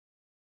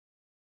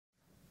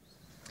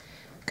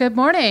Good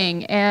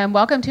morning, and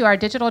welcome to our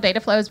Digital Data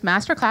Flows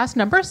Masterclass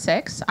number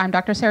 6. I'm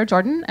Dr. Sarah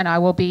Jordan, and I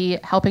will be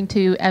helping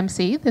to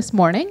MC this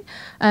morning.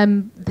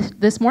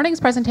 This morning's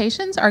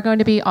presentations are going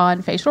to be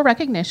on facial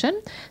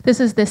recognition. This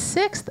is the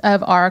 6th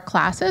of our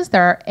classes.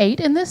 There are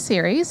 8 in this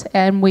series,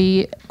 and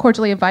we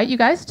cordially invite you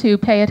guys to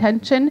pay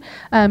attention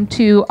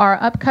to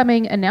our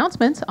upcoming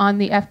announcements on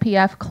the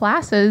FPF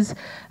classes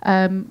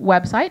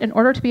website in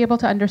order to be able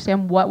to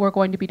understand what we're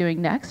going to be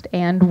doing next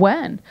and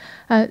when.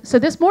 So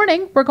this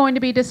morning, we're going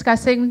to be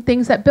discussing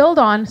things that build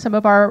on some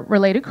of our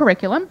related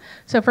curriculum.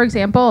 So for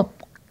example,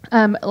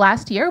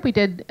 last year we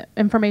did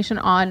information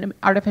on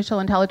artificial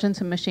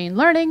intelligence and machine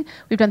learning.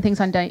 We've done things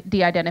on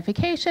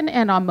de-identification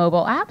and on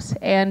mobile apps.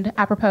 And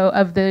apropos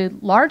of the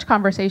large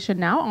conversation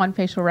now on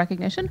facial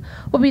recognition,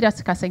 we'll be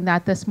discussing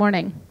that this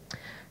morning.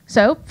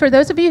 So for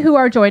those of you who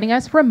are joining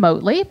us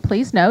remotely,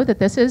 please know that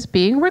this is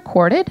being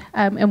recorded,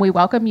 and we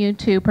welcome you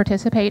to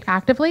participate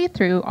actively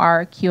through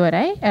our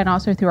Q&A and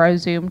also through our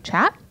Zoom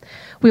chat.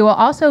 We will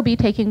also be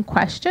taking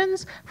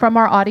questions from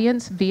our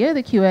audience via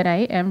the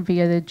Q&A and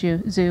via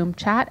the Zoom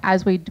chat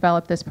as we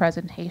develop this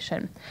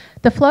presentation.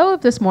 The flow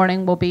of this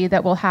morning will be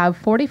that we'll have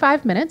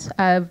 45 minutes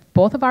of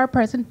both of our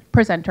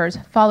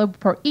presenters, followed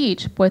for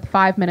each with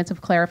 5 minutes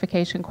of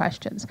clarification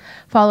questions.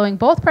 Following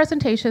both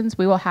presentations,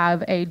 we will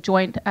have a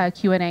joint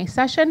Q&A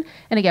session.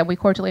 And again, we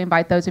cordially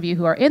invite those of you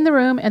who are in the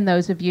room and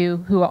those of you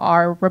who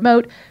are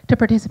remote to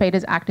participate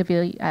as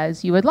actively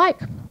as you would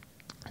like.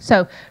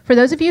 So for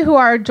those of you who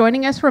are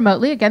joining us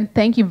remotely, again,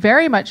 thank you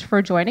very much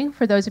for joining.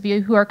 For those of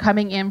you who are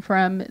coming in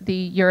from the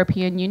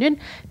European Union,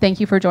 thank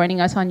you for joining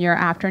us on your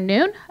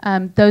afternoon.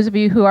 Those of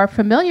you who are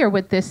familiar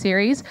with this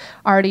series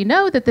already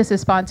know that this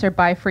is sponsored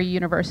by Free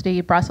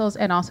University Brussels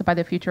and also by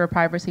the Future of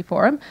Privacy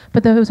Forum.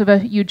 But those of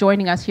you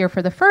joining us here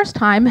for the first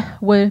time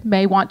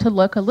may want to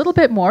look a little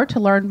bit more to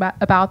learn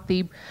about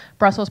the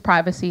Brussels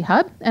Privacy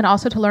Hub and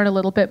also to learn a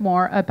little bit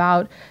more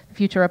about the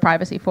Future of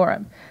Privacy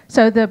Forum.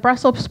 So the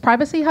Brussels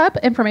Privacy Hub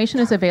information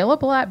is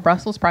available at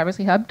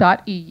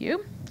brusselsprivacyhub.eu.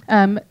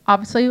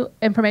 Obviously,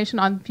 information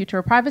on Future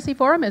of Privacy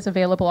Forum is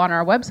available on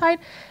our website,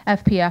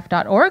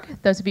 fpf.org.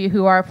 Those of you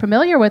who are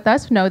familiar with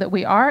us know that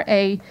we are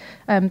a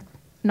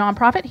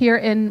nonprofit here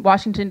in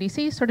Washington,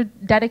 D.C., sort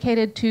of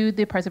dedicated to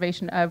the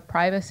preservation of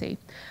privacy.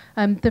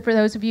 For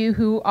those of you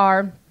who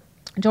are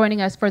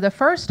joining us for the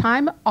first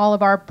time, all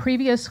of our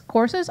previous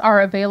courses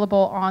are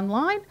available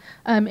online,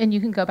 and you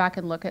can go back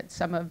and look at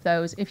some of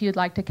those if you'd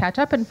like to catch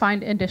up and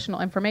find additional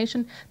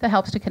information that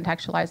helps to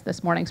contextualize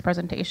this morning's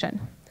presentation.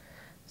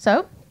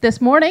 So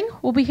this morning,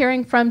 we'll be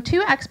hearing from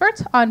 2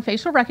 experts on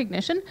facial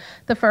recognition.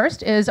 The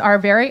first is our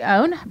very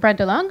own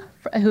Brenda Leung,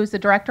 who's the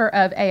Director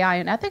of AI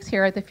and Ethics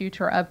here at the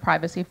Future of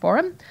Privacy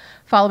Forum.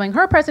 Following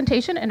her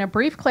presentation and a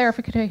brief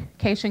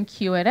clarification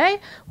Q&A,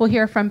 we'll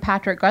hear from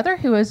Patrick Guther,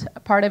 who is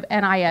part of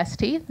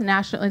NIST, the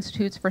National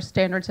Institutes for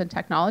Standards and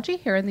Technology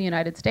here in the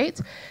United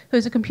States,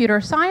 who's a computer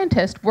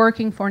scientist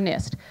working for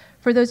NIST.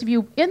 For those of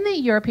you in the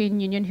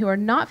European Union who are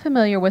not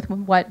familiar with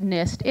what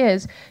NIST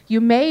is, you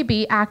may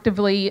be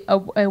actively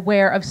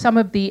aware of some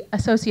of the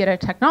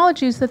associated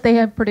technologies that they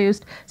have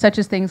produced, such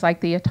as things like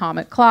the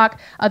atomic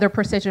clock, other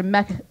precision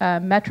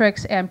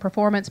metrics and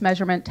performance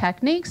measurement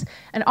techniques,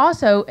 and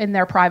also in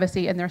their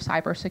privacy and their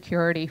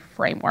cybersecurity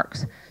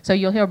frameworks. So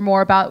you'll hear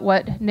more about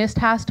what NIST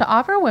has to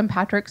offer when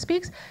Patrick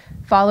speaks,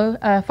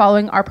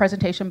 following our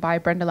presentation by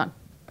Brenda Leung.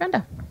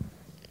 Brenda.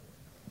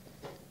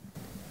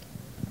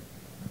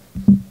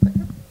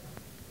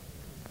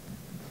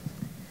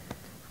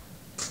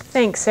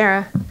 Thanks,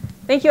 Sarah.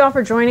 Thank you all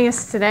for joining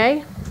us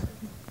today.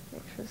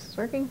 Make sure this is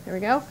working. There we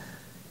go.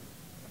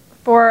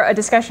 For a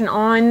discussion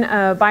on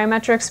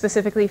biometrics,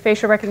 specifically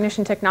facial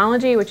recognition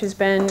technology, which has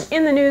been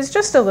in the news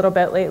just a little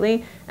bit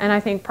lately. And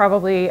I think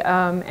probably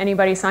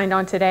anybody signed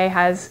on today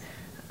has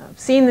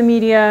seen the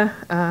media,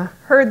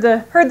 heard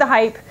the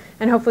hype,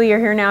 and hopefully you're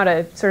here now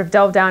to sort of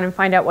delve down and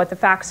find out what the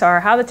facts are,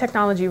 how the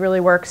technology really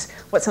works,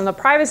 what some of the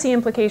privacy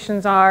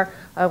implications are,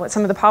 what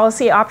some of the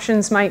policy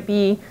options might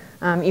be,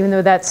 even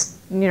though that's,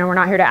 we're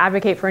not here to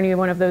advocate for any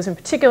one of those in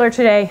particular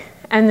today.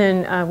 And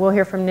then we'll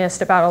hear from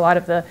NIST about a lot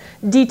of the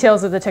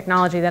details of the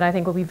technology that I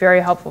think will be very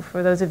helpful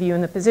for those of you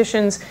in the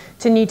positions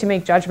to need to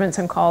make judgments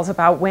and calls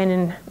about when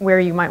and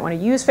where you might want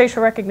to use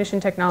facial recognition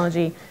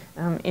technology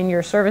in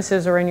your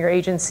services or in your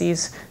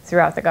agencies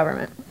throughout the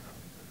government.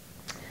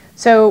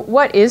 So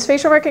what is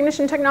facial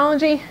recognition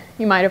technology?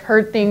 You might have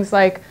heard things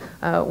like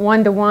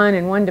one-to-one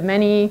and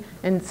one-to-many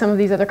and some of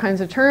these other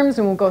kinds of terms,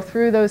 and we'll go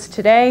through those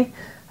today.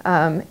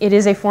 It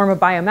is a form of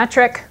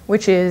biometric,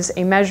 which is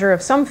a measure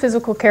of some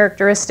physical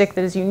characteristic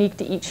that is unique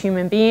to each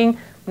human being. I'm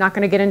not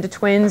going to get into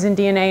twins and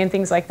DNA and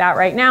things like that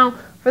right now.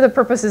 For the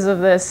purposes of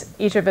this,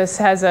 each of us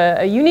has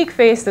a unique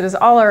face that is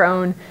all our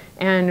own,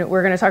 and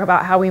we're going to talk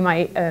about how we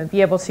might be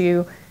able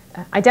to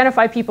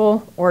identify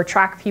people or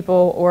track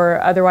people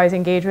or otherwise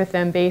engage with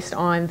them based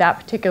on that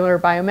particular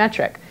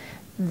biometric.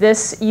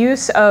 This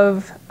use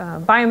of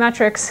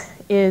biometrics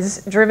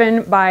is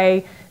driven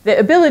by the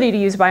ability to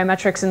use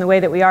biometrics in the way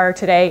that we are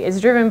today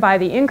is driven by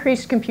the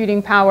increased computing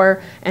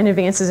power and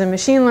advances in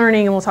machine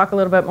learning, and we'll talk a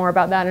little bit more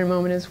about that in a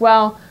moment as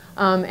well.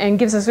 and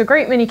gives us a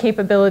great many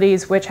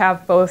capabilities which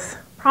have both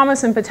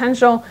promise and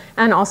potential,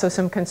 and also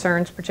some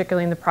concerns,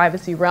 particularly in the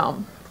privacy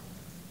realm.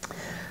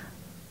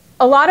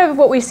 A lot of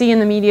what we see in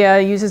the media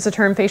uses the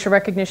term facial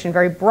recognition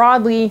very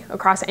broadly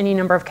across any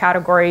number of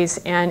categories,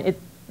 and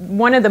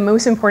one of the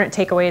most important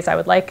takeaways I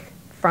would like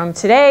from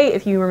today,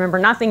 if you remember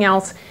nothing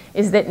else,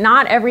 is that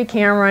not every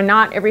camera,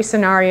 not every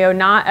scenario,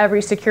 not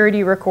every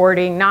security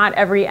recording, not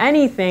every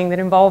anything that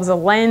involves a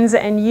lens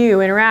and you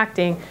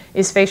interacting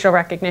is facial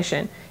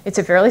recognition. It's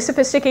a fairly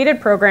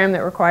sophisticated program that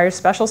requires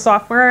special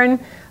software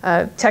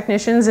and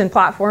technicians and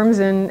platforms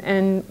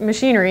and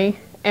machinery,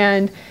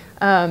 and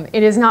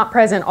it is not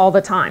present all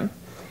the time.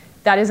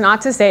 That is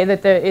not to say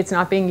that it's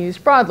not being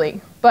used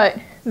broadly, but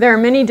there are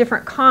many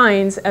different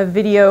kinds of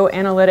video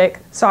analytic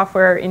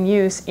software in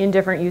use in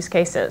different use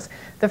cases.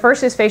 The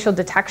first is facial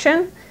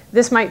detection.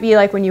 This might be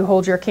like when you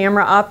hold your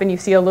camera up and you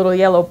see a little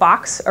yellow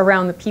box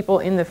around the people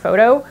in the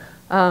photo.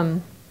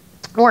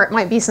 Or it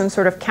might be some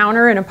sort of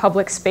counter in a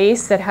public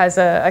space that has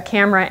a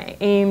camera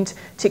aimed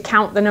to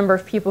count the number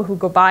of people who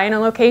go by in a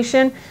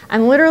location.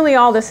 And literally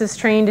all this is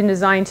trained and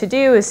designed to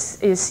do is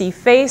see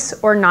face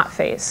or not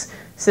face,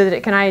 so that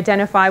it can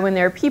identify when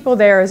there are people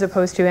there as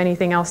opposed to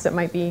anything else that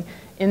might be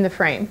in the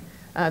frame.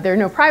 There are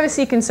no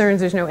privacy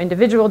concerns, there's no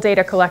individual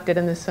data collected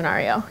in this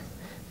scenario.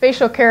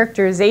 Facial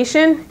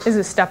characterization is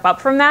a step up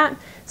from that,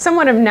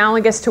 somewhat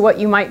analogous to what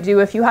you might do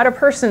if you had a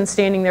person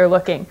standing there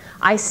looking.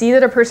 I see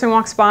that a person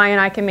walks by and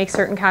I can make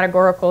certain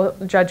categorical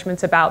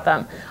judgments about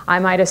them. I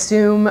might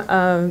assume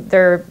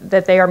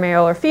that they are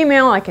male or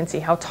female. I can see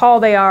how tall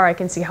they are. I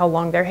can see how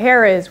long their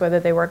hair is, whether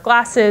they wear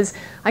glasses.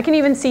 I can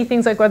even see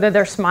things like whether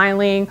they're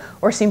smiling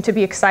or seem to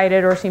be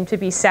excited or seem to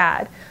be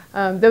sad.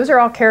 Those are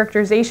all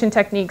characterization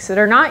techniques that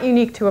are not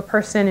unique to a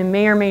person and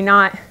may or may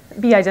not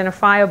be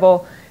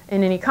identifiable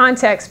in any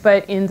context,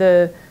 but in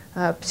the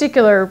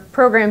particular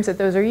programs that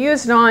those are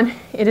used on,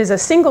 it is a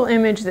single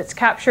image that's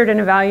captured and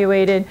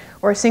evaluated,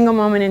 or a single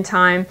moment in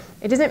time.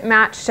 It isn't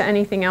matched to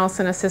anything else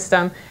in a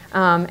system,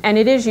 and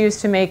it is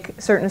used to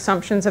make certain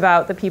assumptions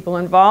about the people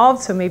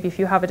involved. So maybe if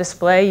you have a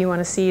display, you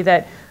want to see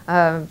that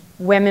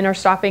women are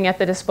stopping at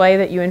the display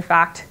that you in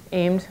fact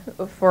aimed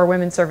for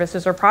women's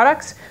services or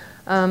products,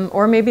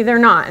 or maybe they're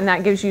not, and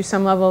that gives you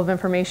some level of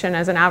information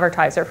as an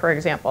advertiser, for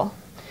example.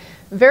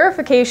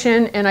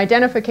 Verification and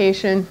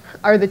identification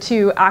are the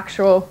two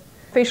actual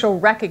facial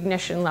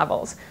recognition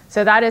levels.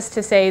 So that is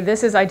to say,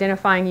 this is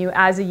identifying you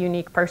as a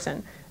unique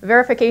person.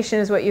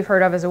 Verification is what you've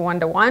heard of as a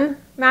one-to-one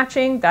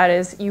matching. That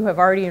is, you have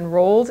already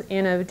enrolled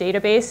in a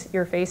database,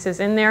 your face is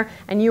in there,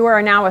 and you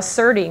are now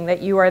asserting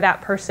that you are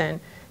that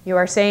person. You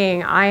are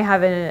saying, I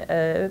have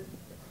an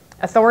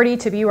authority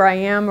to be where I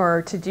am,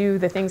 or to do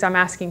the things I'm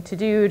asking to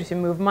do, to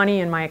move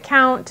money in my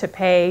account, to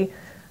pay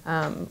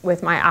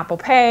with my Apple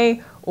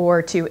Pay,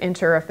 or to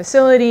enter a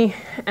facility,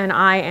 and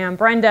I am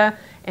Brenda,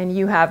 and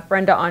you have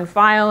Brenda on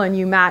file, and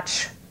you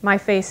match my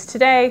face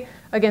today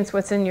against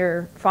what's in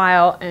your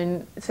file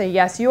and say,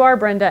 yes, you are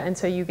Brenda, and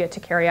so you get to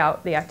carry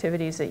out the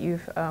activities that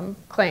you've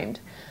claimed.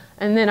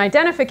 And then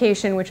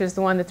identification, which is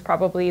the one that's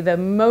probably the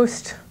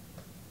most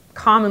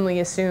commonly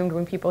assumed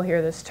when people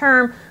hear this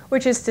term,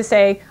 which is to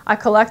say, I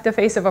collect the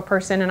face of a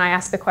person and I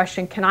ask the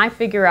question, can I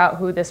figure out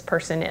who this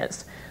person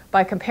is?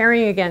 By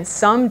comparing against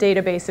some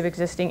database of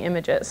existing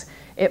images.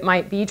 It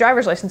might be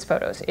driver's license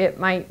photos, it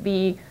might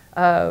be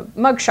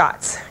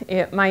mugshots,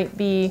 it might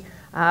be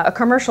a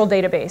commercial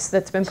database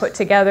that's been put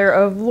together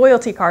of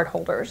loyalty card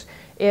holders.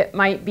 It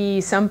might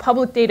be some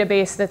public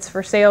database that's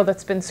for sale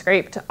that's been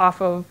scraped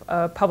off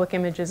of public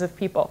images of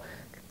people.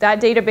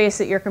 That database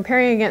that you're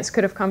comparing against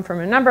could have come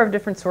from a number of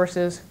different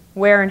sources.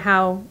 Where and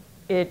how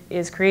it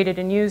is created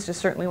and used is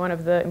certainly one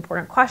of the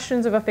important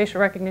questions of a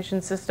facial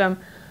recognition system.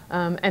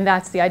 And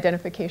that's the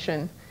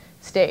identification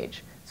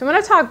stage. So I'm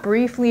going to talk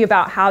briefly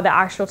about how the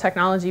actual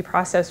technology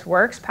process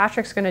works.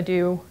 Patrick's going to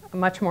do a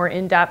much more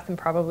in-depth and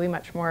probably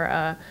much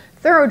more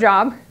thorough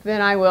job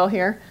than I will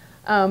here.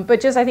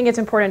 But just I think it's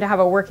important to have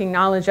a working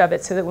knowledge of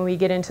it so that when we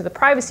get into the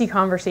privacy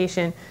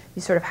conversation,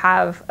 you sort of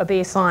have a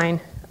baseline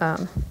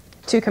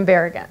to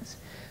compare against.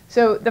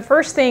 So the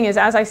first thing is,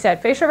 as I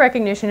said, facial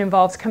recognition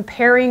involves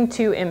comparing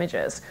two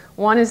images.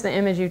 One is the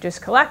image you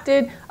just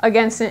collected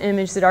against an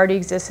image that already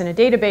exists in a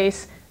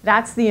database.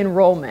 That's the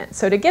enrollment.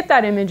 So to get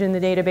that image in the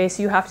database,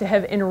 you have to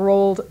have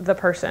enrolled the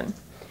person.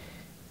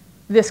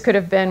 This could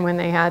have been when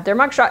they had their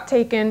mugshot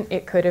taken.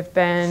 It could have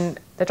been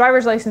the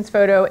driver's license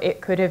photo. It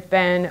could have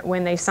been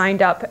when they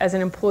signed up as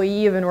an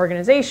employee of an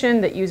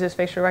organization that uses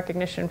facial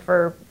recognition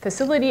for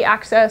facility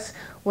access.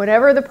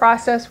 Whatever the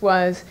process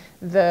was,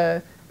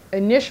 the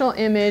initial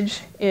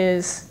image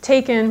is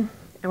taken,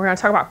 and we're going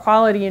to talk about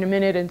quality in a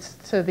minute, and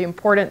so the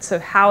importance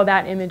of how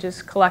that image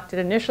is collected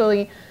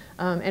initially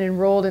and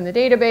enrolled in the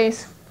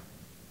database.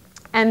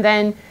 And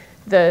then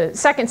the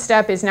second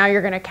step is now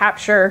you're going to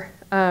capture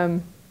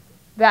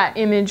that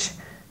image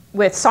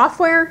with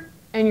software,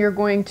 and you're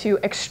going to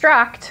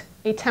extract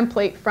a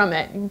template from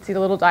it. You can see the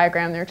little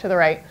diagram there to the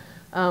right,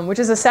 which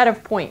is a set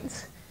of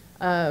points.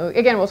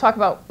 Again, we'll talk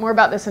more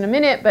about this in a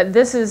minute, but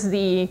this is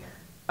the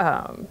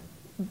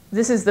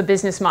the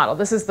business model.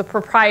 This is the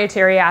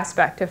proprietary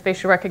aspect of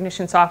facial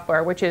recognition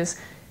software, which is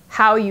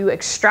how you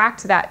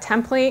extract that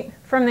template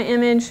from the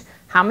image,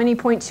 how many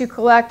points you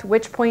collect,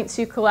 which points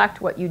you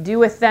collect, what you do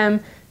with them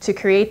to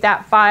create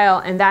that file,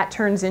 and that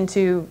turns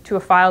into a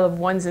file of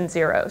ones and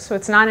zeros. So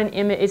it's not an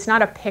image, it's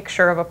not a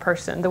picture of a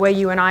person. The way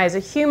you and I as a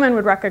human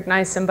would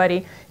recognize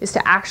somebody is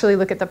to actually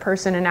look at the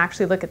person and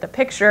actually look at the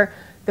picture.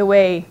 The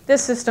way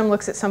this system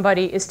looks at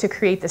somebody is to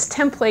create this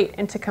template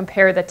and to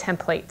compare the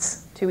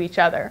templates to each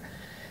other.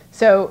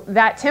 So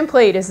that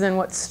template is then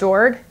what's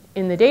stored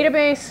in the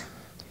database.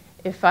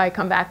 If I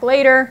come back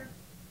later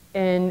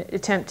and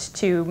attempt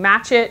to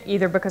match it,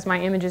 either because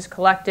my image is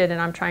collected and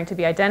I'm trying to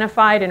be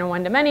identified in a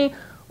one-to-many,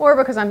 or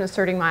because I'm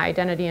asserting my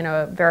identity in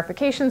a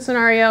verification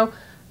scenario,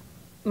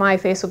 my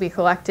face will be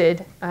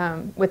collected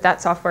with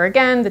that software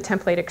again, the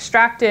template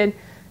extracted,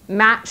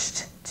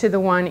 matched to the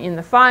one in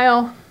the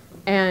file,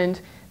 and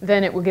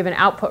then it will give an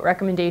output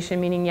recommendation,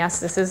 meaning yes,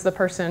 this is the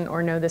person,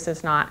 or no, this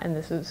is not, and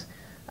this is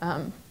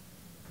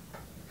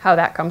how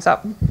that comes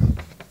up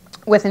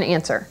with an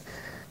answer.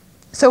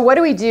 So what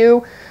do we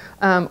do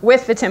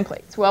with the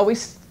templates? Well,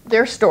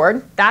 they're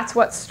stored. That's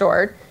what's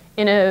stored.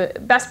 In a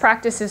best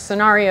practices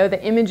scenario,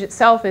 the image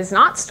itself is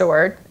not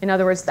stored. In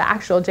other words, the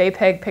actual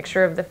JPEG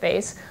picture of the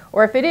face.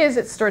 Or if it is,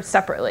 it's stored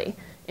separately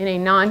in a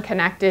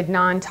non-connected,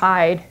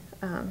 non-tied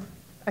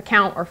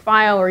account or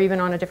file, or even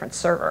on a different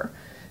server.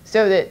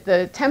 So that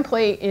the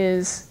template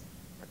is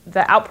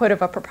the output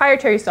of a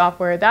proprietary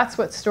software. That's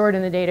what's stored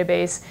in the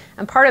database.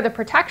 And part of the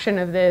protection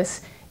of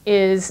this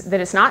is that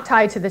it's not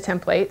tied to the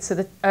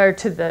template, or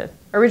to the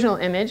original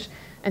image.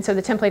 And so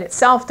the template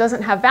itself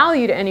doesn't have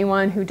value to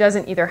anyone who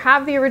doesn't either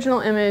have the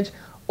original image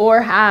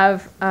or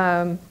have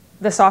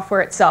the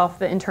software itself,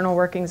 the internal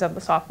workings of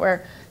the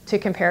software, to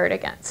compare it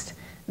against.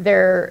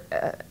 There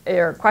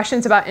are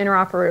questions about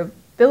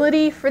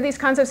interoperability for these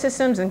kinds of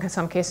systems. In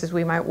some cases,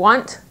 we might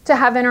want to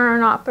have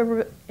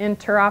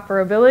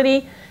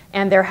interoperability.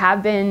 And there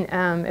have been,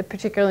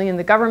 particularly in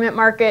the government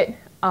market,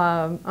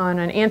 on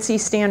an ANSI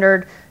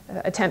standard,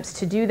 attempts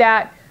to do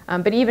that.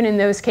 But even in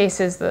those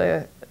cases,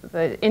 the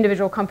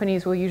individual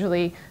companies will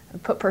usually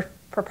put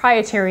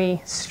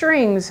proprietary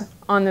strings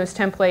on those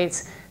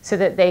templates so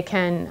that they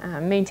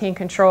can maintain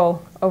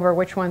control over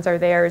which ones are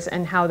theirs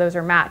and how those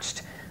are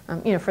matched,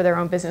 for their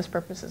own business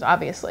purposes,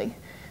 obviously.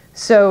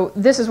 So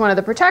this is one of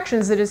the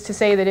protections, that is to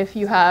say that if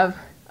you have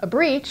a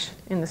breach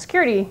in the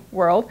security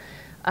world,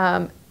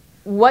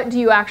 what do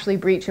you actually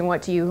breach and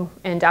what do you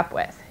end up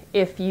with?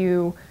 If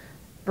you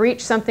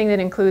breach something that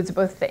includes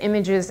both the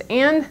images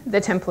and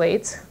the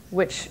templates,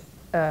 which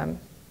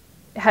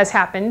has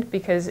happened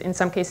because in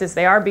some cases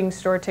they are being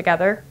stored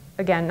together,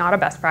 again, not a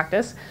best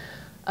practice,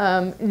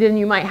 then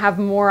you might have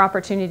more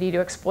opportunity to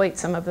exploit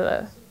some of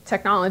the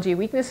technology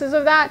weaknesses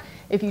of that.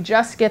 If you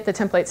just get the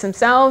templates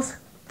themselves,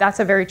 that's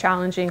a very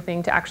challenging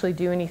thing to actually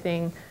do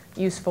anything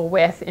useful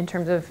with in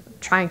terms of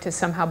trying to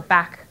somehow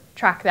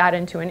backtrack that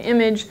into an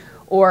image,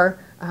 or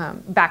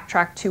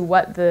backtrack to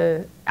what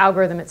the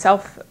algorithm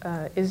itself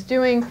is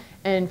doing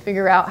and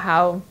figure out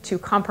how to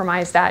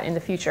compromise that in the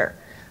future.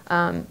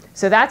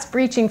 So that's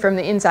breaching from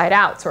the inside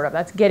out, sort of.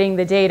 That's getting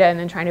the data and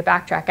then trying to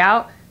backtrack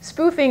out.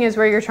 Spoofing is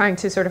where you're trying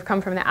to sort of come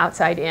from the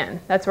outside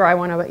in. That's where I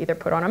want to either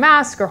put on a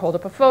mask or hold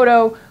up a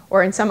photo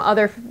or in some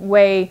other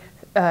way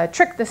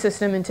trick the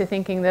system into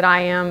thinking that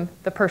I am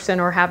the person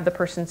or have the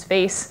person's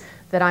face,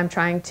 that I'm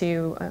trying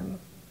to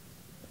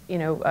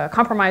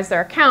compromise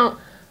their account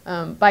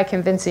by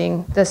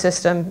convincing the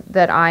system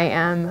that I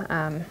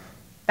am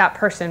that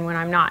person when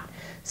I'm not.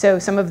 So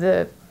some of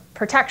the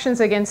protections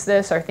against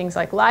this are things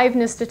like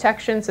liveness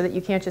detection, so that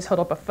you can't just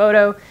hold up a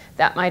photo.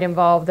 That might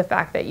involve the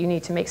fact that you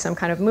need to make some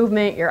kind of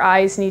movement, your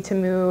eyes need to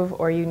move,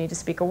 or you need to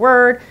speak a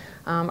word,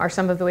 are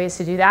some of the ways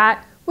to do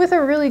that. With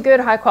a really good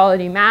high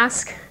quality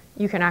mask,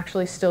 you can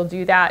actually still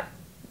do that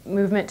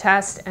movement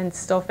test and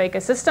still fake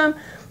a system.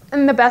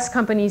 And the best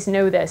companies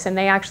know this, and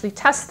they actually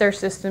test their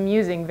system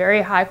using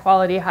very high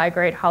quality, high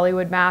grade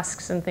Hollywood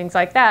masks and things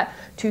like that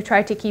to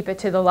try to keep it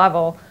to the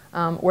level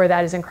where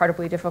that is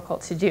incredibly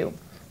difficult to do.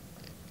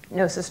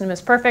 No system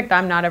is perfect.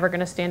 I'm not ever going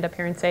to stand up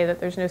here and say that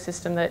there's no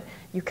system that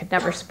you could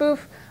never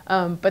spoof,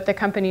 but the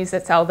companies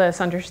that sell this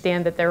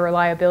understand that their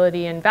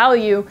reliability and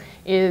value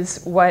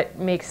is what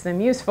makes them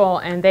useful,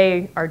 and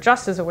they are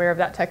just as aware of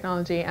that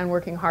technology and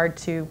working hard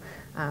to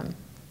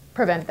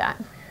prevent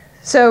that.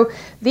 So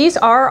these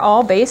are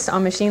all based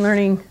on machine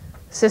learning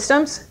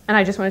systems, and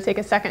I just want to take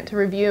a second to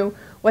review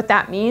what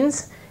that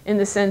means, in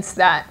the sense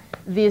that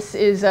this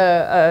is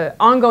an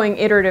ongoing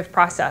iterative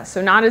process.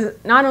 So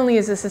not only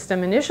is the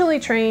system initially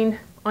trained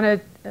on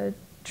a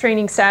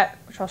training set,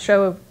 which I'll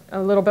show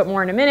a little bit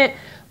more in a minute,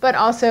 but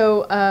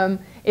also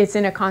it's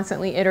in a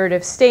constantly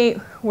iterative state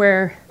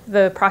where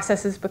the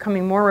process is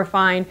becoming more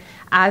refined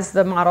as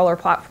the model or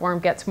platform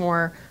gets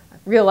more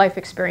real-life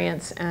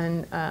experience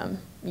and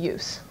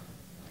use.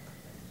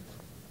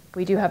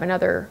 We do have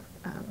another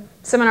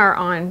seminar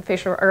on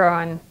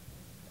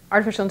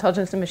artificial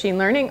intelligence and machine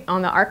learning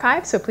on the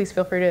archive, so please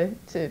feel free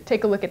to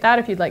take a look at that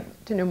if you'd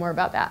like to know more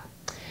about that.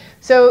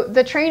 So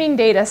the training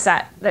data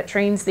set that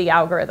trains the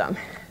algorithm.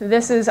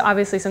 This is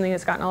obviously something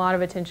that's gotten a lot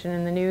of attention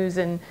in the news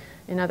and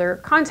in other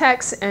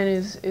contexts and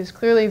is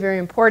clearly very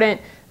important.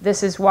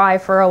 This is why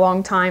for a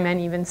long time and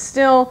even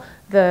still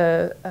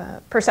the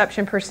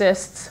perception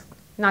persists,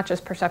 not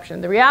just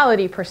perception, the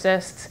reality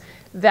persists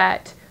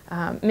that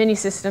many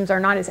systems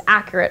are not as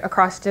accurate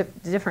across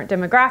different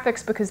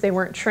demographics because they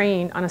weren't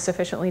trained on a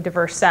sufficiently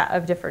diverse set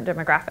of different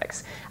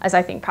demographics. As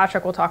I think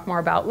Patrick will talk more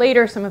about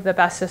later, some of the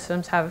best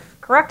systems have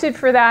corrected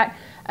for that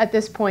at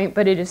this point,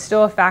 but it is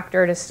still a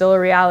factor, it is still a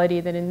reality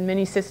that in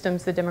many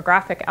systems the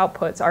demographic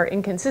outputs are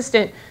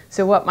inconsistent,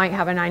 so what might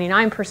have a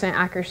 99%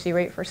 accuracy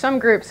rate for some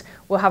groups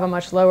will have a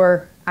much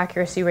lower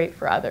accuracy rate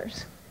for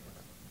others.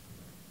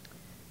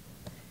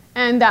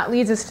 And that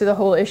leads us to the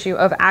whole issue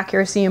of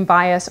accuracy and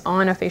bias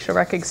on a facial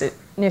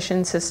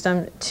recognition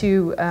system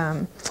to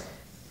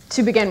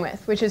begin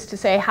with, which is to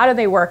say, how do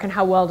they work and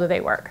how well do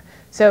they work?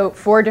 So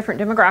for different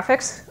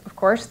demographics, of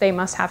course, they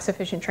must have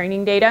sufficient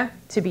training data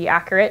to be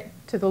accurate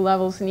to the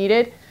levels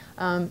needed.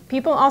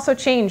 People also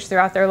change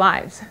throughout their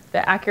lives.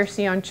 The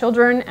accuracy on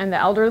children and the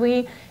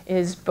elderly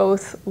is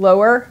both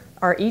lower,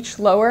 are each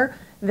lower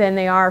than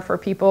they are for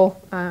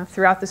people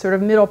throughout the sort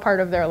of middle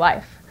part of their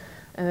life.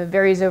 It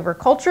varies over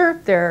culture.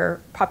 There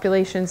are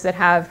populations that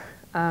have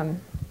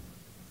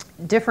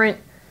different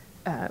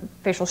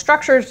facial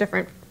structures,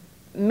 different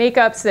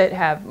makeups that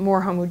have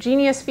more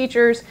homogeneous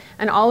features,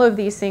 and all of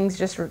these things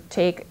just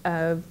take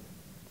a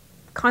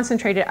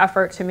concentrated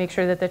effort to make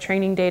sure that the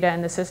training data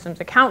and the systems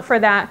account for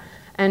that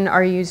and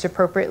are used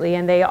appropriately.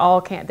 And they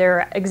all can't.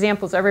 There are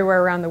examples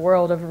everywhere around the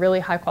world of really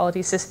high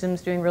quality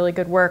systems doing really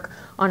good work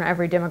on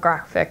every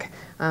demographic.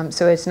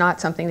 So it's not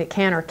something that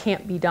can or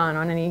can't be done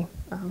on any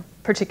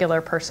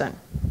particular person.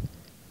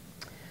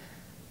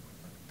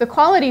 The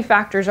quality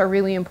factors are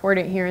really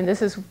important here, and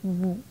this is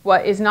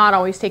what is not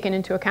always taken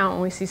into account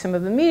when we see some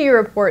of the media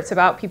reports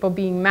about people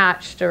being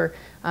matched, or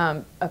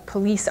a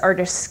police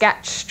artist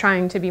sketch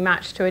trying to be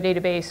matched to a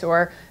database,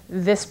 or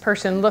this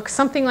person looks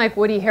something like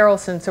Woody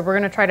Harrelson, so we're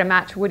going to try to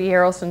match Woody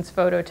Harrelson's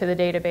photo to the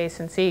database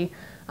and see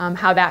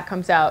how that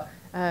comes out.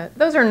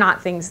 Those are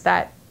not things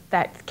that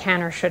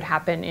can or should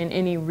happen in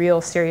any real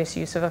serious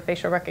use of a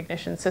facial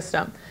recognition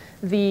system.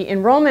 The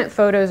enrollment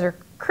photos are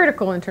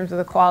critical in terms of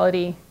the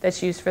quality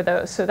that's used for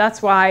those. So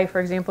that's why, for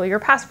example, your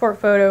passport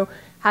photo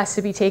has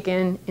to be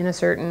taken in a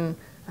certain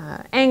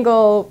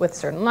angle, with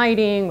certain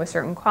lighting, with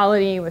certain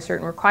quality, with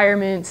certain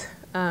requirements.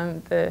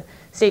 The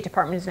State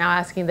Department is now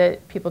asking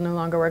that people no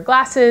longer wear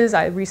glasses.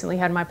 I recently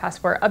had my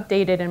passport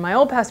updated, and my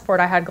old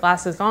passport I had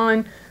glasses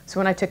on. So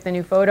when I took the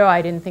new photo,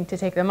 I didn't think to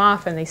take them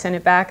off, and they sent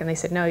it back and they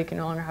said, no, you can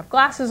no longer have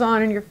glasses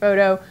on in your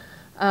photo.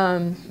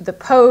 The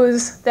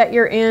pose that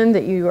you're in,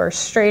 that you are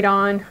straight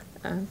on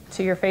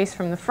to your face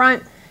from the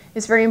front,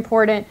 is very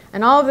important.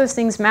 And all of those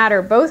things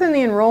matter, both in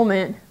the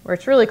enrollment, where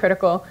it's really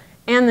critical,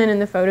 and then in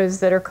the photos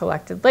that are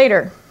collected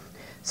later.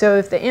 So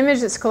if the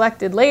image that's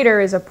collected later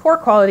is a poor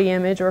quality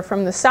image, or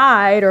from the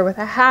side, or with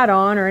a hat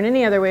on, or in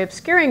any other way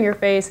obscuring your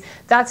face,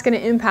 that's going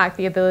to impact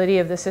the ability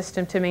of the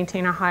system to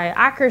maintain a high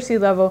accuracy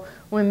level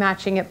when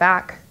matching it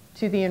back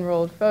to the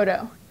enrolled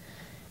photo.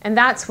 And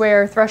that's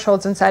where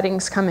thresholds and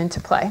settings come into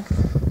play,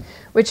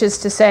 which is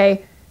to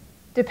say,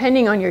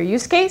 depending on your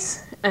use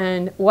case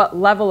and what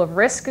level of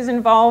risk is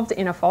involved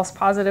in a false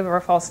positive or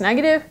a false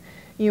negative,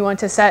 you want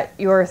to set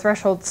your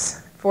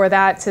thresholds for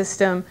that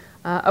system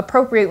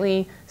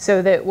appropriately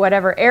so that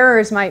whatever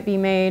errors might be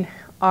made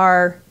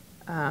are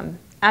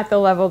at the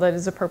level that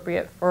is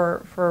appropriate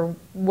for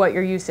what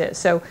your use is.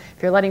 So if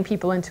you're letting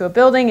people into a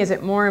building, is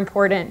it more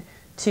important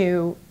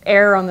to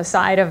err on the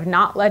side of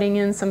not letting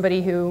in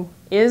somebody who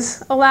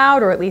is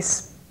allowed, or at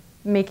least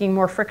making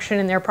more friction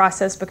in their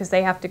process because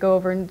they have to go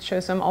over and show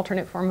some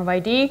alternate form of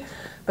ID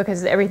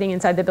because everything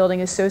inside the building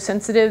is so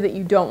sensitive that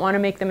you don't want to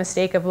make the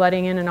mistake of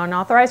letting in an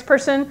unauthorized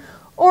person?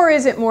 Or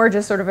is it more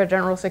just sort of a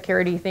general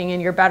security thing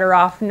and you're better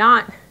off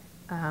not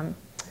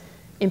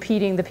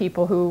impeding the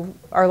people who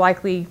are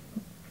likely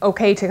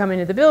okay to come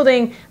into the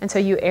building, and so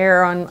you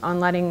err on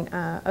letting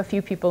a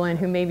few people in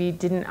who maybe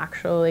didn't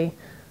actually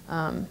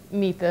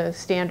meet the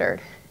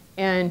standard?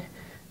 And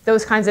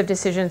those kinds of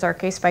decisions are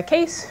case by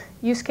case,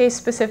 use case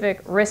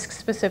specific, risk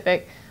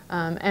specific,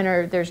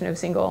 and there's no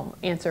single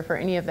answer for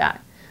any of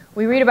that.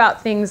 We read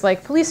about things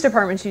like police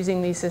departments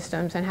using these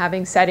systems and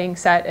having settings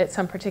set at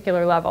some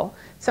particular level.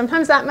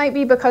 Sometimes that might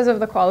be because of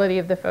the quality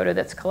of the photo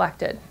that's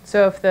collected.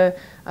 So if the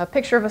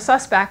picture of a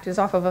suspect is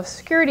off of a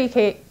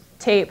security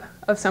tape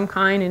of some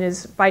kind and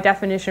is by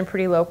definition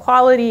pretty low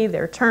quality,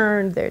 they're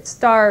turned, it's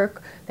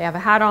dark, they have a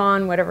hat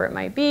on, whatever it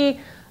might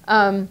be,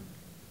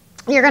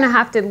 you're going to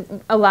have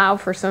to allow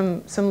for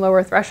some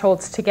lower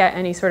thresholds to get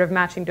any sort of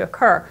matching to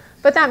occur.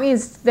 But that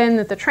means then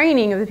that the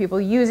training of the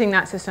people using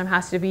that system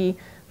has to be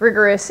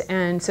rigorous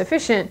and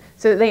sufficient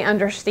so that they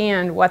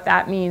understand what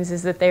that means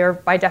is that they are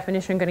by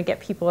definition going to get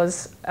people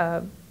as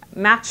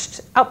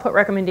matched output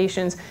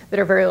recommendations that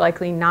are very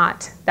likely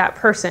not that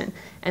person,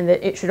 and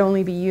that it should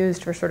only be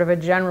used for sort of a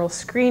general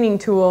screening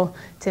tool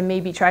to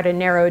maybe try to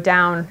narrow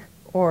down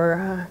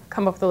or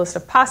come up with a list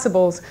of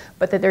possibles,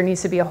 but that there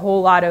needs to be a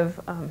whole lot of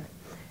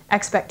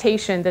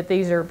expectation that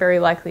these are very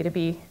likely to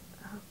be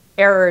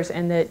errors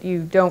and that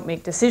you don't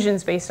make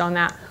decisions based on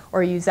that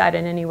or use that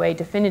in any way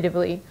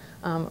definitively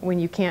when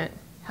you can't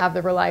have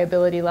the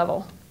reliability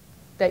level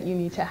that you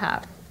need to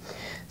have.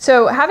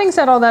 So having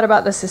said all that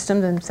about the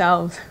systems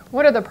themselves,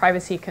 what are the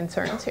privacy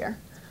concerns here?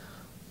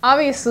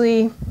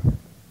 Obviously,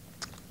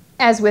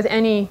 as with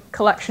any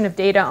collection of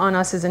data on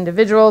us as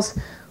individuals,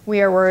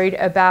 we are worried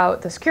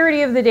about the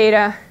security of the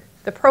data,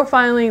 the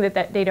profiling that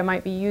that data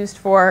might be used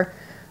for,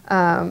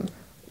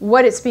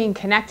 what it's being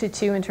connected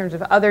to in terms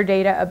of other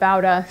data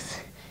about us.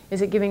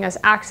 Is it giving us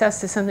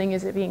access to something?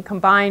 Is it being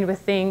combined with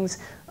things,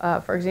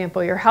 for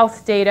example, your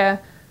health data,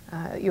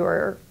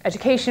 your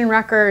education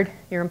record,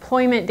 your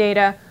employment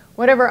data,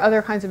 whatever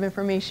other kinds of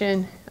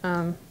information,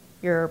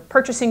 your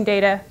purchasing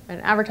data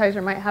an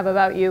advertiser might have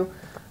about you,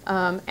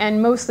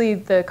 and mostly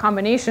the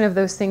combination of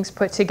those things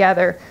put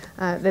together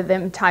that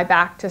then tie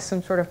back to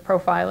some sort of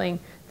profiling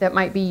that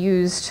might be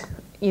used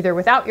either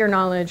without your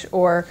knowledge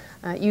or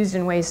used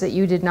in ways that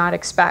you did not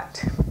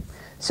expect.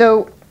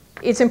 So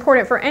it's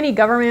important for any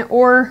government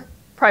or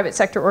private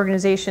sector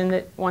organization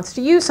that wants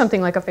to use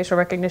something like a facial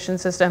recognition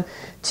system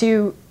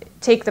to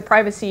take the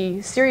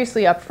privacy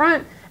seriously up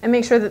front and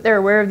make sure that they're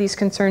aware of these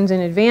concerns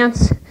in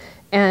advance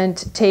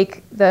and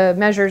take the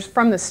measures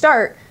from the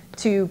start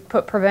to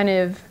put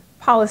preventive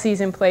policies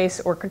in place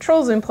or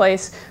controls in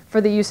place for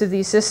the use of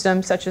these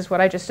systems, such as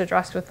what I just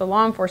addressed with the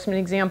law enforcement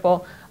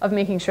example of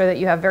making sure that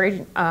you have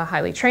very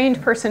highly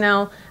trained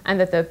personnel and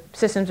that the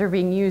systems are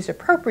being used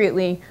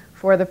appropriately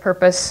for the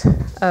purpose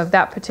of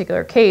that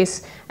particular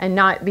case and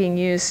not being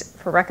used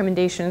for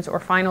recommendations or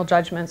final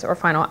judgments or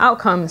final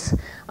outcomes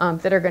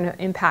that are going to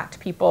impact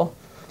people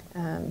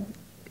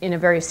in a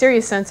very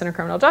serious sense, in a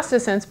criminal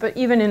justice sense, but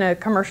even in a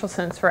commercial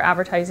sense for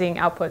advertising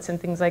outputs and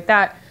things like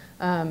that,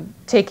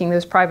 taking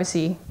those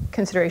privacy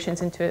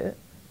considerations into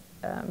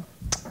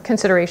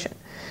consideration.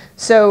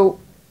 So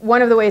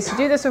one of the ways to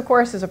do this, of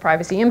course, is a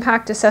privacy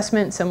impact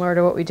assessment, similar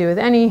to what we do with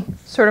any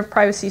sort of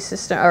privacy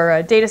system or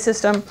a data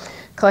system,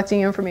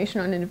 collecting information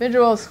on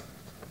individuals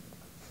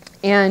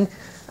and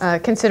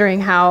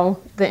considering how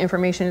the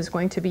information is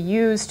going to be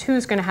used,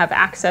 who's going to have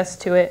access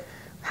to it,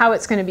 how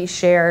it's going to be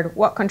shared,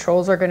 what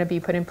controls are going to be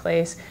put in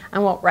place,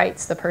 and what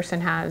rights the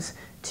person has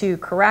to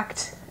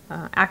correct,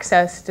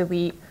 access,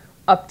 delete,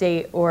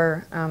 update,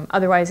 or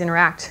otherwise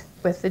interact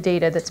with the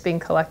data that's being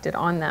collected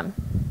on them.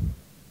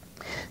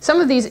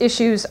 Some of these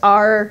issues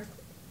are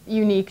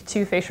unique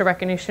to facial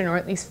recognition, or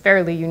at least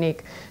fairly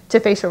unique to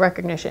facial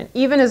recognition.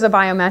 Even as a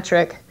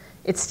biometric,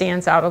 it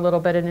stands out a little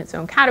bit in its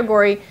own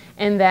category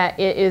in that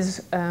it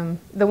is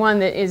the one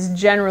that is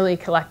generally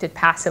collected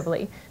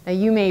passively. Now,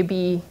 you may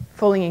be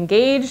fully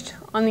engaged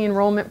on the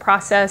enrollment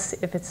process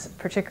if it's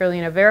particularly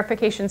in a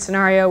verification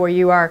scenario where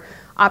you are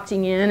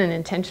opting in and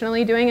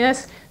intentionally doing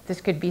this.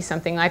 This could be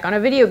something like on a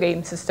video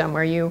game system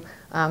where you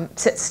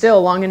sit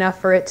still long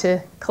enough for it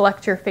to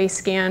collect your face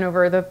scan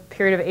over the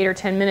period of 8 or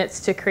 10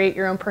 minutes to create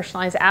your own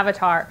personalized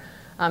avatar.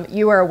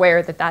 You are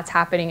aware that that's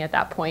happening at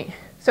that point.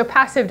 So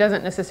passive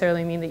doesn't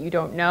necessarily mean that you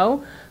don't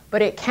know,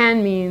 but it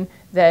can mean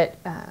that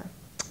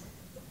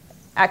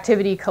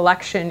activity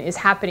collection is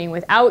happening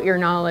without your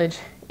knowledge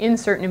in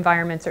certain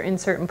environments or in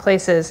certain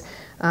places,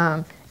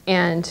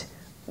 and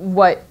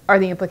what are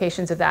the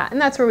implications of that?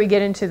 And that's where we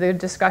get into the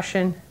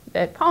discussion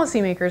that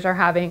policymakers are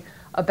having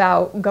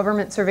about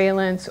government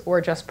surveillance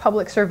or just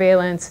public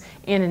surveillance,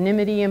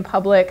 anonymity in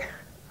public,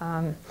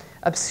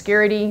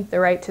 obscurity, the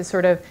right to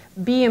sort of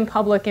be in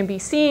public and be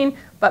seen,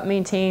 but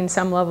maintain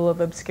some level of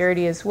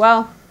obscurity as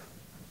well.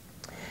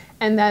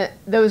 And that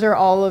those are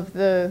all of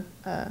the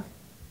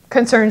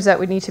concerns that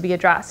would need to be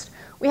addressed.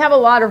 We have a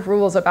lot of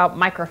rules about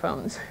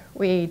microphones.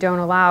 We don't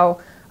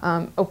allow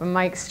open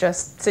mics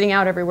just sitting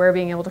out everywhere,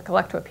 being able to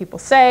collect what people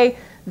say.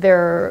 There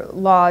are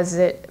laws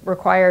that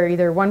require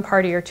either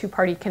one-party or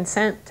two-party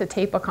consent to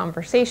tape a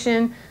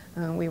conversation.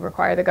 We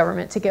require the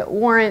government to get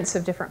warrants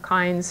of different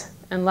kinds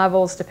and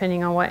levels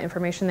depending on what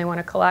information they want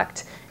to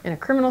collect in a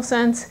criminal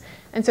sense.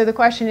 And so the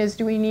question is,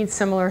 do we need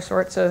similar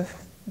sorts of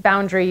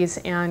boundaries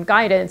and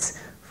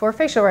guidance for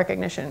facial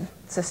recognition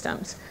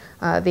systems?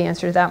 The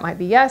answer to that might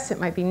be yes, it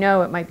might be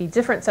no, it might be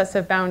different sets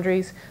of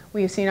boundaries.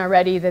 We've seen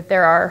already that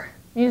there are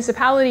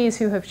municipalities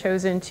who have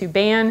chosen to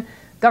ban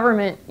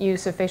government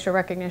use of facial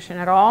recognition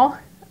at all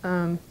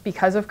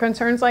because of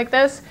concerns like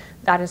this.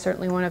 That is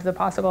certainly one of the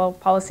possible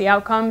policy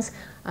outcomes.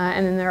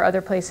 And then there are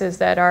other places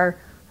that are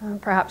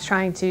perhaps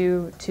trying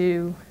to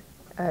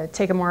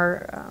take a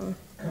more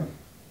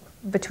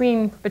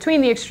between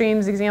the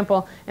extremes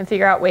example and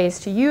figure out ways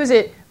to use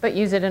it, but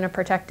use it in a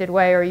protected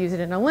way or use it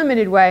in a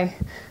limited way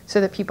so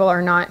that people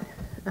are not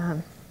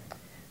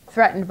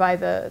threatened by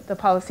the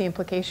policy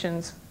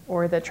implications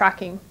or the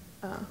tracking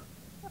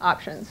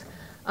options.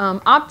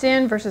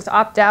 Opt-in versus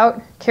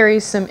opt-out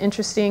carries some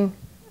interesting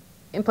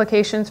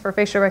implications for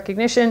facial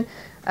recognition.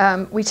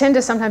 We tend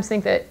to sometimes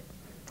think that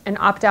an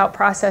opt-out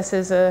process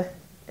is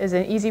is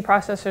an easy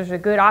processor, is a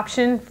good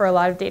option for a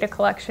lot of data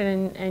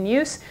collection and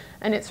use,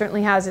 and it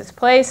certainly has its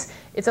place.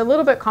 It's a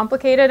little bit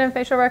complicated in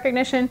facial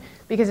recognition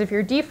because if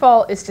your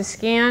default is to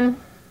scan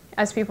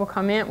as people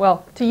come in,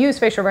 well, to use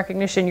facial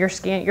recognition,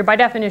 you're by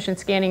definition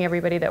scanning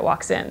everybody that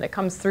walks in, that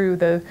comes through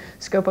the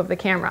scope of the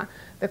camera.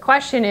 The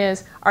question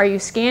is, are you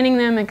scanning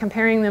them and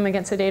comparing them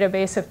against a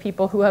database of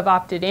people who have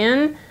opted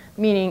in?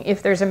 Meaning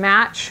if there's a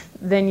match,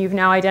 then you've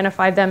now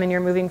identified them and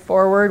you're moving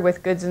forward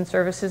with goods and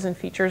services and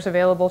features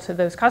available to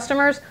those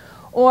customers?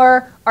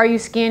 Or are you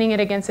scanning it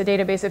against a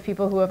database of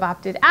people who have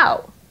opted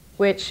out?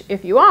 Which,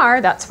 if you are,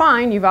 that's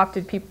fine. You've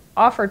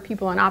offered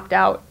people an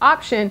opt-out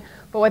option,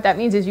 but what that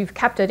means is you've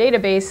kept a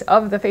database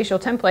of the facial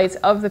templates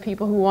of the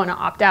people who want to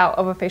opt out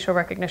of a facial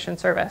recognition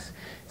service.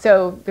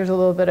 So there's a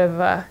little bit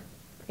of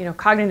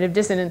cognitive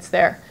dissonance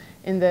there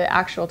in the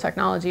actual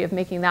technology of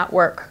making that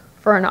work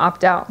for an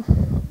opt-out.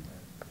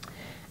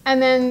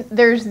 And then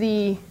there's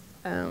the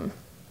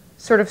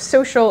sort of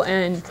social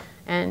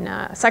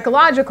and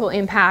psychological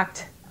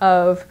impact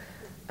of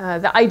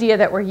the idea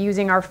that we're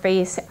using our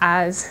face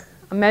as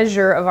a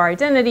measure of our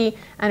identity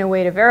and a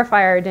way to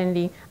verify our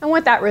identity, and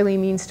what that really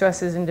means to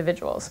us as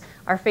individuals.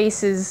 Our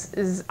face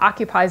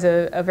occupies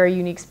a very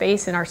unique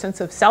space in our sense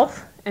of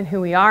self and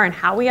who we are and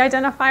how we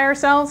identify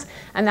ourselves,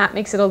 and that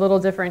makes it a little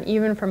different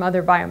even from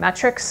other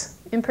biometrics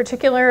in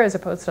particular, as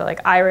opposed to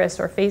like iris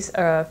or face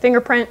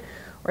fingerprint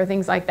or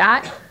things like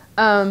that.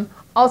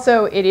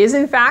 Also, it is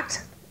in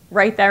fact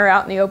right there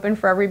out in the open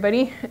for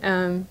everybody,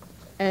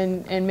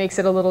 and makes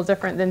it a little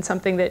different than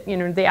something that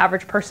the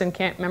average person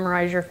can't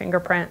memorize your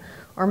fingerprint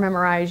or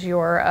memorize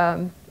your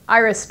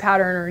iris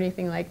pattern or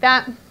anything like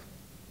that.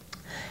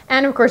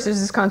 And of course, there's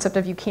this concept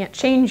of you can't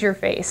change your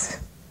face,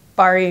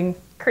 barring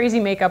crazy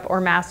makeup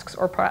or masks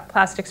or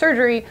plastic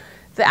surgery.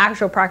 The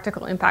actual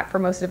practical impact for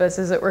most of us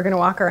is that we're going to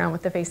walk around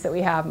with the face that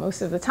we have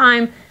most of the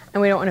time,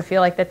 and we don't want to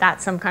feel like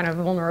that's some kind of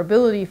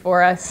vulnerability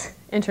for us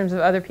in terms of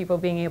other people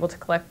being able to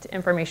collect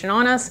information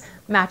on us,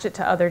 match it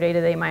to other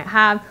data they might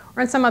have,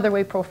 or in some other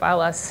way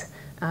profile us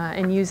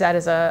and use that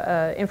as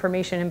a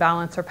information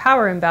imbalance or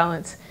power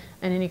imbalance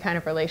in any kind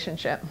of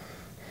relationship.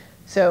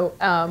 So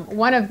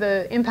one of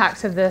the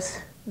impacts of this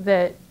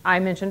that I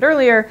mentioned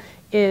earlier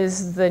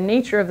is the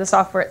nature of the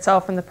software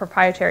itself and the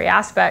proprietary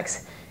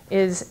aspects,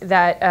 is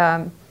that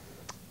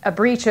a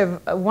breach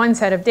of one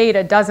set of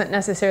data doesn't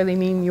necessarily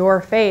mean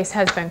your face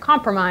has been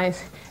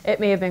compromised. It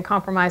may have been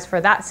compromised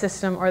for that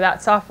system or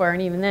that software,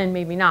 and even then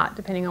maybe not,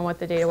 depending on what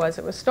the data was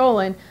that was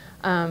stolen.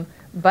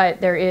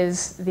 But there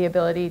is the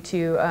ability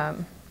to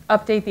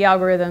update the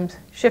algorithms,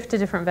 shift to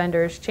different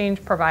vendors,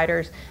 change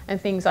providers,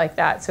 and things like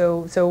that.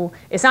 So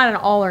it's not an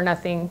all or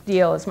nothing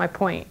deal, is my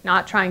point.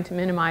 Not trying to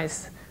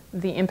minimize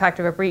the impact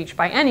of a breach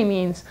by any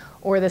means,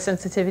 or the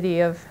sensitivity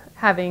of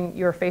having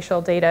your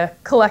facial data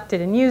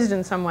collected and used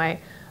in some way,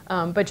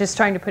 but just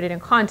trying to put it in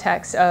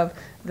context of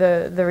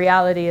the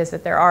reality is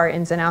that there are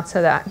ins and outs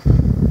of that.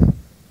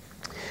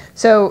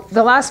 So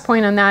the last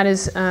point on that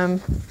is to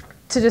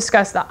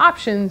discuss the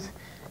options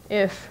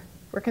if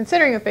we're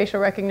considering a facial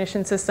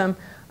recognition system.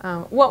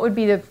 What would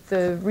be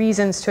the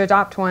reasons to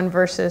adopt one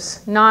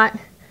versus not,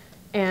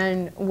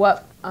 and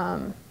what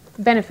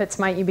benefits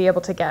might you be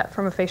able to get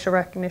from a facial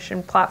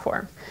recognition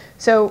platform?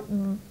 So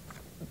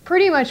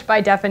pretty much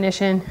by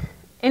definition,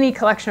 any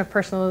collection of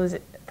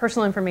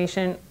personal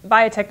information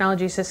by a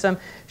technology system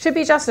should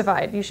be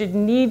justified. You should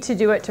need to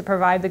do it to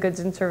provide the goods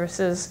and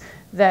services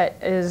that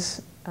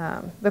is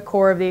the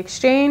core of the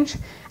exchange,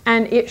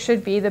 and it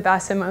should be the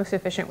best and most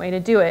efficient way to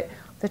do it.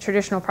 The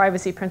traditional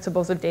privacy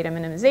principles of data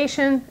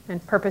minimization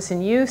and purpose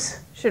and use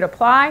should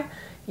apply.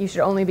 You should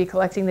only be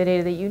collecting the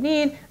data that you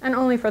need, and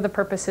only for the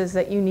purposes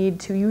that you need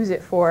to use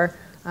it for,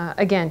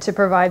 again, to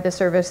provide the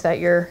service that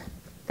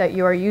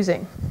you are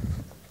using.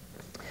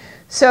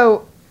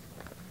 So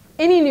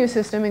any new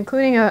system,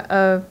 including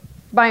a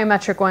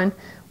biometric one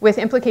with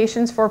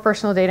implications for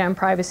personal data and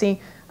privacy,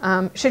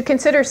 should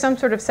consider some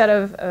sort of set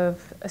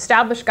of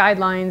established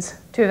guidelines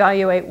to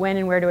evaluate when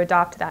and where to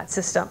adopt that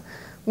system.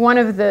 One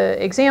of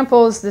the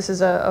examples, this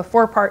is a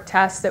 4-part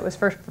test that was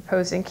first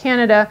proposed in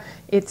Canada.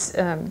 It's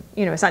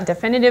it's not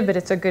definitive, but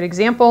it's a good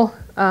example,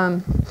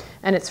 and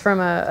it's from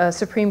a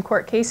Supreme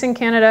Court case in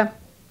Canada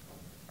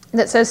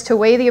that says to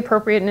weigh the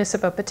appropriateness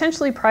of a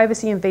potentially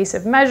privacy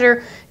invasive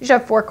measure, you should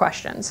have 4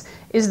 questions.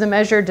 Is the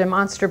measure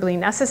demonstrably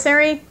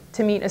necessary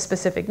to meet a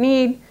specific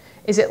need?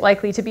 Is it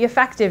likely to be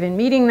effective in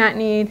meeting that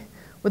need?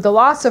 Would the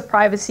loss of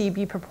privacy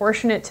be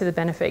proportionate to the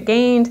benefit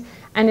gained?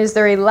 And is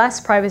there a less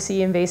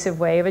privacy invasive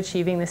way of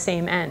achieving the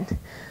same end?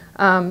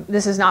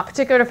 This is not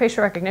particular to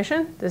facial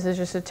recognition. This is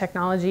just a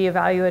technology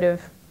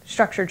evaluative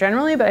structure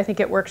generally, but I think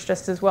it works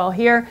just as well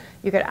here.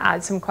 You could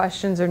add some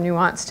questions or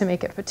nuance to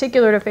make it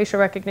particular to facial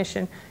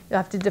recognition. You'll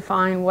have to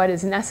define what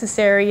is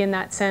necessary in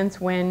that sense.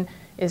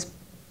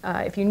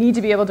 If you need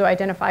to be able to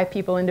identify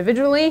people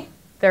individually,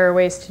 there are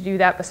ways to do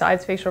that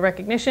besides facial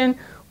recognition.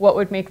 What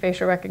would make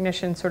facial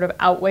recognition sort of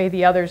outweigh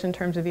the others in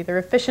terms of either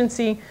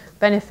efficiency,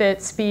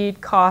 benefit,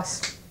 speed,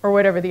 cost, or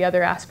whatever the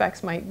other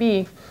aspects might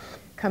be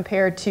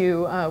compared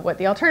to what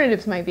the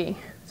alternatives might be.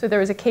 So there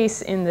was a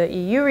case in the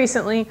EU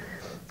recently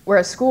where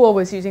a school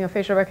was using a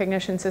facial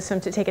recognition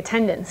system to take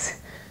attendance.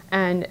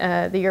 And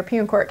the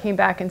European Court came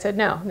back and said,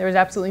 no, there was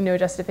absolutely no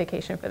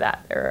justification for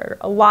that. There are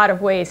a lot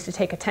of ways to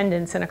take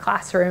attendance in a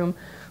classroom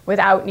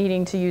without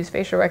needing to use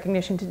facial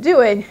recognition to do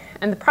it.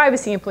 And the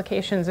privacy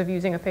implications of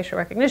using a facial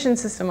recognition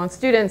system on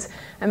students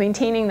and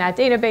maintaining that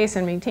database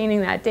and maintaining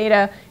that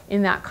data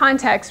in that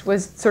context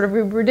was sort of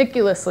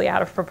ridiculously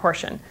out of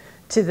proportion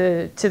to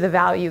the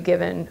value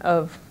given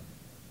of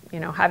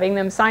having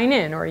them sign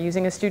in or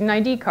using a student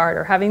ID card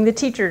or having the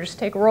teachers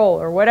take roll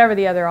or whatever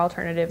the other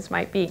alternatives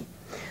might be.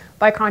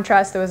 By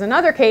contrast, there was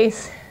another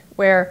case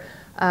where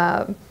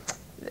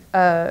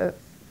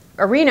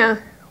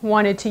Arena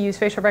wanted to use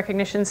facial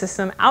recognition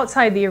system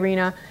outside the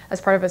arena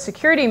as part of a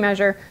security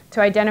measure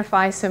to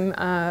identify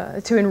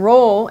to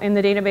enroll in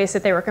the database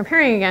that they were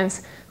comparing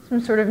against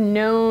some sort of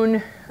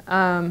known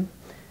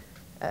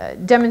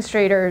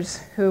demonstrators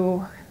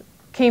who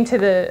came to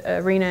the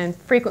arena and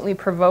frequently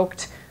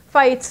provoked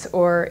fights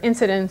or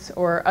incidents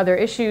or other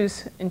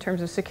issues in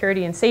terms of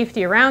security and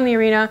safety around the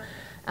arena.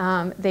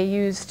 They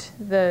used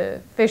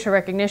the facial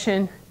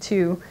recognition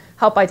to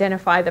help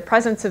identify the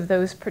presence of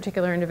those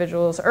particular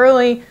individuals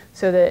early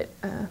so that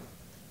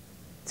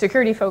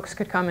security folks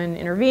could come and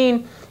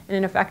intervene in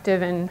an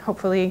effective and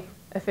hopefully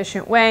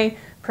efficient way,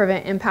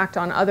 prevent impact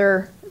on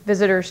other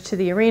visitors to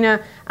the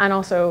arena, and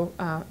also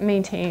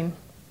maintain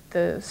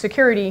the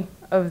security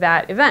of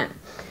that event.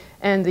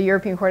 And the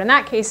European Court in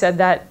that case said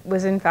that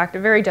was in fact a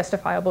very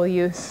justifiable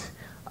use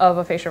of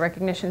a facial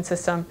recognition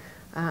system.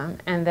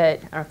 And that,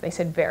 I don't know if they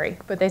said very,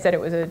 but they said it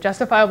was a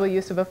justifiable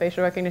use of a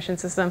facial recognition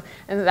system,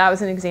 and that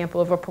was an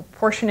example of a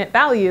proportionate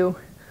value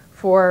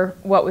for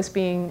what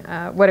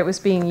it was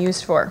being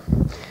used for.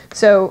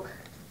 So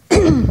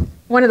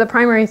one of the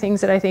primary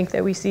things that I think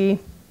that we see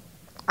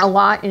a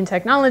lot in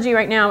technology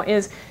right now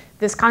is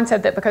this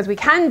concept that because we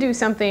can do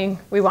something,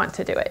 we want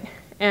to do it.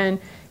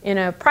 And in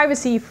a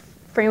privacy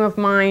frame of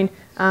mind,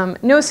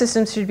 no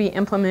systems should be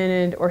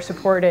implemented or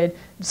supported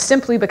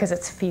simply because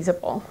it's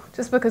feasible.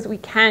 Just because we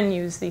can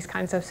use these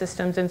kinds of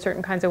systems in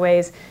certain kinds of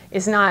ways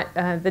is not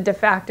the de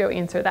facto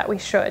answer that we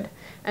should.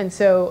 And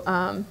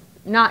so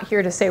not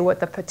here to say what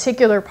the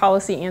particular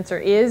policy answer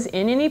is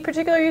in any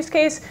particular use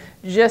case,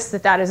 just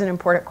that is an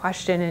important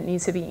question and it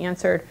needs to be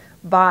answered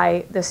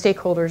by the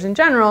stakeholders in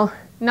general,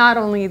 not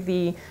only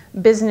the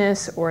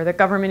business or the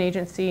government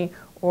agency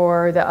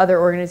or the other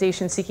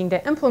organization seeking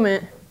to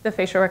implement the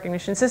facial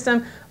recognition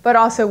system, but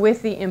also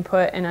with the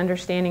input and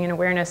understanding and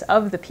awareness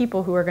of the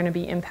people who are going to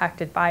be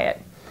impacted by it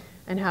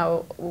and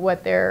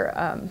what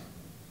their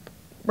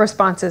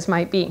responses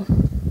might be.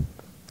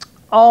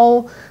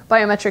 All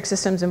biometric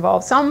systems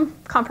involve some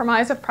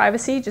compromise of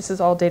privacy, just as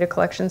all data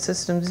collection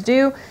systems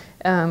do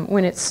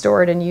when it's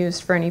stored and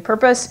used for any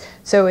purpose.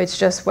 So it's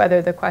just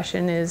whether the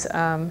question is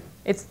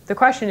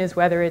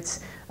whether it's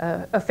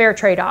a fair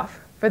trade-off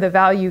for the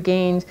value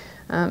gained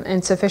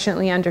and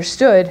sufficiently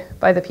understood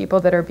by the people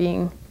that are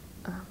being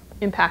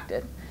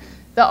impacted.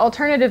 The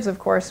alternatives, of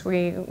course,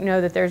 we know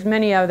that there's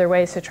many other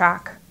ways to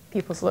track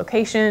people's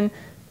location,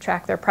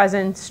 track their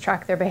presence,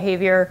 track their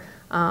behavior.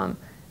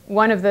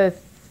 One of the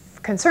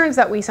concerns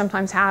that we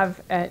sometimes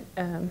have,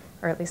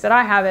 or at least that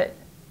I have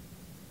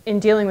in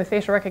dealing with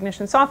facial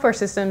recognition software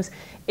systems,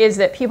 is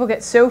that people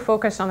get so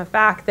focused on the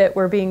fact that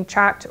we're being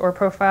tracked or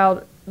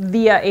profiled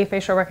via a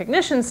facial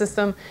recognition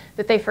system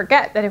that they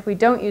forget that if we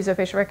don't use a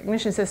facial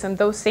recognition system,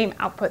 those same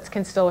outputs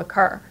can still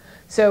occur.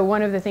 So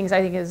one of the things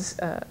I think is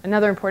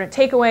another important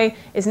takeaway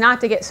is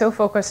not to get so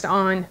focused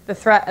on the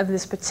threat of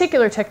this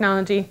particular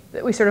technology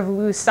that we sort of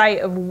lose sight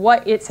of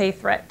what it's a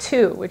threat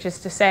to, which is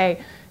to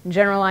say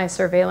generalized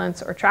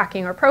surveillance or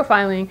tracking or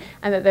profiling,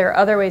 and that there are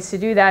other ways to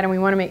do that, and we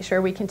want to make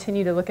sure we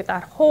continue to look at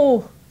that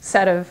whole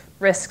set of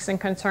risks and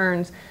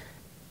concerns,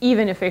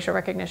 even if facial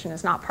recognition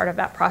is not part of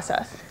that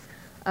process.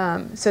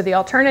 So the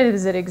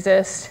alternatives that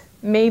exist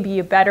may be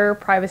a better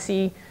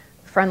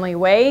privacy-friendly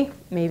way.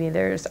 Maybe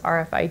there's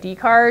RFID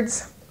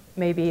cards.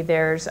 Maybe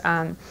there's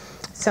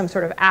some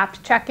sort of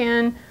app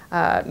check-in.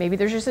 Maybe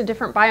there's just a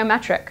different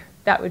biometric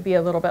that would be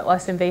a little bit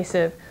less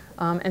invasive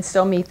and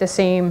still meet the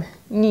same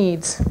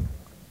needs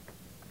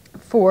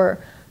for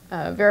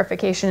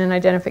verification and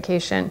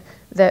identification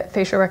that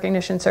facial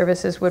recognition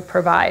services would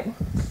provide.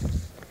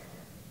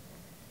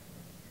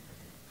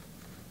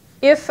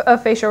 If a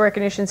facial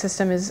recognition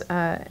system is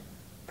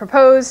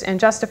proposed and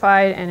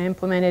justified and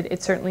implemented,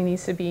 it certainly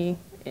needs to be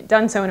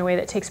done so in a way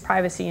that takes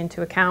privacy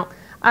into account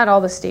at all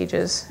the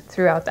stages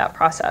throughout that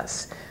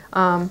process.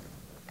 I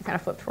kind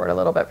of flipped forward a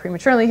little bit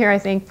prematurely here, I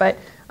think, but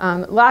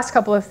last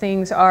couple of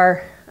things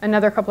are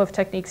another couple of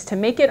techniques to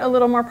make it a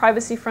little more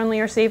privacy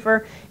friendly or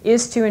safer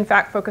is to in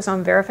fact focus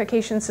on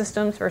verification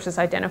systems versus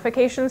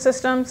identification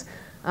systems.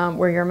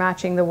 Where you're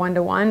matching the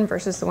one-to-one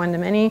versus the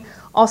one-to-many.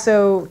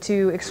 Also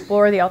to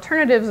explore the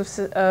alternatives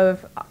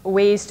of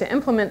ways to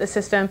implement the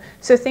system.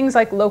 So things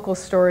like local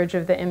storage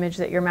of the image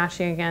that you're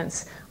matching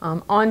against,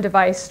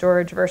 on-device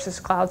storage versus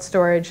cloud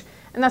storage,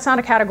 And that's not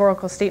a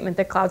categorical statement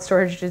that cloud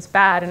storage is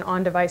bad and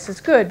on-device is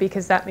good,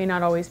 because that may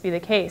not always be the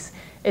case.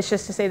 It's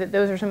just to say that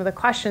those are some of the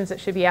questions that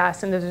should be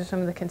asked, and those are some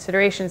of the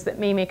considerations that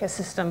may make a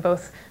system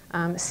both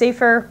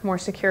safer, more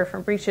secure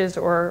from breaches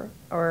or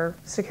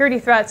security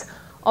threats,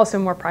 also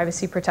more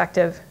privacy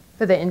protective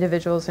for the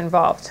individuals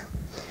involved.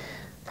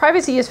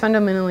 Privacy is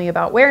fundamentally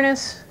about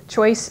awareness,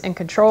 choice, and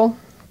control.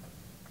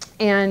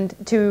 And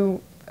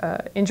to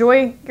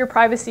enjoy your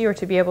privacy, or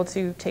to be able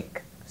to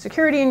take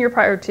security in your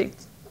privacy,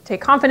 take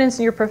confidence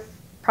in your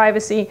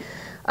privacy,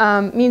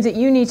 means that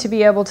you need to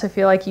be able to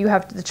feel like you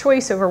have the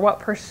choice over what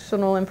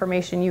personal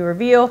information you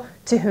reveal,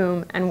 to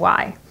whom, and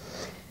why.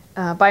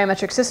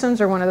 Biometric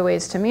systems are one of the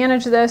ways to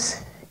manage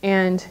this,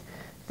 and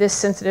this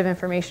sensitive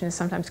information is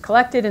sometimes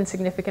collected in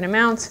significant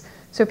amounts,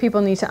 so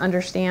people need to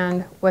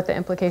understand what the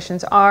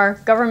implications are.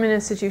 Government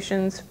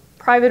institutions,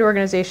 private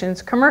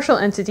organizations, commercial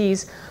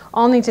entities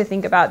all need to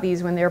think about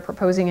these when they're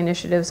proposing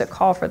initiatives that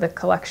call for the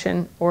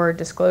collection or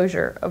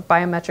disclosure of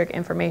biometric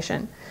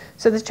information.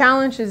 So the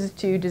challenge is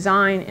to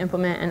design,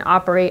 implement, and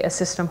operate a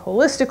system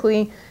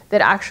holistically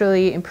that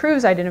actually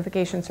improves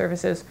identification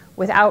services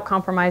without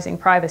compromising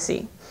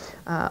privacy.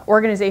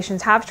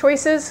 Organizations have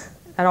choices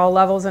at all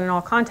levels and in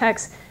all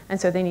contexts,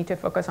 and so they need to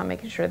focus on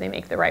making sure they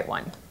make the right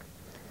one.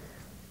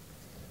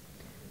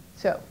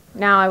 So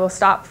now I will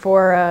stop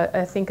for,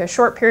 I think, a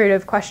short period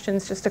of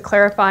questions just to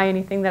clarify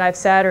anything that I've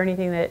said or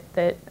anything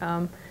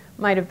that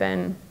might have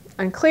been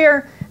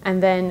unclear,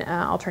 and then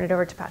I'll turn it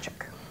over to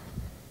Patrick.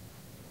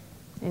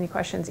 Any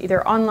questions,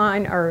 either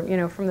online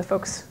or from the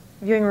folks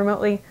viewing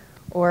remotely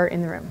or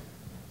in the room?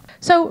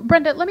 So,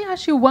 Brenda, let me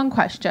ask you one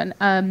question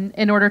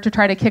in order to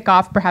try to kick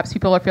off. Perhaps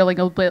people are feeling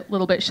a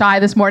little bit shy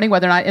this morning,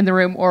 whether or not in the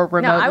room or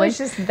remotely. No, I was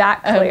just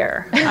that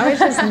clear. I was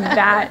just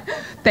that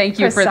Thank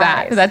you precise. for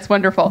that. That's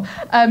wonderful.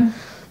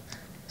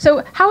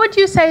 So how would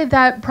you say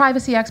that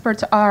privacy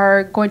experts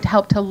are going to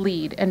help to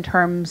lead in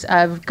terms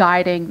of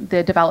guiding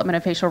the development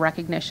of facial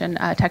recognition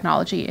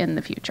technology in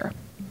the future?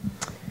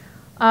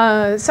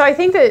 So I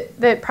think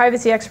that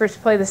privacy experts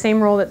play the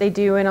same role that they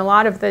do in a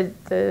lot of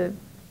the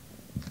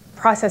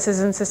processes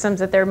and systems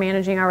that they're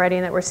managing already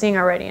and that we're seeing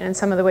already. And in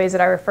some of the ways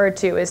that I referred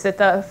to is that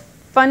the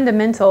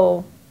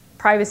fundamental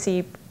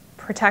privacy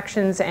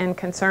protections and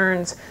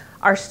concerns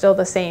are still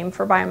the same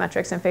for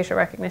biometrics and facial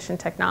recognition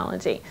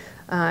technology.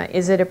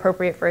 Is it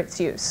appropriate for its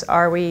use?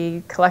 Are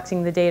we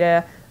collecting the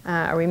data?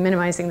 Are we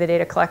minimizing the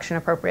data collection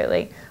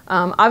appropriately?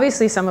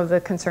 Obviously, some of the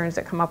concerns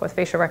that come up with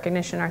facial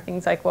recognition are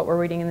things like what we're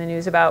reading in the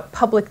news about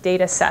public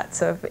data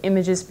sets of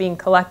images being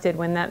collected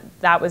when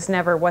that was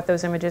never what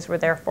those images were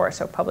there for.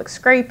 So public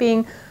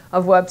scraping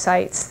of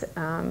websites,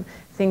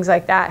 things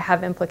like that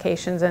have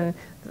implications, and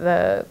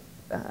the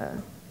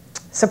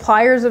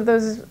suppliers of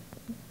those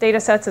data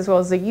sets as well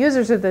as the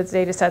users of those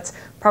data sets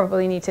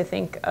probably need to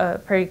think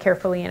pretty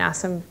carefully and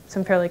ask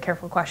some fairly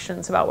careful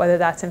questions about whether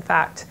that's in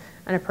fact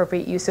an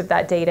appropriate use of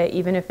that data,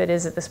 even if it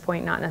is at this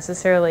point not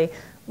necessarily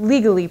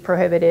legally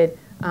prohibited,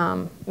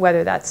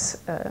 whether that's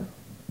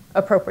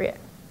appropriate.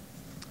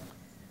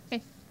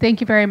 Okay. Thank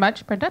you very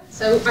much, Brenda.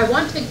 So I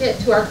want to get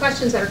to our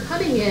questions that are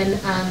coming in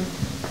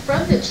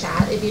from the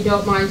chat, if you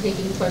don't mind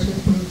taking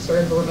questions from sort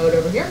of the remote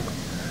over here.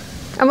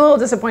 I'm a little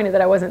disappointed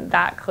that I wasn't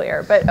that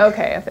clear, but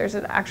okay, if there's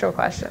an actual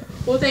question.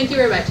 Well, thank you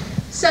very much.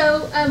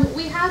 So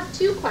we have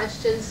two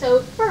questions. So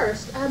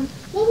first,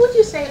 what would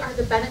you say are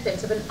the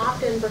benefits of an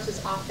opt-in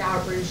versus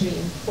opt-out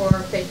regime for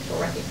facial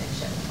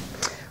recognition?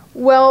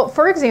 Well,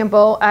 for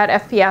example,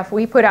 at FPF,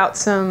 we put out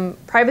some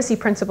privacy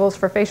principles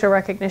for facial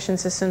recognition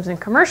systems in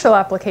commercial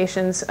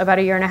applications about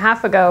 1.5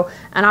 years ago,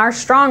 and our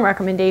strong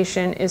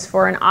recommendation is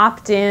for an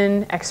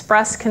opt-in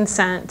express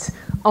consent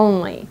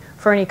only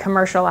for any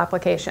commercial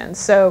applications.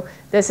 So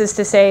this is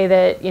to say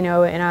that, in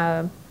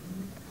a,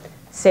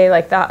 say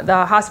like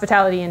the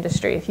hospitality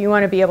industry, if you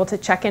want to be able to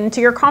check into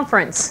your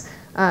conference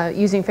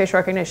using facial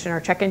recognition, or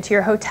check into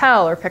your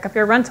hotel, or pick up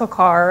your rental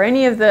car, or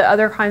any of the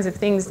other kinds of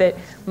things that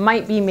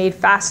might be made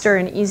faster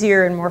and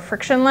easier and more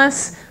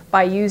frictionless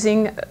by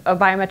using a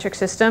biometric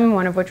system,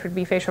 one of which would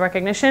be facial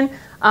recognition,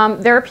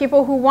 there are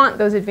people who want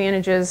those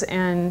advantages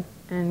and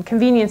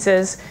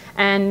conveniences,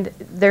 and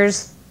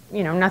there's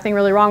nothing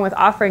really wrong with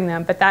offering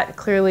them, but that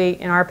clearly,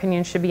 in our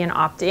opinion, should be an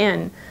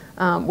opt-in,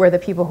 where the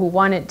people who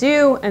want it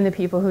do, and the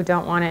people who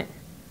don't want it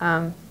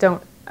are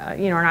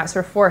not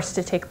sort of forced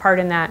to take part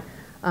in that,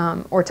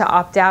 or to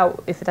opt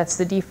out if that's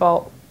the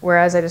default,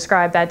 whereas I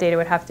described that data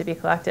would have to be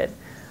collected.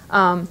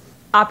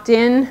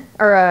 Opt-in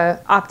or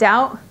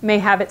opt-out may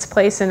have its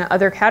place in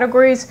other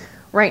categories.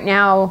 Right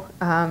now,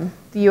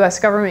 the US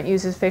government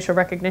uses facial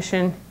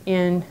recognition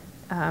in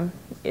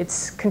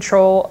its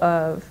control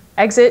of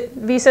exit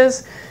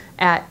visas.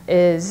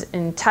 Is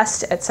in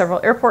test at several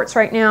airports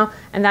right now,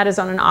 and that is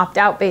on an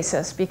opt-out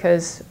basis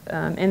because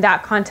in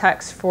that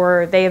context,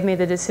 they have made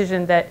the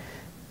decision that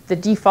the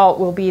default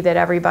will be that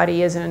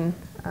everybody is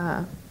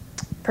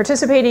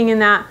participating in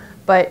that,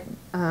 but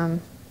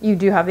you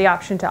do have the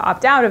option to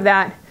opt out of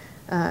that,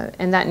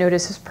 and that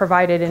notice is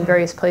provided in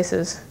various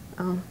places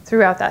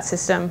throughout that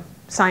system,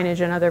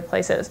 signage and other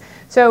places.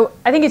 So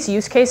I think it's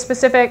use case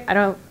specific. I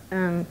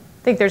don't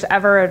think there's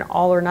ever an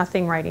all or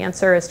nothing right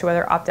answer as to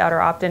whether opt-out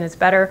or opt-in is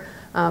better.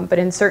 But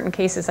in certain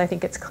cases, I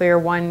think it's clear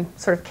one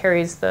sort of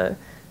carries the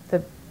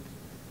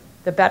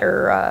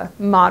better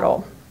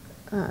model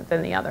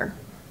than the other.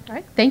 All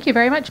right, thank you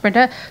very much,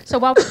 Brenda. So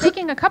while we're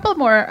taking a couple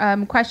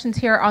more questions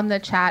here on the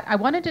chat, I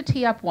wanted to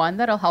tee up one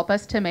that'll help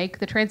us to make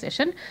the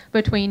transition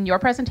between your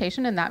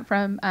presentation and that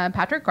from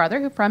Patrick Garther,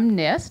 who from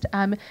NIST.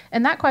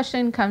 And that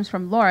question comes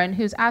from Lauren,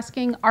 who's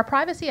asking, are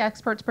privacy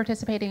experts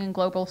participating in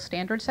global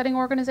standard setting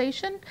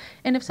organization?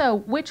 And if so,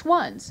 which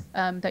ones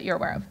that you're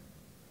aware of?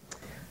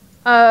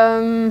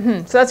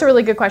 So that's a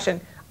really good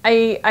question.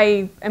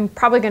 I am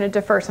probably going to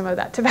defer some of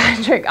that to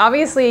Patrick.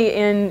 Obviously,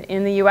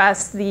 in the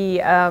U.S.,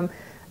 the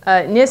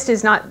NIST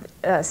is not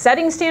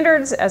setting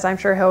standards, as I'm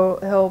sure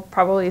he'll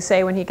probably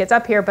say when he gets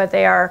up here, but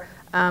they are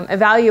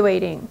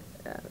evaluating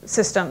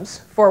systems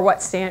for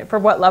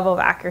what level of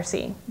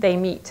accuracy they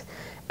meet,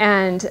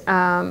 and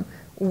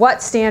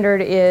what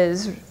standard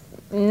is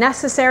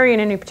necessary in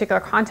any particular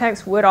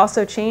context would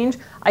also change.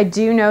 I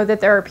do know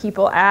that there are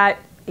people at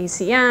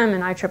ACM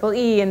and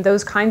IEEE and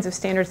those kinds of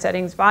standard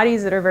settings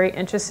bodies that are very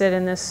interested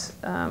in this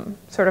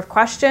sort of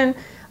question,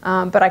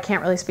 but I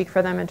can't really speak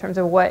for them in terms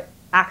of what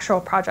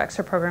actual projects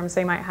or programs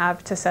they might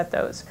have to set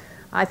those.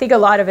 I think a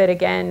lot of it,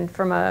 again,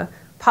 from a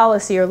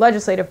policy or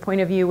legislative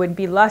point of view, would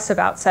be less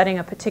about setting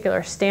a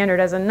particular standard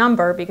as a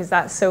number, because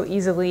that's so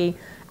easily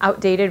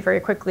outdated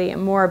very quickly,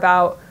 and more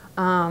about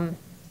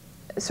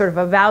sort of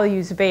a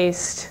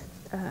values-based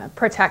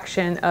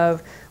protection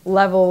of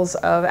levels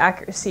of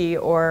accuracy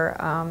or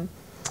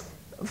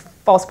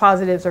false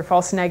positives or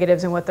false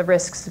negatives and what the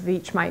risks of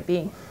each might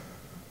be.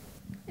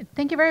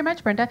 Thank you very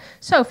much, Brenda.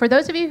 So for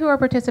those of you who are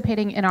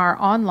participating in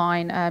our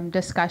online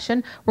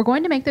discussion, we're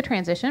going to make the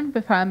transition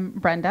from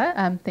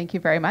Brenda, thank you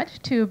very much,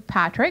 to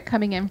Patrick,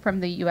 coming in from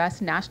the U.S.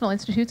 National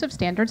Institutes of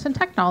Standards and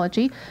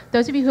Technology.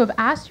 Those of you who have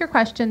asked your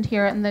questions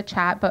here in the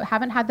chat but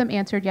haven't had them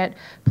answered yet,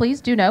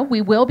 please do know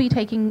we will be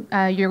taking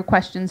your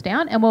questions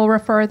down, and we'll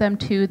refer them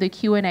to the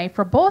Q&A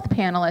for both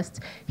panelists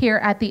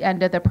here at the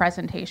end of the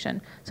presentation.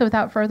 So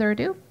without further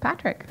ado,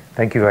 Patrick.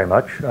 Thank you very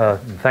much.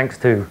 Thanks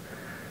to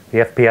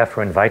the FPF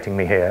for inviting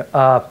me here.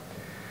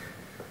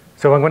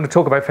 So I'm going to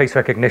talk about face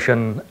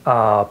recognition.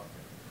 I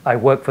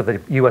work for the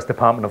US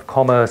Department of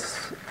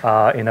Commerce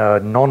in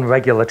a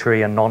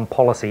non-regulatory and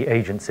non-policy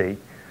agency.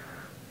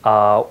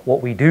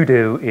 What we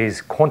do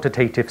is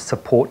quantitative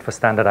support for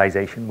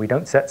standardization. We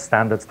don't set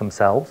standards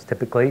themselves,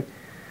 typically.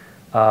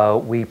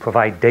 We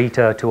provide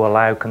data to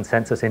allow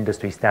consensus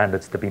industry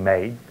standards to be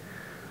made.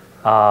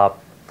 And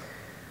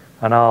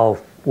I'll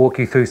walk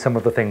you through some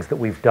of the things that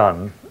we've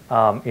done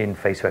in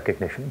face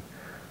recognition.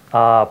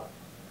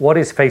 What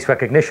is face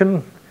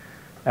recognition?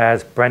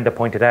 As Brenda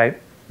pointed out,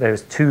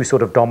 there's two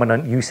sort of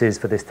dominant uses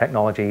for this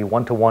technology,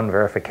 one-to-one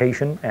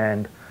verification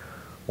and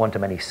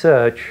one-to-many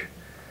search.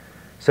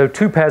 So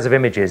two pairs of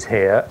images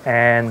here,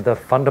 and the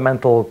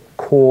fundamental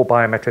core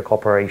biometric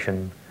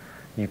operation.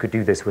 You could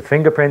do this with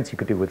fingerprints, you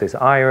could do with this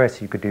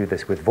iris, you could do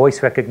this with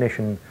voice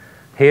recognition.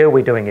 Here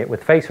we're doing it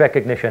with face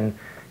recognition.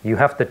 You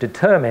have to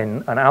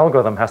determine, an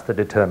algorithm has to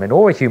determine,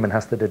 or a human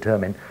has to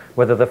determine,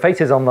 whether the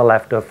faces on the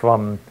left are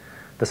from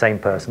the same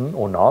person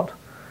or not,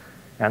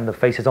 and the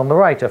faces on the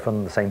right are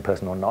from the same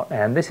person or not.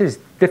 And this is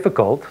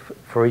difficult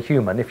for a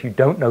human if you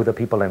don't know the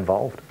people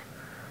involved.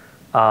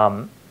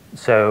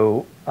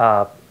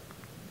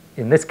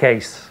 In this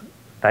case,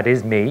 that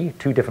is me,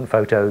 two different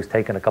photos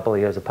taken a couple of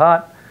years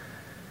apart.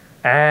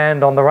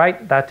 And on the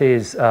right, that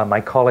is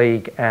my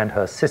colleague and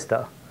her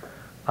sister.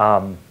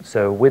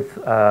 So with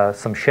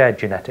some shared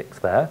genetics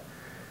there.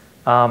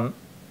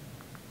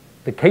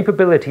 The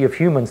capability of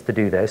humans to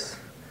do this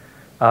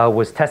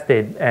was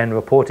tested and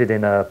reported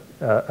in a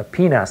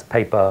PNAS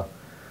paper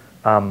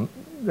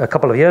a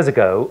couple of years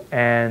ago,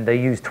 and they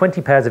used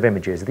 20 pairs of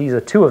images. These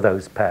are two of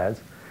those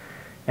pairs.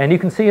 And you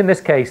can see in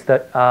this case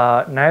that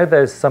now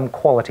there's some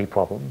quality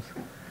problems.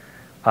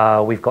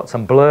 We've got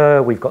some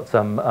blur, we've got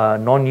some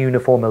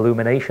non-uniform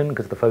illumination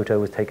because the photo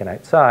was taken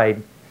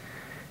outside.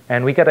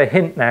 And we get a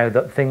hint now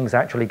that things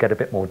actually get a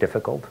bit more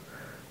difficult.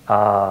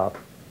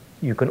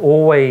 You can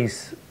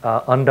always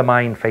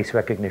undermine face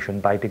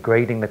recognition by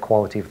degrading the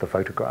quality of the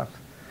photographs.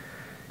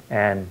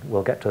 And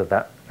we'll get to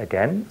that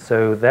again.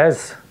 So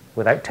there's,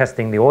 without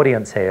testing the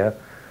audience here,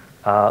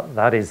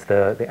 that is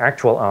the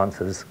actual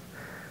answers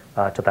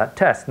to that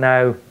test.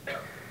 Now,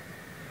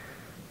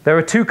 there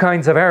are two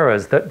kinds of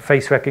errors that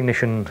face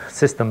recognition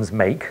systems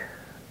make.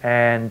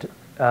 And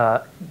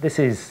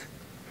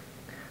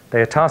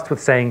they are tasked with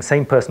saying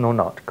same person or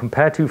not.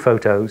 Compare two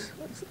photos,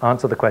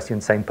 answer the question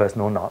same person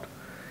or not.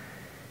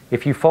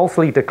 If you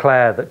falsely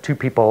declare that two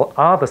people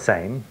are the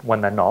same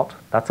when they're not,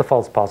 that's a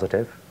false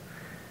positive.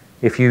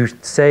 If you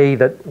say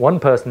that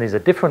one person is a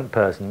different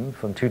person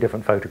from two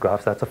different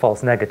photographs, that's a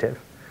false negative.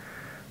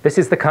 This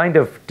is the kind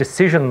of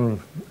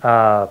decision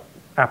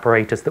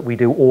apparatus that we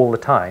do all the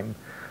time.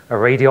 A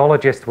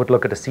radiologist would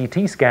look at a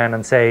CT scan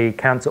and say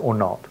cancer or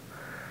not.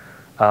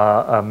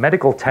 A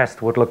medical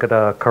test would look at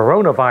a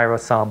coronavirus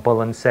sample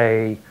and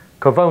say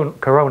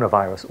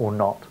coronavirus or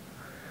not.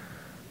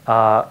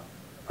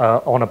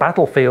 On a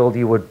battlefield,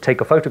 you would take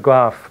a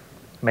photograph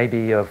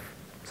maybe of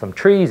some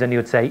trees and you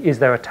would say, is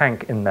there a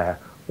tank in there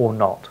or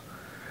not?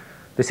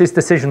 This is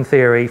decision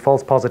theory,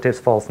 false positives,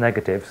 false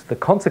negatives. The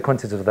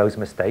consequences of those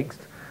mistakes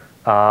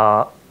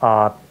are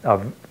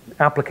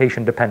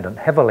application dependent,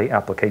 heavily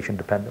application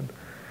dependent.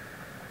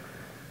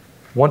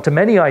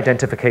 One-to-many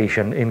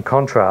identification, in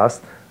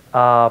contrast,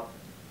 well,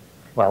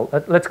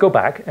 let's go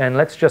back and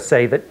let's just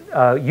say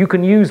that you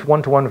can use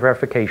one-to-one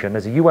verification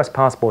as a US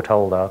passport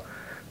holder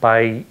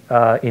by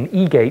in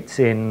e-gates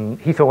in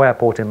Heathrow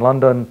Airport in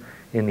London,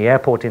 in the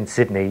airport in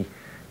Sydney.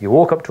 You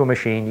walk up to a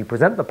machine, you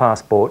present the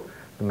passport,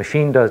 the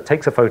machine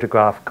takes a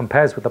photograph,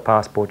 compares with the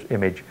passport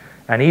image,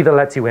 and either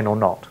lets you in or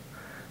not.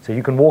 So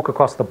you can walk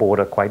across the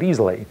border quite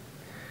easily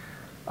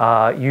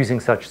using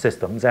such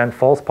systems, and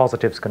false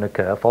positives can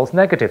occur, false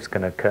negatives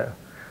can occur.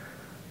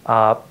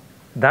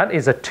 That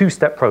is a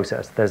two-step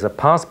process. There's a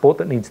passport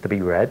that needs to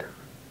be read.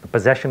 The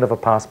possession of a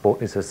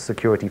passport is a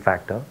security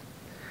factor.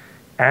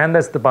 And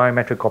there's the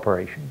biometric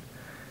operation.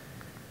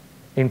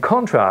 In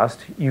contrast,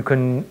 you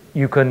can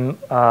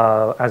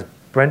as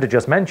Brenda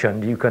just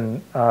mentioned, you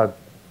can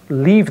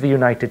leave the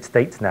United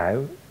States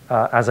now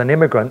as an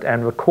immigrant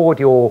and record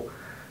your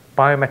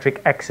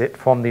biometric exit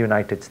from the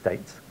United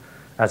States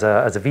as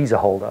a visa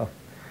holder.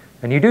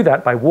 And you do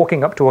that by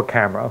walking up to a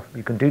camera.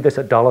 You can do this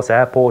at Dulles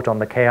Airport on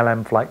the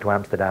KLM flight to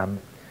Amsterdam.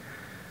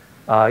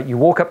 You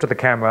walk up to the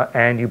camera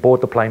and you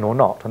board the plane or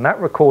not. And that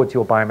records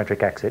your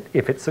biometric exit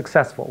if it's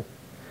successful.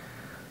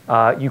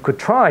 You could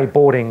try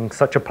boarding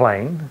such a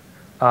plane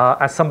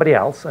as somebody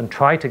else and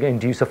try to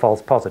induce a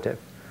false positive.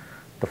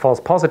 The false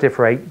positive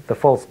rate,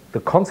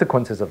 the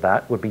consequences of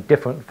that would be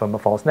different from a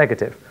false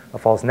negative. A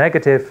false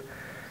negative,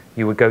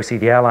 you would go see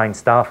the airline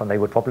staff and they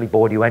would probably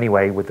board you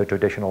anyway with the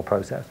traditional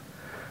process.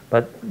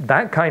 But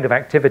that kind of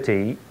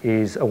activity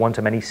is a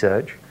one-to-many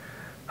search,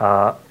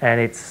 and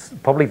it's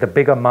probably the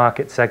bigger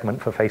market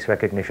segment for face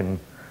recognition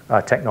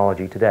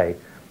technology today.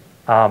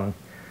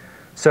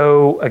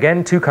 So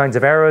again, two kinds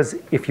of errors.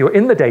 If you're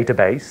in the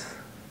database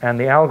and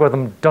the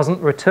algorithm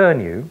doesn't return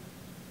you,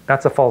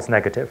 that's a false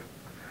negative.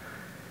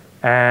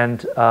 And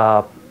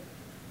the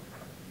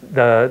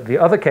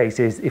other case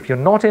is if you're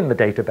not in the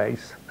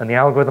database and the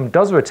algorithm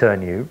does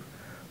return you,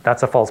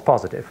 that's a false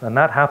positive. And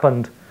that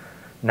happened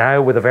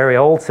now with a very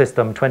old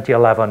system,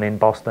 2011 in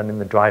Boston in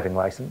the driving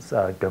license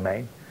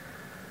domain.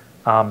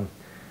 The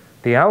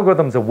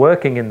algorithms are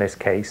working in this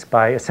case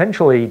by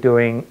essentially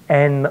doing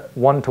n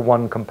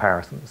one-to-one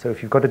comparisons. So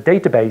if you've got a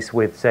database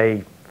with,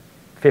 say,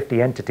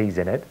 50 entities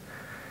in it,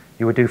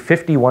 you would do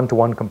 50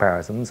 one-to-one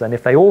comparisons, and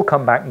if they all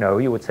come back no,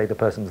 you would say the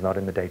person's not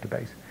in the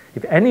database.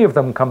 If any of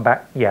them come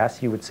back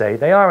yes, you would say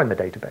they are in the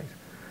database.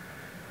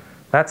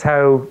 That's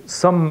how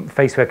some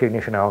face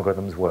recognition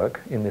algorithms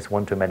work in this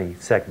one-to-many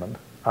segment.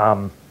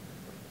 And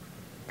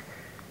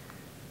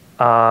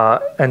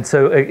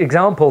so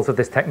examples of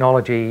this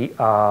technology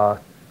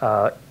are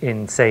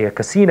in, say, a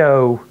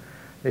casino.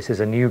 This is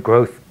a new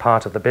growth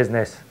part of the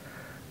business.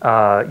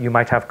 You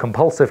might have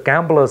compulsive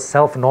gamblers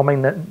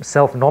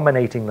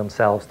self-nominating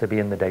themselves to be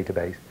in the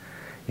database.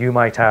 You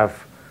might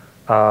have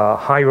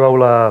high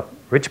roller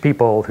rich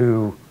people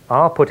who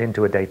are put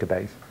into a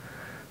database.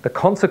 The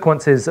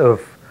consequences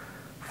of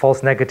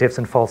false negatives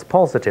and false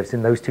positives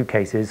in those two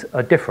cases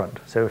are different.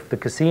 So if the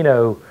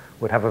casino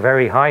would have a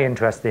very high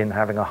interest in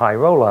having a high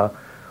roller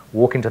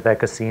walk into their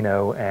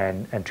casino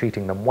and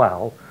treating them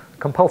well,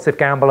 compulsive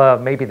gambler,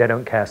 maybe they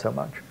don't care so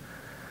much.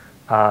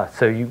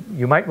 So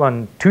you might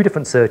run two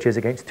different searches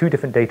against two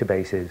different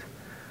databases.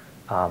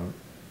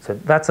 So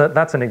that's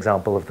an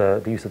example of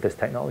the use of this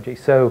technology.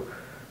 So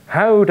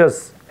how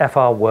does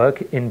FR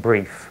work in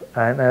brief?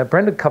 And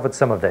Brenda covered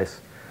some of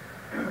this.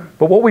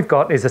 But what we've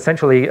got is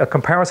essentially a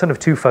comparison of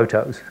two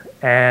photos.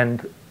 And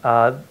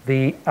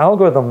the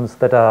algorithms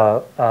that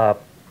are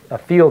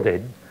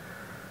fielded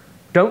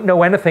don't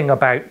know anything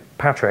about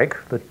Patrick,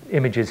 the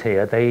images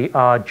here. They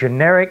are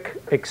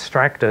generic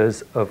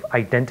extractors of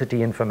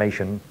identity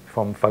information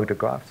from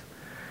photographs.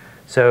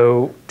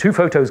 So two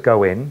photos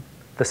go in.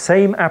 The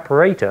same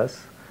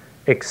apparatus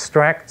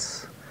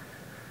extracts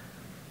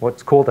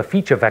what's called a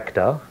feature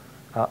vector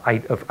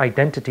of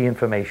identity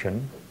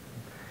information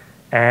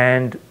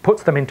and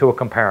puts them into a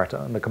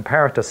comparator. And the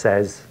comparator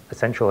says,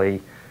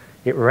 essentially,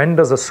 it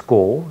renders a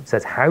score. It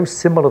says how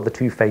similar the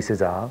two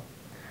faces are.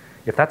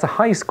 If that's a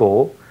high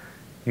score,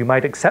 you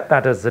might accept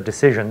that as a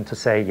decision to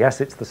say,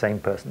 yes, it's the same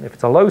person. If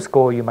it's a low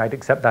score, you might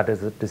accept that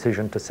as a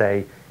decision to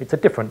say, it's a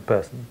different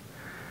person.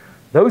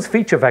 Those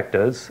feature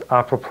vectors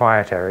are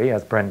proprietary,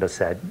 as Brenda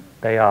said.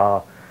 They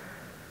are,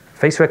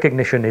 face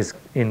recognition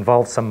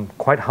involves some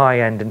quite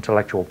high-end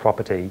intellectual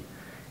property.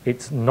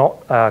 It's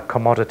not a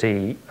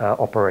commodity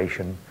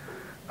operation.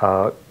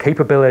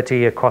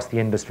 Capability across the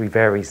industry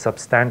varies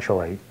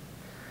substantially.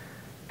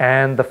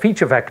 And the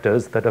feature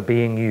vectors that are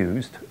being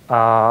used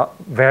are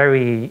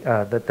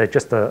that they're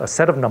just a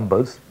set of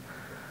numbers.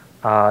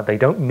 They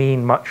don't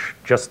mean much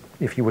just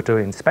if you were to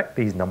inspect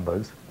these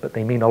numbers, but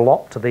they mean a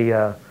lot to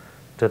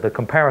the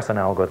comparison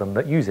algorithm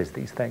that uses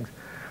these things.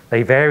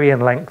 They vary in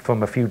length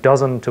from a few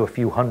dozen to a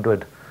few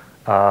hundred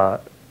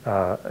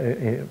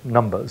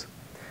numbers.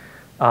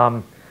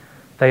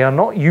 They are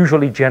not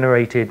usually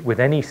generated with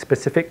any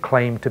specific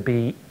claim to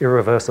be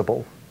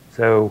irreversible.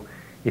 So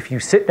if you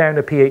sit down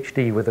a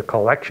PhD with a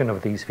collection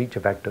of these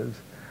feature vectors,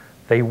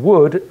 they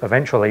would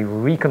eventually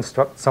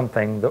reconstruct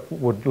something that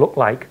would look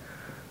like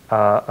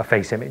a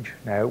face image.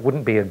 Now, it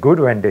wouldn't be a good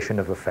rendition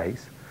of a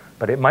face,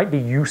 but it might be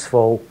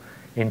useful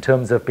in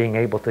terms of being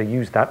able to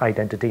use that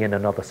identity in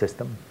another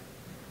system.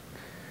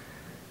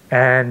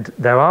 And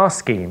there are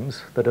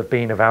schemes that have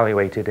been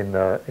evaluated in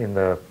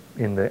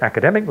the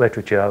academic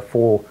literature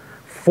for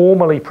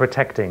formally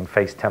protecting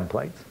face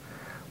templates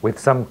with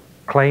some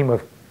claim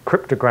of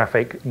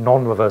cryptographic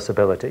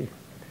non-reversibility.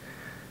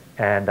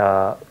 And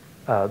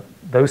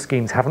those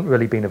schemes haven't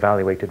really been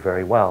evaluated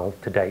very well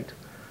to date.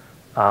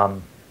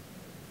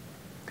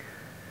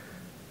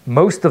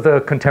 Most of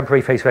the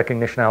contemporary face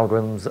recognition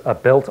algorithms are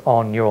built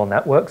on neural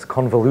networks,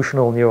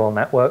 convolutional neural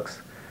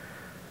networks.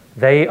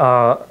 They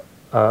are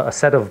a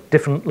set of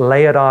different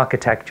layered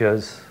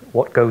architectures.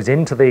 What goes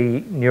into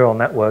the neural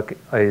network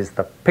is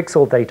the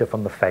pixel data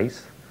from the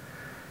face,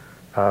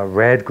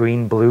 red,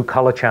 green, blue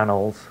color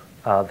channels.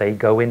 They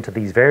go into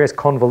these various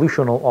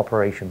convolutional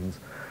operations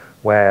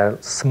where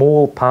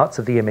small parts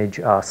of the image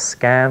are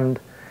scanned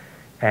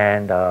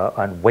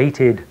and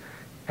weighted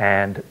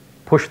and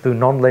pushed through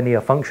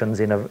nonlinear functions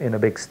in a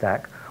big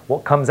stack.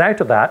 What comes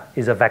out of that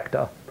is a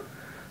vector.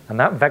 And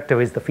that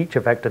vector is the feature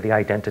vector, the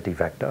identity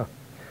vector,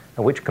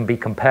 which can be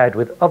compared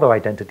with other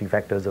identity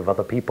vectors of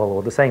other people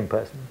or the same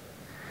person.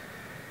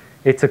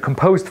 It's a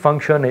composed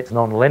function, it's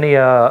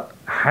nonlinear.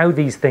 How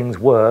these things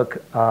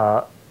work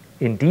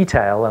in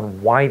detail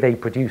and why they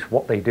produce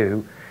what they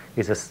do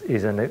is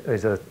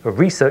a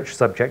research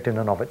subject in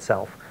and of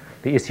itself.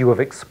 The issue of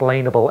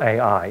explainable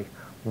AI.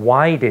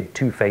 Why did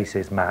two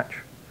faces match?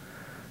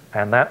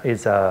 And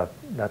that's a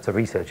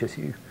research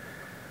issue.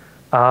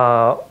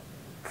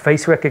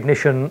 Face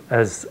recognition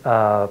has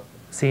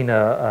seen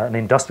an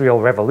industrial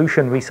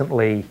revolution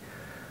recently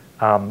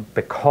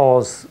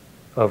because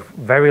of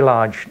very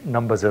large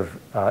numbers of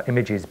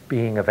images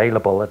being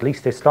available, at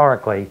least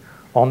historically,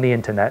 on the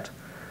internet.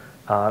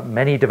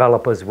 Many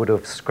developers would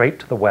have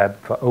scraped the web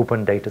for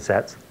open data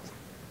sets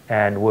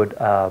and would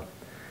have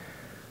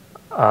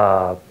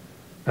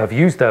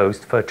used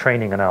those for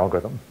training an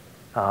algorithm.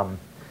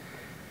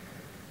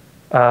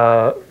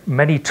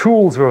 Many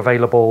tools were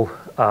available,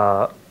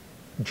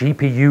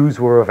 GPUs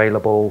were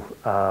available,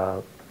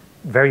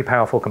 very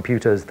powerful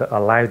computers that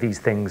allow these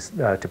things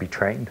to be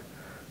trained.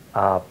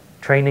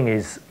 Training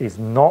is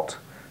not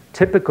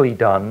typically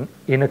done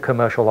in a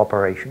commercial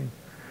operation.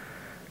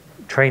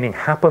 Training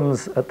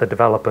happens at the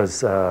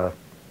developer's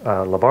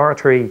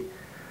laboratory,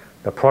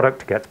 the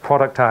product gets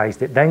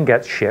productized, it then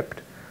gets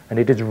shipped, and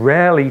it is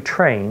rarely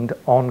trained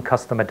on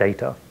customer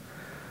data.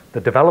 The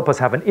developers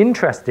have an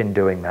interest in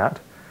doing that,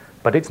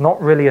 but it's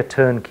not really a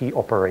turnkey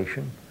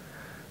operation.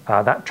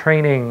 That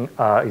training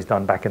is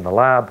done back in the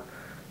lab.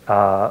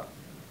 The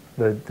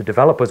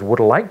developers would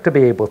like to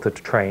be able to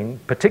train,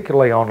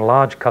 particularly on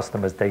large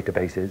customers'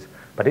 databases,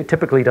 but it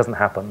typically doesn't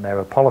happen. There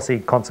are policy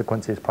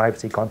consequences,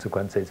 privacy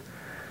consequences,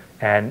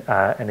 and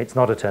it's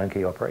not a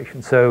turnkey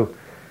operation. So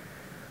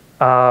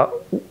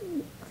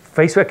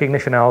face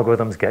recognition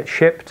algorithms get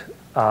shipped,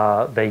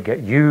 they get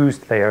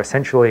used, they are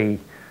essentially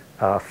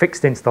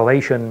fixed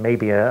installation.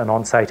 Maybe an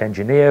on-site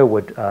engineer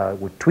would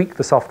tweak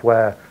the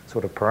software,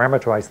 sort of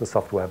parameterize the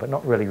software, but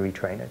not really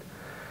retrain it.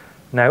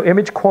 Now,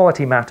 image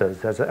quality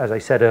matters, as I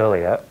said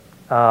earlier.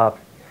 The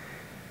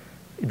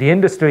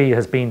industry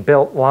has been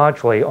built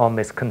largely on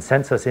this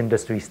consensus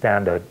industry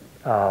standard.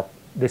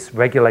 This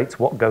regulates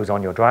what goes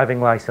on your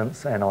driving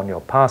license and on your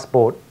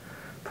passport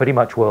pretty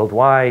much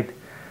worldwide.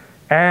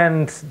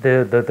 And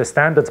the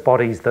standards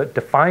bodies that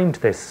defined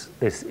this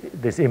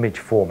image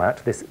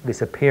format,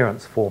 this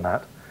appearance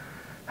format,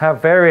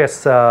 have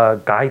various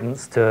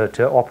guidance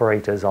to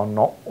operators on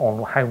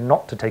how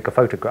not to take a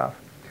photograph.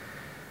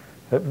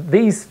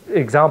 These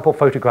example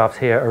photographs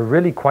here are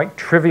really quite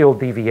trivial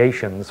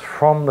deviations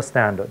from the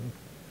standard.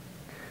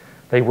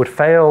 They would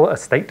fail a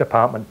State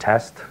Department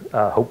test,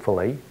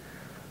 hopefully,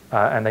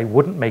 and they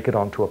wouldn't make it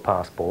onto a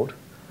passport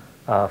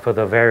for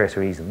the various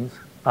reasons.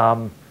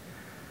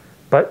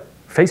 But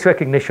face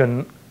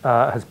recognition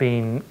has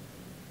been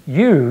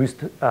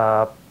used.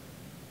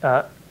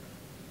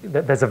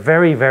 There's a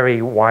very,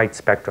 very wide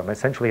spectrum,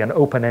 essentially an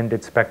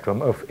open-ended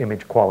spectrum of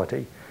image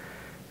quality.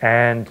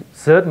 And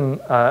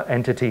certain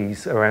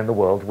entities around the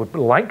world would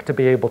like to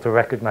be able to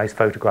recognize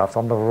photographs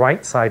on the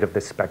right side of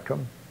this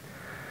spectrum.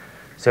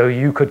 So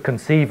you could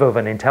conceive of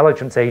an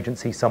intelligence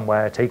agency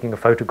somewhere taking a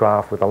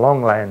photograph with a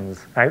long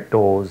lens,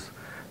 outdoors,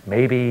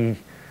 maybe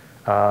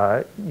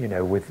in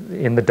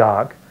the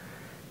dark,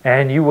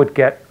 and you would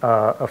get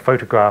a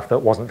photograph that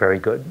wasn't very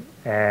good.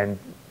 And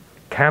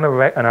can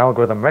an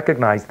algorithm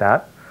recognize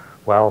that?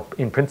 Well,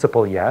 in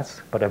principle,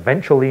 yes, but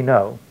eventually,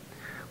 no.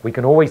 We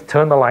can always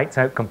turn the lights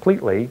out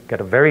completely, get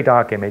a very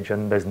dark image,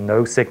 and there's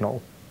no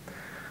signal.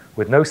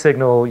 With no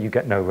signal, you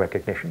get no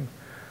recognition.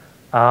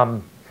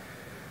 The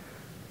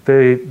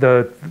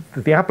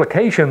The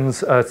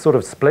applications are sort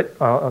of split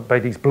by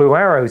these blue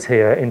arrows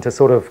here into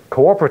sort of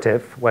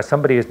cooperative, where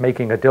somebody is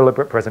making a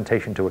deliberate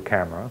presentation to a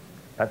camera.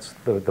 That's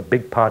the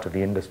big part of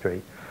the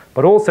industry.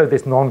 But also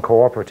this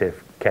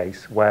non-cooperative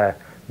case, where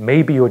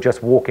maybe you're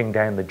just walking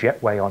down the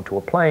jetway onto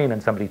a plane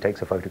and somebody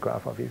takes a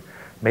photograph of you.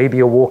 Maybe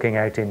you're walking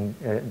out in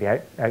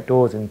the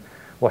outdoors in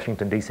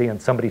Washington, D.C.,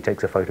 and somebody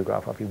takes a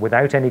photograph of you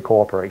without any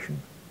cooperation.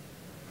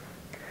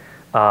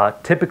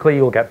 Typically,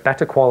 you'll get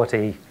better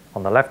quality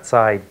on the left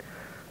side,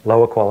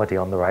 lower quality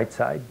on the right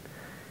side.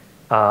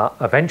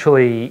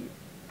 Eventually,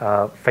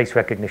 face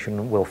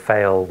recognition will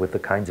fail with the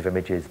kinds of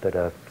images that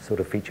are sort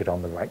of featured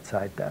on the right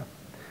side there.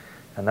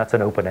 And that's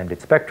an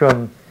open-ended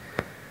spectrum.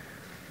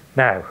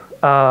 Now,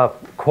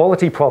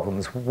 quality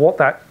problems, what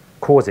that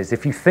causes,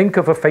 if you think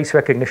of a face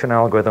recognition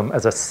algorithm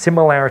as a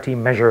similarity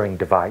measuring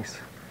device,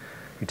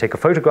 you take a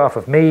photograph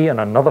of me and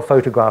another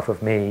photograph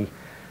of me,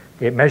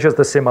 it measures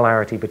the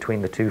similarity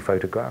between the two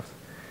photographs.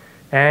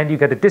 And you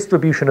get a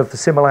distribution of the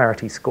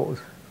similarity scores.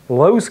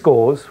 Low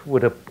scores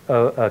would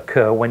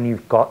occur when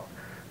you've got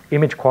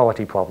image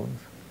quality problems.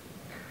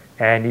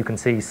 And you can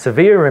see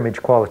severe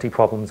image quality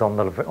problems on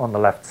the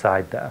left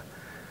side there.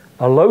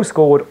 A low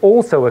score would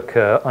also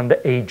occur under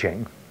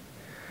aging.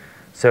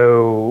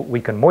 So we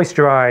can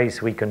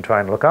moisturize, we can try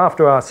and look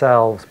after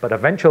ourselves, but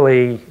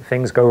eventually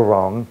things go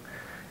wrong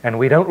and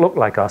we don't look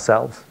like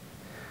ourselves.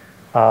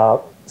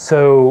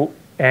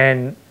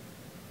 And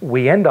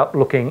we end up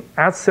looking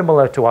as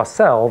similar to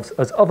ourselves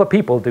as other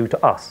people do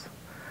to us.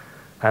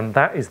 And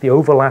that is the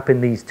overlap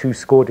in these two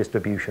score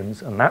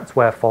distributions, and that's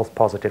where false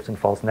positives and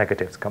false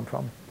negatives come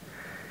from.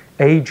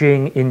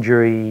 Aging,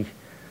 injury,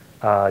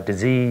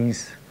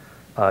 disease,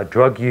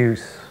 drug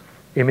use,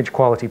 image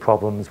quality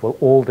problems will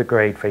all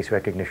degrade face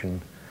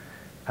recognition,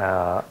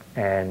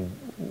 and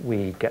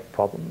we get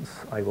problems.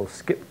 I will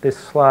skip this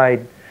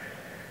slide.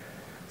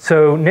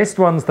 So NIST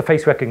runs the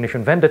face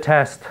recognition vendor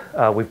test.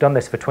 We've done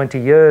this for 20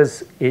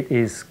 years. It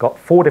is got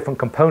 4 different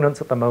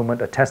components at the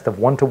moment: a test of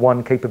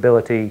one-to-one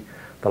capability,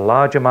 the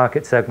larger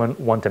market segment,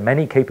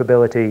 one-to-many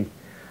capability.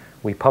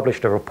 We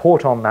published a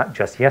report on that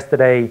just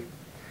yesterday,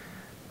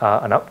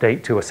 an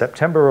update to a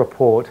September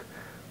report.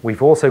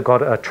 We've also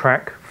got a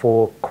track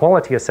for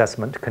quality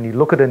assessment. Can you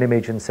look at an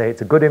image and say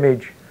it's a good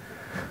image?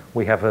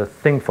 We have a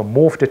thing for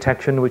morph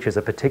detection, which is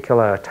a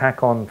particular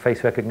attack on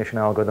face recognition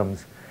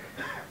algorithms.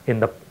 In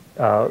the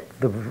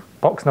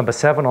box number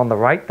 7 on the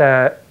right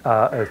there,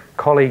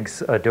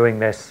 colleagues are doing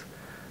this,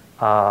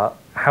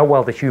 how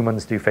well the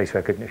humans do face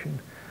recognition.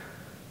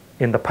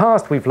 In the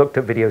past, we've looked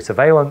at video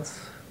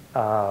surveillance.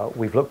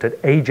 We've looked at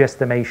age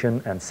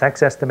estimation and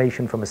sex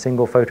estimation from a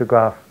single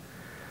photograph.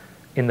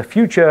 In the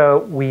future,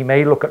 we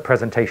may look at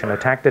presentation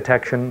attack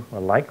detection. We're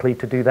likely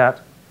to do that,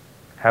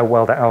 how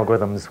well the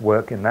algorithms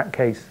work in that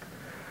case.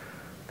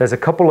 There's a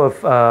couple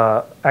of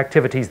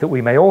activities that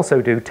we may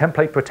also do.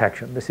 Template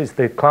protection. This is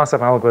the class of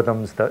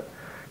algorithms that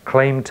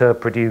claim to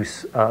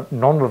produce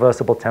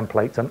non-reversible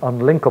templates and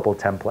unlinkable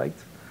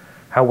templates.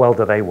 How well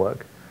do they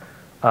work?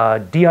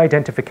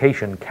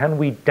 De-identification. Can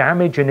we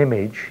damage an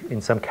image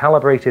in some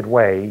calibrated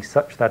way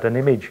such that an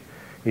image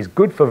is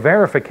good for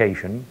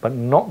verification, but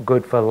not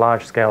good for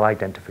large-scale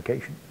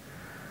identification?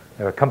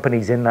 There are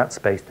companies in that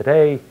space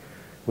today.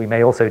 We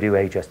may also do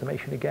age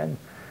estimation again.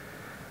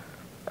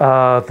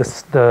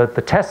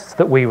 The tests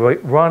that we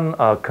run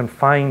are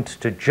confined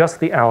to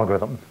just the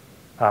algorithm.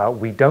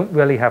 We don't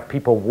really have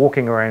people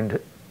walking around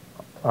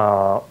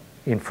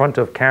in front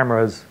of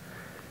cameras.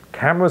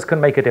 Cameras can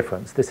make a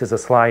difference. This is a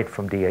slide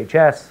from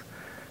DHS.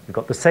 We've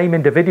got the same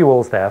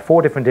individuals there,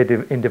 4 different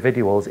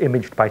individuals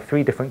imaged by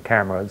 3 different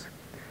cameras.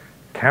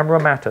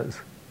 Camera matters.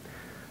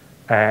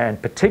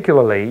 And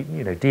particularly,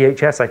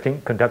 DHS, I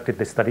think, conducted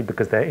this study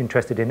because they're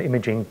interested in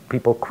imaging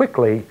people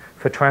quickly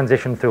for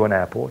transition through an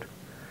airport.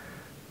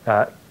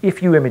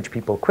 If you image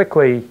people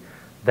quickly,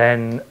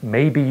 then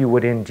maybe you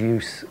would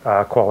induce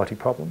quality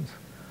problems.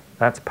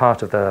 That's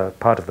part of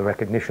the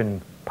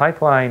recognition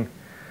pipeline.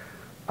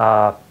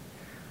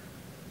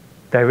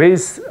 There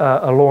is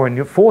a law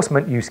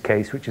enforcement use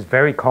case, which is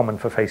very common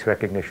for face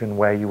recognition,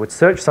 where you would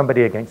search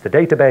somebody against the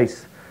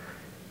database,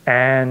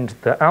 and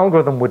the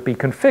algorithm would be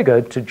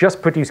configured to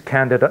just produce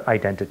candidate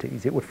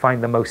identities. It would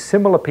find the most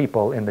similar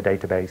people in the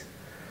database,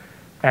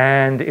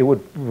 and it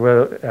would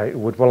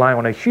rely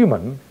on a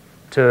human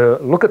to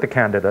look at the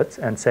candidates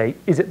and say,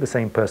 is it the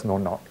same person or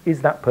not?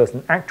 Is that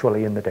person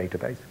actually in the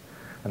database?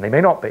 And they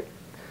may not be.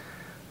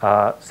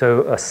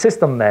 So a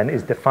system then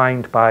is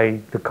defined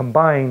by the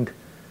combined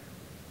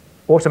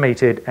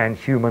automated and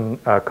human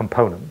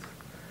components.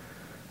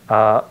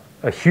 A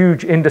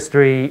huge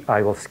industry,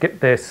 I will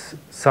skip this.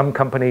 Some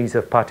companies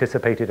have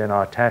participated in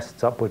our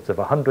tests, upwards of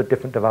 100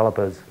 different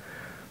developers.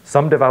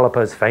 Some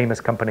developers,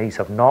 famous companies,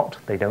 have not.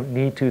 They don't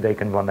need to. They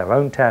can run their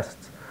own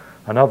tests.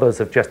 And others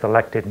have just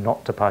elected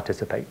not to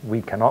participate.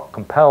 We cannot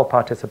compel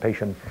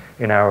participation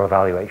in our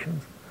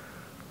evaluations.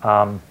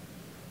 Now,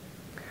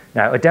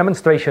 a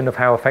demonstration of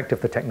how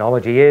effective the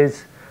technology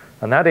is,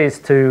 and that is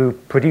to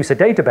produce a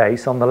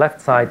database on the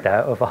left side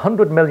there of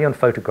 100 million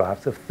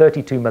photographs of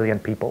 32 million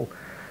people.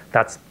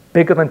 That's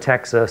bigger than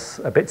Texas,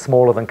 a bit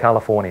smaller than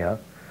California,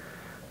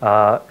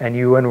 and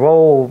you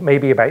enroll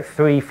maybe about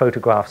 3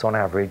 photographs on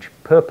average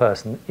per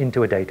person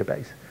into a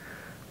database.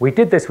 We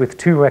did this with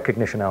 2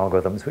 recognition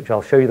algorithms, which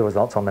I'll show you the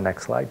results on the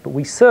next slide, but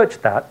we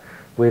searched that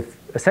with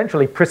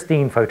essentially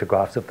pristine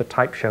photographs of the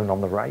type shown on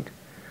the right.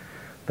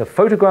 The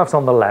photographs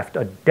on the left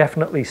are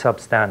definitely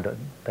substandard.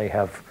 They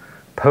have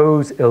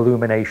pose,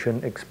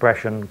 illumination,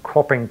 expression,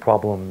 cropping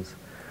problems,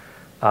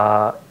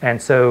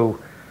 and so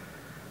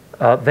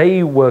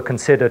they were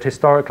considered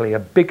historically a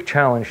big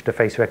challenge to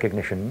face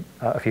recognition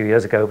a few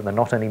years ago, but they're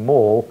not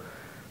anymore.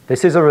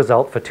 This is a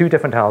result for 2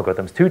 different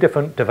algorithms, 2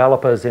 different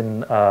developers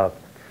in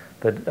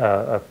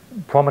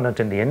prominent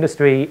in the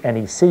industry,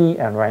 NEC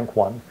and Rank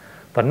 1.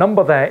 The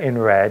number there in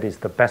red is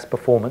the best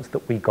performance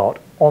that we got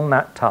on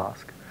that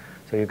task.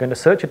 So you're going to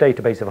search a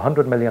database of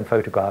 100 million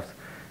photographs,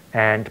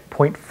 and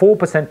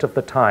 0.4% of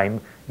the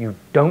time you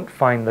don't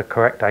find the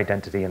correct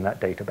identity in that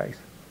database.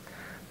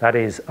 That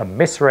is a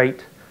miss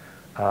rate.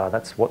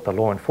 That's what the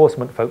law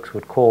enforcement folks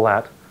would call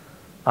that,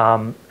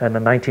 and a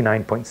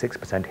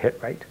 99.6%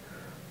 hit rate.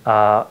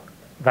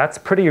 That's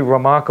pretty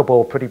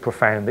remarkable, pretty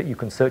profound, that you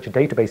can search a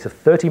database of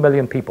 30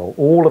 million people,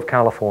 all of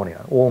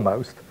California,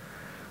 almost,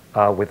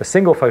 with a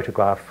single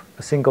photograph,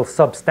 a single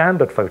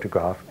substandard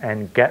photograph,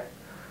 and get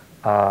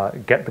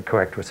the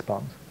correct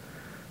response.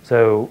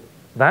 So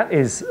that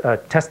is a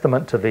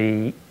testament to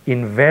the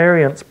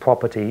invariance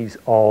properties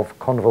of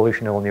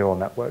convolutional neural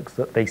networks,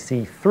 that they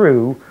see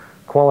through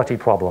quality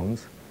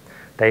problems,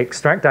 they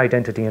extract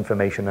identity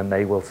information, and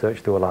they will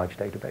search through a large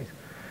database.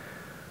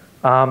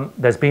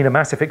 There's been a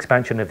massive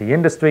expansion of the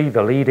industry.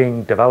 The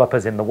leading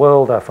developers in the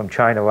world are from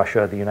China,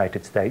 Russia, the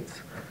United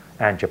States,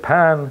 and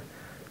Japan.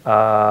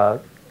 The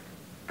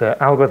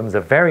algorithms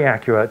are very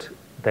accurate.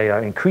 They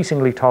are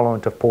increasingly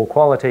tolerant of poor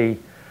quality,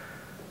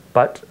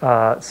 but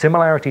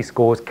similarity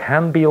scores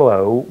can be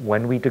low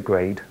when we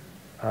degrade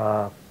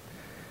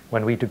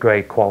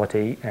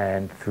quality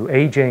and through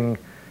aging,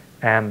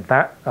 and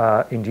that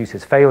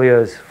induces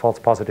failures. False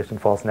positives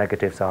and false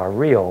negatives are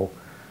real.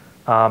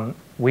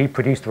 We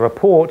produced a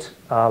report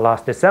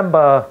last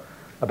December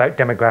about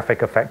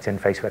demographic effects in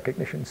face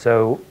recognition.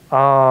 So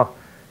our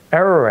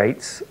error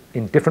rates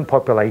in different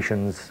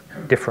populations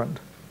different.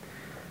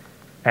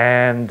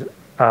 And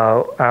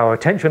our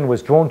attention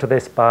was drawn to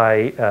this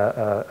by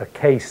a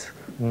case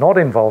not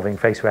involving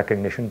face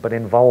recognition, but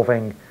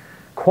involving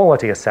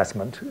quality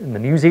assessment. And the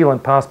New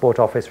Zealand Passport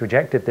Office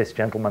rejected this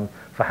gentleman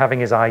for having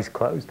his eyes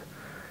closed.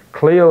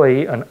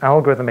 Clearly an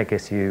algorithmic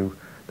issue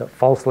that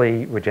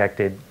falsely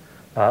rejected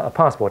a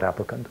passport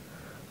applicant.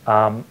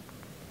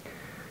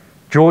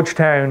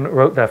 Georgetown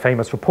wrote their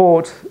famous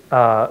report.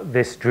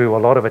 This drew a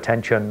lot of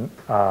attention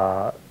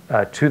to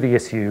the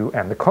issue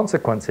and the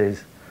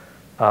consequences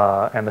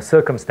and the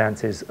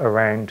circumstances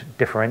around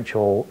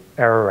differential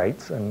error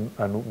rates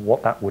and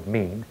what that would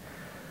mean.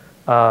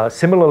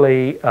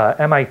 Similarly,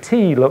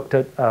 MIT looked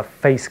at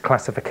face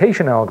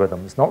classification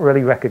algorithms, not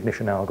really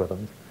recognition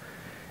algorithms,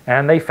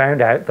 and they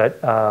found out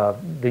that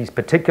these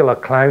particular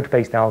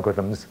cloud-based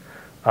algorithms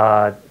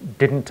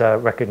didn't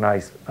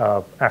recognize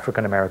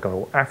African American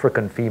or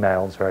African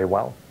females very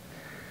well.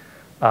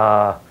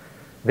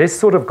 This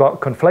sort of got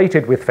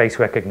conflated with face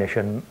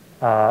recognition.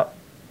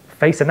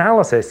 Face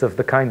analysis of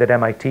the kind that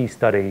MIT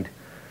studied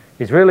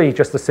is really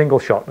just a single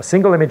shot. A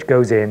single image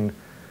goes in,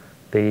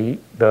 the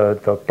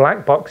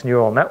black box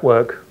neural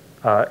network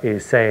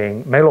is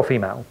saying male or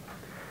female.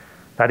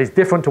 That is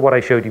different to what I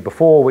showed you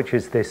before, which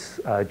is this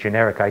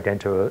generic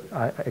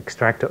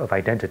extractor of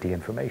identity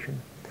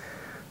information.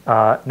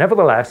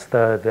 Nevertheless,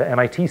 the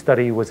MIT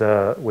study was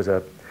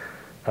a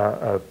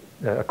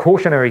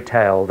cautionary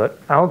tale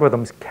that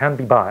algorithms can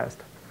be biased,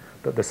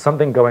 that there's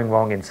something going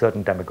wrong in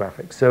certain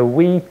demographics. So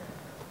we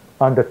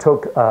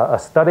undertook a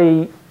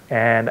study,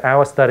 and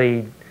our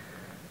study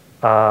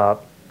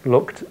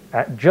looked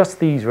at just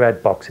these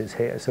red boxes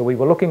here. So we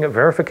were looking at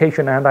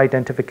verification and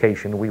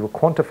identification. We were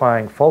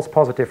quantifying false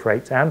positive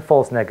rates and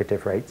false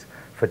negative rates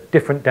for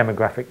different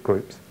demographic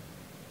groups.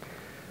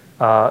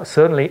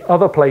 Certainly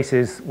other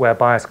places where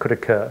bias could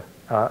occur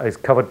is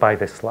covered by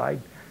this slide.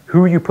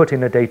 Who you put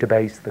in a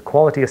database, the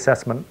quality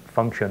assessment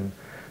function,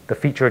 the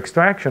feature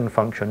extraction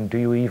function, do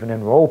you even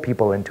enroll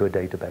people into a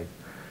database?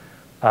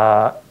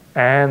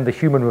 And the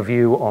human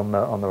review on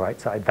the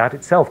right side. That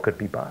itself could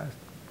be biased.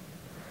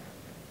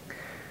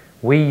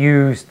 We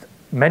used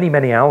many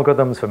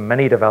algorithms from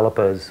many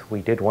developers.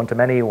 We did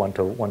one-to-many,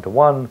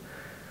 one-to-one.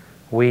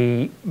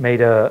 We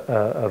made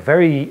a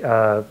very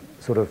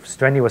sort of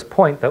strenuous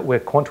point that we're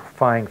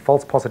quantifying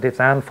false positives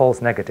and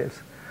false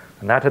negatives.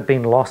 And that had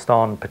been lost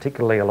on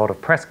particularly a lot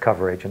of press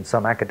coverage and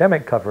some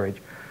academic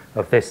coverage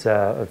of this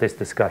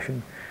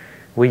discussion.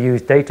 We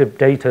used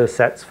data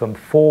sets from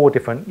 4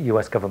 different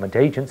US government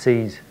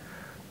agencies.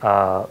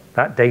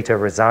 That data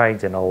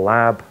resides in a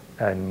lab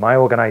in my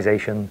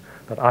organization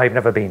that I've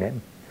never been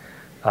in.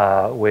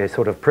 We're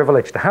sort of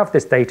privileged to have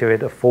this data.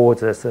 It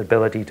affords us the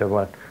ability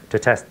to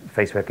test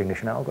face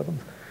recognition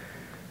algorithms.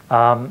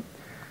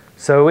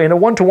 So in a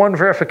one-to-one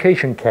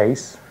verification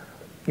case,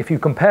 if you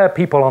compare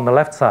people on the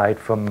left side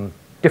from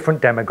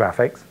different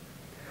demographics.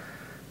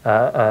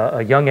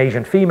 A young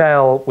Asian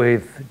female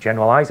with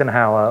General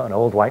Eisenhower, an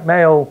old white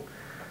male,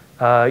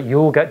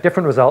 you'll get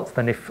different results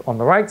than if, on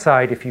the right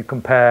side, if you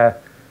compare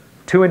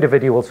two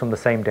individuals from the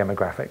same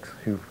demographics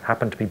who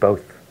happen to be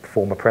both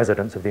former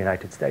presidents of the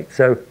United States.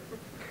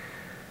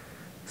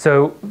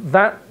 So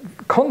that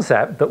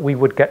concept that we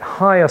would get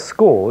higher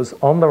scores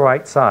on the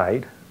right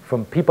side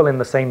from people in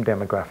the same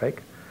demographic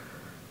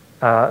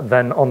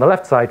than on the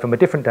left side from a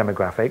different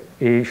demographic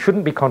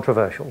shouldn't be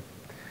controversial.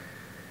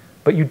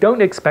 But you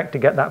don't expect to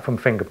get that from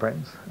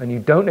fingerprints, and you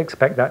don't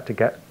expect that to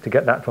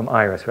get that from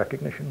iris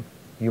recognition.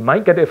 You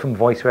might get it from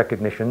voice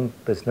recognition.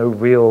 There's no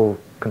real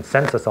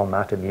consensus on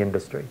that in the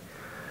industry.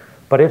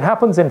 But it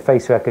happens in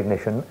face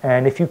recognition,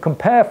 and if you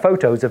compare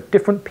photos of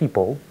different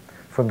people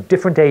from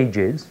different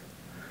ages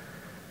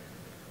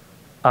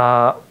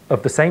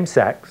of the same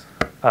sex,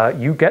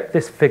 you get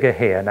this figure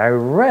here. Now,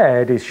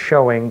 red is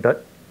showing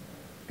that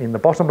in the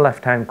bottom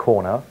left-hand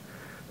corner,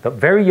 that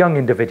very young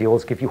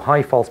individuals give you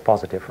high false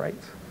positive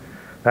rates.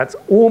 That's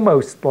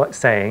almost like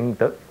saying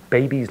that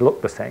babies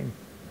look the same.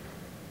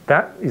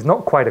 That is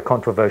not quite a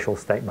controversial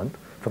statement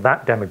for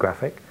that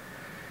demographic.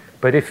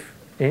 But if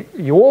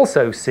you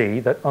also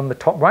see that on the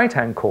top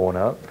right-hand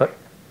corner, that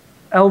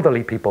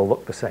elderly people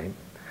look the same.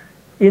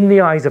 In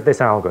the eyes of this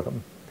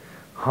algorithm,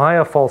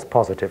 higher false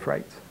positive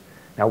rates.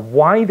 Now,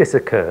 why this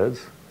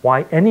occurs,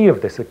 why any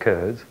of this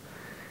occurs,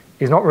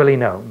 is not really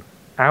known.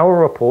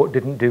 Our report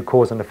didn't do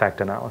cause and effect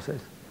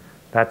analysis.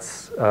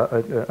 That's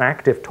an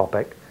active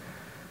topic.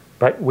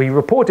 But we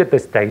reported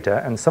this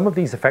data, and some of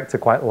these effects are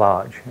quite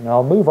large. And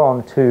I'll move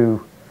on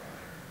to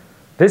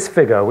this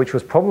figure, which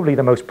was probably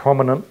the most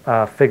prominent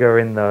figure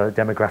in the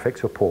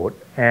demographics report.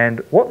 And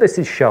what this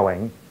is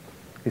showing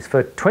is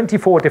for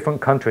 24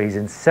 different countries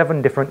in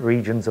 7 different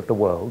regions of the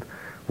world,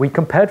 we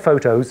compared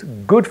photos,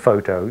 good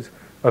photos,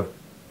 of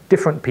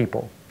different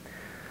people.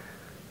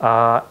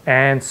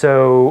 And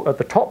so at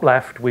the top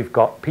left, we've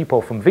got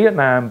people from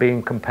Vietnam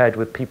being compared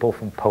with people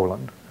from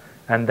Poland.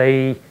 And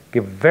they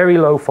give very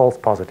low false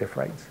positive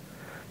rates.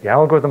 The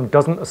algorithm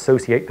doesn't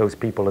associate those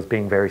people as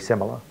being very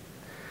similar.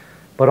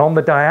 But on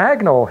the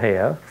diagonal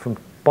here, from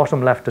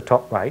bottom left to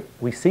top right,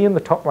 we see in the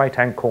top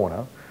right-hand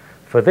corner,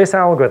 for this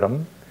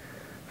algorithm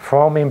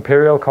from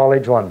Imperial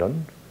College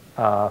London,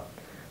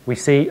 we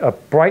see a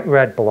bright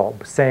red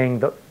blob saying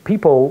that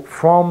people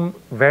from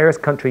various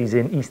countries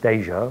in East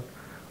Asia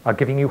are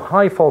giving you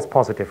high false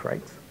positive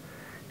rates.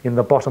 In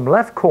the bottom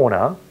left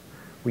corner,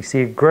 we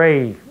see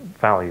gray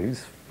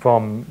values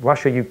from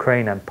Russia,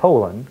 Ukraine, and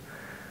Poland,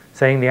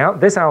 saying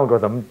this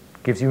algorithm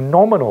gives you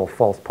nominal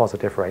false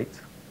positive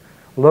rates,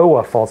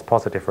 lower false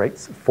positive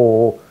rates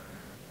for,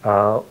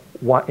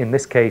 what in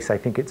this case, I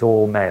think it's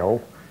all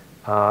male,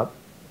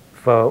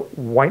 for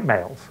white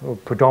males, or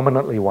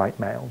predominantly white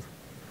males.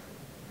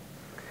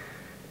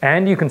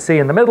 And you can see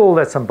in the middle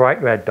there's some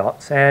bright red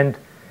dots, and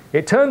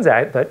it turns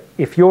out that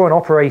if you're an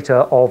operator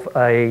of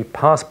a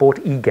passport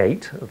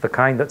e-gate, of the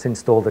kind that's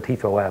installed at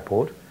Heathrow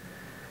Airport,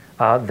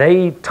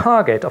 they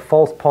target a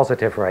false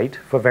positive rate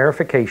for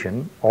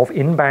verification of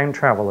inbound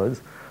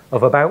travelers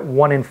of about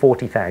 1 in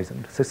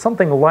 40,000. So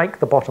something like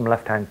the bottom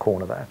left-hand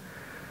corner there.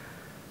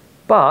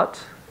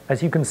 But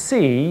as you can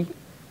see,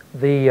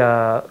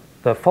 the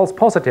false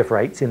positive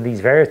rates in these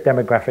various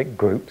demographic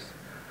groups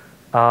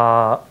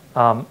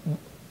have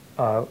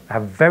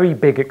very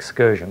big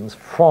excursions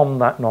from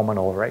that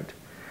nominal rate.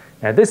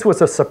 Now, this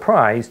was a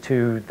surprise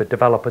to the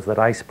developers that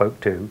I spoke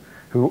to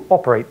who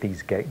operate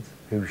these gates,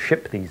 who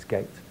ship these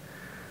gates,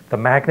 the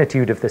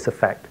magnitude of this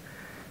effect.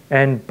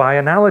 And by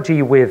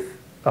analogy with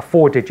a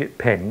 4-digit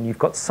PIN, you've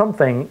got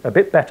something a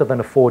bit better than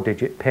a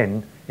 4-digit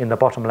PIN in the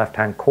bottom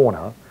left-hand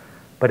corner,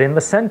 but in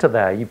the center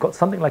there, you've got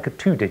something like a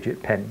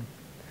 2-digit PIN.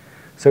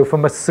 So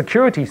from a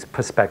security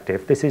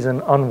perspective, this is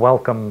an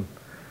unwelcome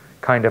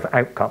kind of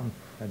outcome.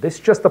 And this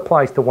just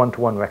applies to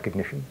one-to-one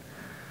recognition.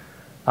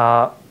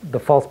 The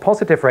false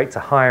positive rates are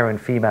higher in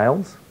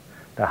females.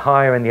 They're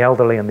higher in the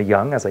elderly and the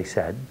young, as I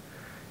said.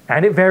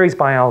 And it varies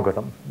by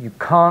algorithm. You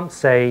can't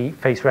say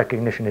face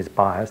recognition is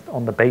biased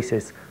on the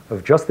basis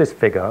of just this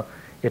figure.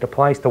 It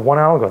applies to one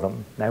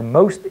algorithm. Now,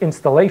 most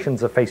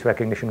installations of face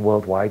recognition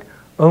worldwide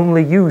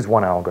only use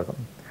one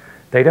algorithm.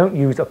 They don't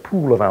use a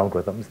pool of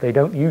algorithms. They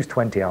don't use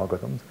 20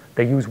 algorithms.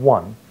 They use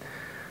one.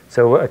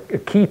 So a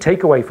key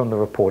takeaway from the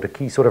report, a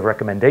key sort of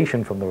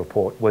recommendation from the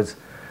report was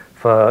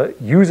for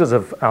users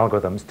of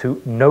algorithms to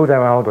know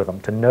their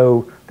algorithm, to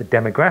know the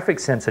demographic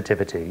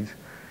sensitivities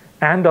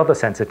and other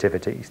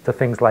sensitivities to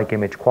things like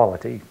image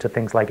quality, to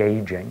things like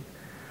aging.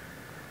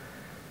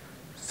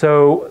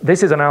 So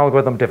this is an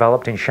algorithm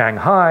developed in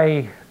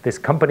Shanghai. This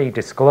company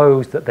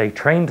disclosed that they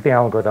trained the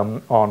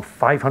algorithm on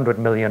 500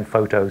 million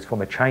photos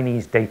from a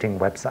Chinese dating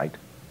website.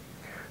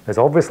 There's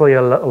obviously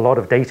a lot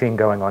of dating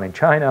going on in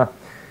China,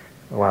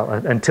 well,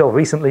 until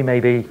recently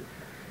maybe.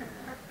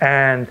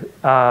 And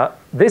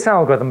this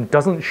algorithm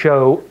doesn't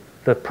show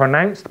the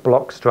pronounced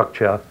block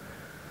structure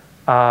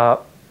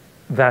that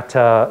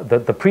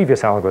the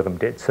previous algorithm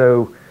did.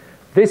 So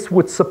this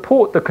would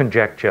support the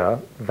conjecture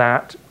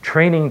that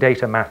training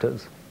data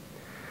matters,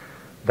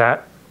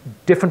 that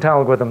different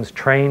algorithms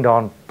trained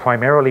on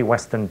primarily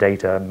Western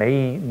data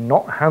may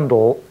not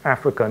handle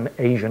African,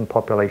 Asian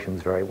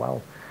populations very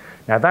well.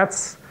 Now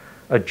that's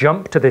a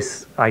jump to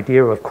this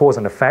idea of cause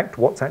and effect,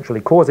 what's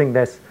actually causing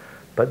this,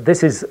 but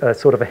this is a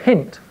sort of a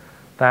hint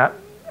that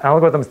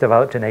algorithms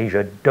developed in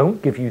Asia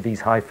don't give you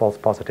these high false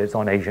positives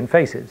on Asian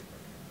faces.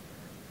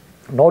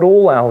 Not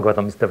all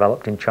algorithms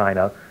developed in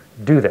China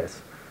do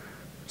this.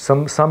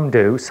 Some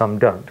do, some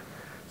don't.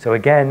 So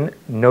again,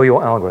 know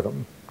your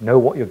algorithm, know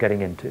what you're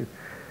getting into.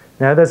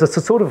 Now there's a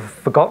sort of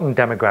forgotten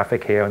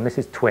demographic here, and this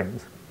is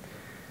twins.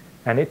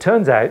 And it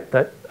turns out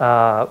that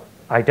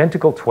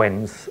identical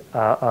twins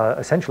are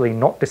essentially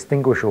not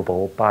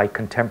distinguishable by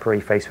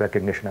contemporary face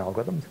recognition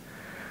algorithms.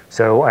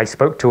 So I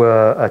spoke to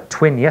a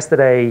twin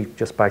yesterday,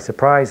 just by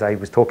surprise. I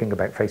was talking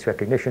about face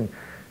recognition.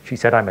 She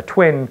said, I'm a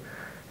twin.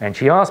 And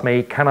she asked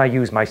me, can I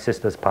use my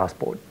sister's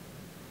passport?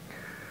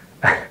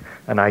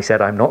 And I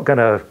said, I'm not going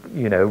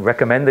to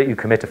recommend that you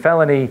commit a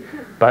felony,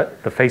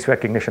 but the face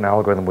recognition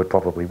algorithm would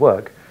probably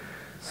work.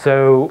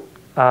 So,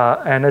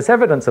 and as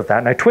evidence of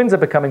that, now twins are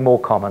becoming more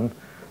common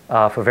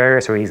for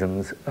various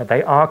reasons.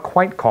 They are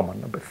quite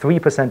common, but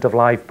 3% of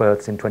live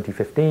births in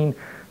 2015.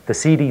 The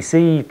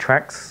CDC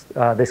tracks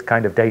this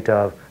kind of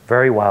data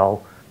very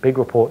well, big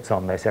reports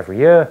on this every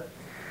year.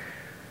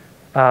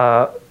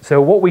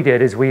 So what we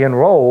did is we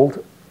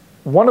enrolled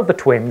one of the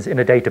twins in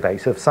a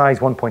database of size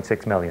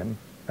 1.6 million,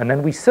 and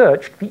then we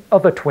searched the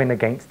other twin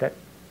against it.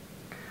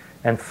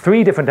 And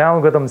 3 different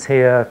algorithms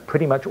here,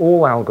 pretty much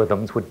all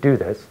algorithms would do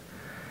this,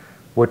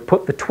 would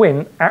put the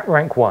twin at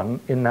rank 1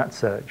 in that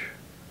search.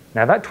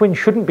 Now that twin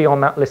shouldn't be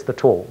on that list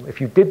at all. If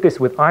you did this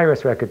with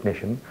iris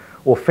recognition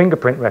or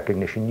fingerprint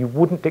recognition, you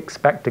wouldn't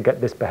expect to get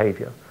this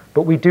behavior.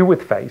 But we do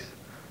with face,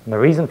 and the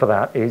reason for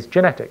that is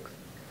genetics.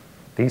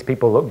 These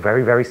people look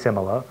very, very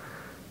similar.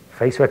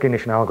 Face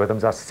recognition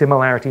algorithms are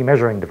similarity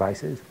measuring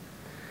devices.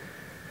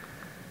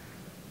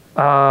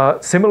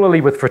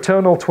 Similarly with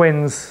fraternal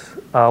twins,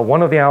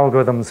 one of the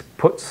algorithms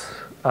puts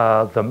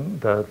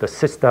the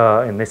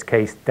sister, in this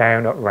case,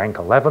 down at rank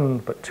 11,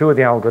 but 2 of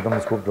the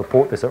algorithms will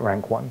report this at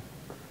rank 1.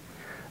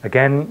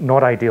 Again,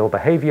 not ideal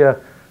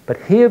behavior, but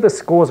here the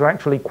scores are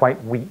actually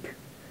quite weak.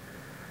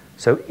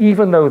 So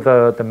even though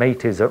the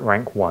mate is at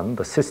rank 1,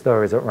 the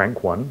sister is at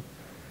rank 1,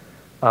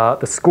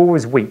 the score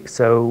is weak.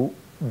 So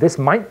this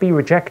might be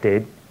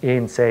rejected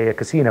in, say, a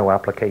casino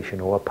application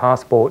or a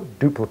passport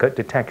duplicate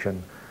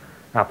detection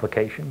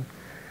application.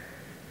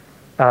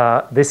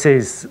 This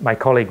is my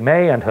colleague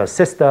May and her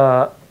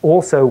sister,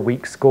 also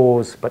weak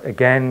scores, but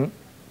again,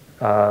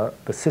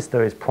 the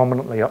sister is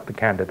prominently up the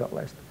candidate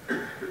list.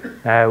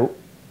 Now,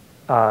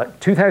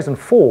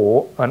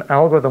 2004, an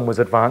algorithm was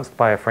advanced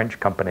by a French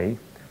company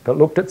that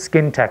looked at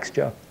skin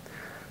texture.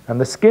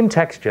 And the skin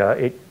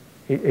texture,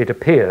 it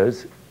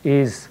appears,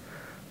 is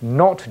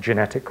not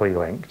genetically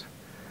linked.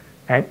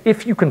 And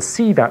if you can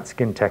see that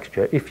skin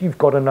texture, if you've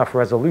got enough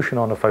resolution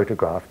on a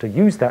photograph to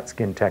use that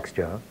skin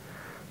texture,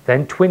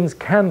 then twins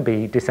can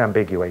be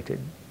disambiguated.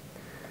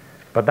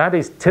 But that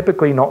is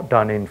typically not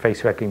done in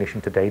face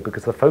recognition today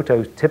because the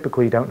photos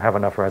typically don't have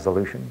enough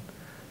resolution,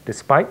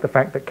 despite the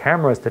fact that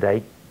cameras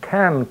today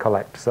can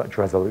collect such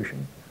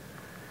resolution.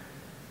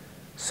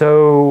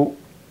 So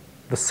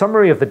the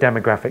summary of the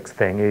demographics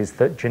thing is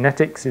that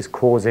genetics is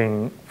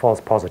causing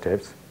false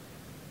positives,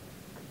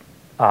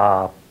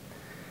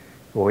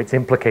 or it's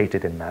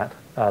implicated in that.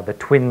 The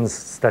twins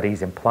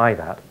studies imply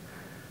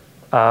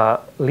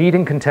that.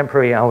 Leading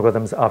contemporary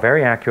algorithms are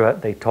very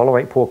accurate, they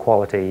tolerate poor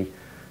quality,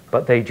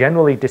 but they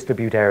generally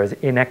distribute errors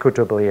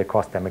inequitably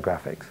across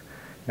demographics.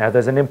 Now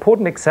there's an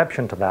important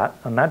exception to that,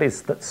 and that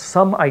is that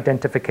some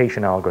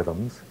identification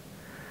algorithms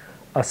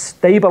are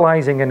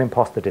stabilizing an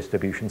imposter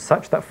distribution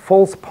such that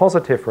false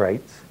positive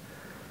rates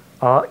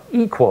are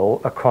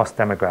equal across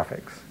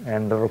demographics,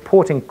 and the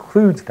report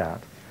includes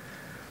that.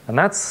 And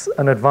that's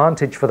an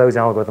advantage for those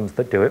algorithms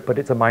that do it, but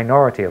it's a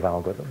minority of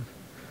algorithms.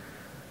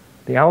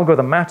 The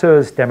algorithm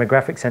matters,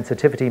 demographic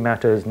sensitivity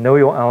matters, know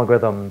your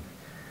algorithm,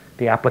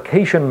 the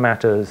application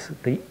matters,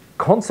 the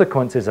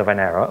consequences of an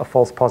error, a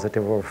false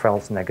positive or a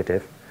false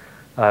negative,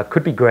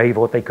 could be grave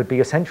or they could be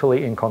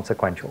essentially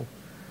inconsequential.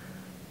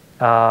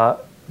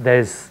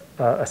 There's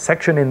a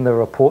section in the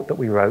report that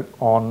we wrote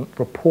on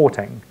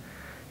reporting.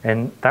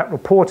 And that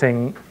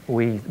reporting,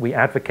 we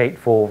advocate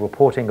for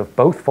reporting of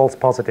both false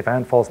positive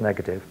and false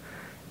negative,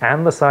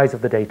 and the size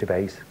of the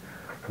database,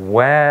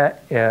 where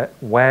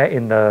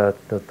in the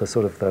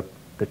sort of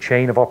the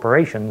chain of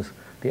operations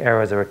the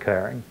errors are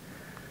occurring.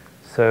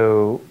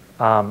 So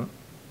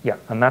yeah,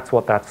 and that's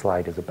what that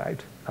slide is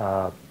about.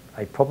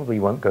 I probably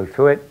won't go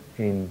through it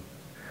in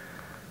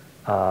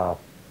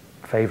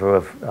favor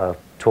of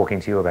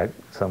talking to you about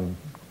some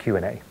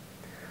Q&A,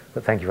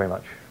 but thank you very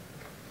much.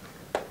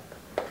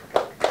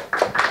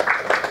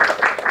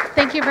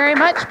 Thank you very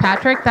much,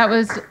 Patrick. That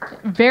was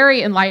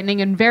very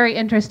enlightening and very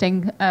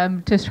interesting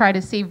to try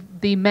to see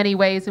the many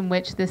ways in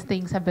which these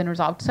things have been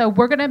resolved. So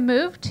we're going to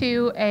move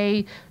to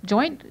a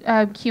joint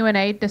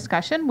Q&A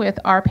discussion with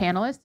our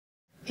panelists.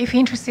 If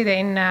you're interested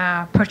in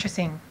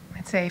purchasing,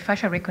 let's say,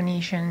 facial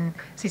recognition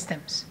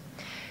systems,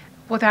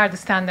 what are the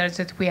standards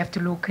that we have to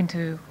look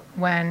into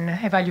when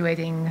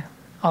evaluating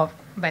of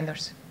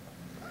vendors?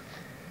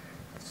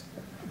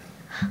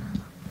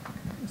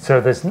 So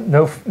there's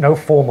no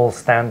formal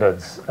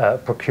standards,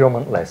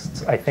 procurement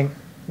lists. I think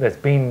there's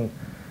been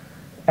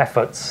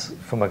efforts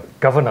from a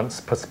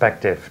governance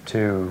perspective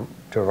to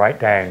write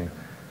down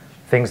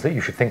things that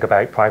you should think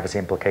about, privacy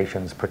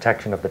implications,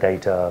 protection of the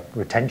data,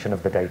 retention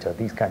of the data,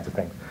 these kinds of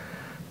things.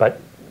 But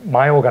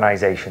my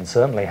organization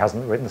certainly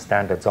hasn't written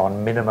standards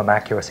on minimum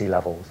accuracy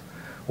levels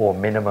or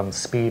minimum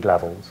speed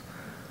levels.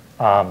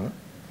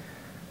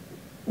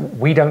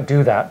 We don't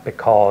do that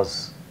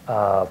because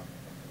a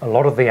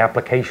lot of the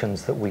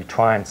applications that we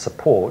try and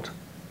support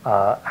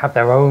have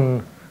their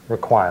own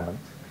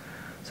requirements.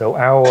 So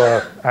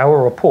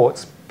our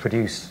reports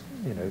produce,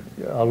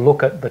 a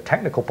look at the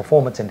technical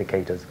performance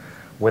indicators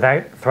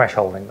without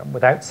thresholding them,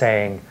 without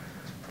saying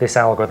this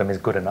algorithm is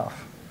good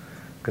enough,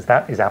 because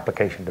that is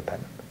application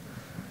dependent.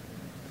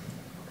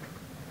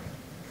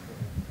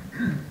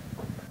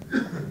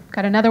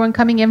 Got another one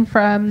coming in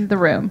from the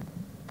room.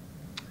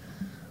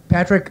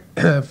 Patrick,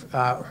 first of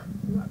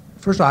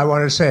all, I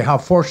want to say how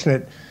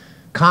fortunate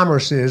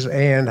commerce is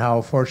and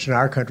how fortunate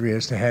our country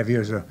is to have you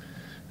as a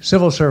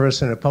civil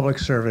service and a public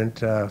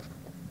servant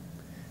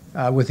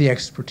with the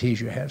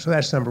expertise you have. So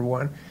that's number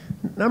one.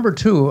 Number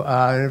two,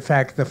 and in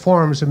fact, the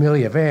forum's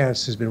Amelia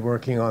Vance has been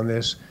working on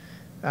this.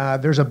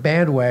 There's a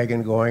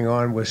bandwagon going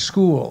on with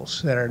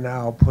schools that are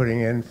now putting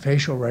in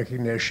facial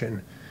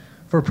recognition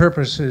for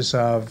purposes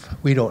of,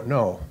 we don't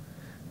know,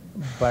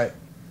 but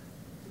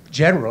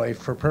generally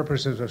for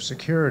purposes of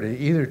security,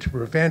 either to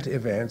prevent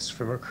events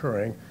from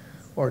occurring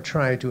or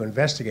trying to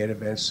investigate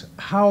events.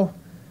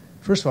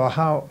 First of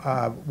all,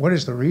 what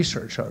is the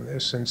research on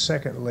this? And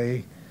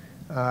secondly,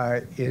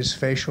 is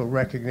facial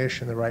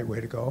recognition the right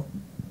way to go?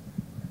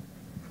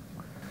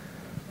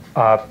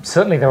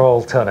 Certainly there are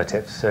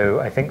alternatives. So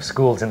I think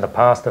schools in the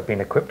past have been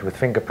equipped with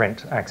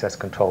fingerprint access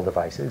control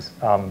devices.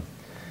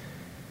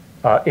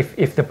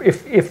 If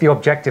the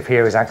objective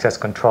here is access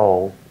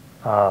control,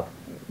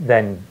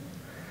 then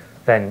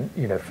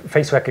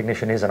face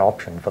recognition is an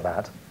option for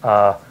that.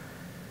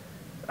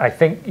 I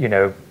think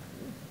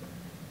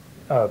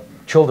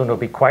children will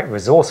be quite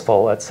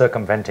resourceful at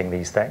circumventing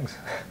these things,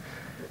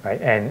 right?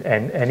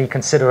 And any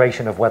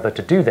consideration of whether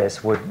to do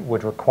this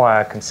would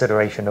require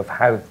consideration of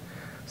how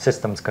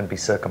systems can be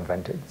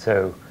circumvented.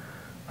 So,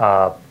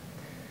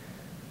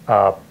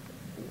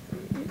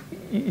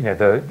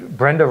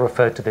 Brenda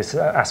referred to this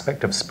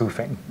aspect of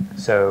spoofing.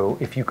 So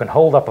if you can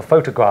hold up a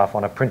photograph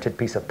on a printed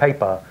piece of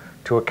paper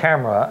to a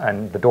camera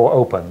and the door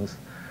opens,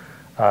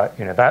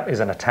 that is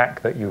an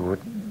attack that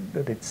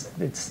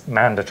it's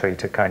mandatory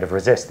to kind of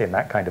resist in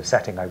that kind of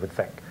setting, I would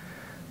think.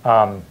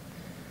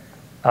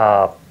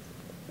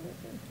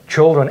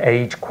 Children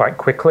age quite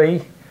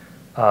quickly.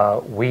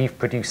 We've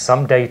produced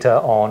some data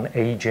on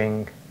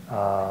aging.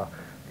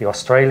 The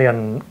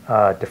Australian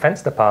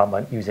Defence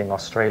Department, using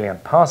Australian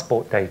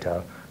passport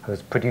data,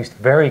 has produced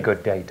very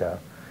good data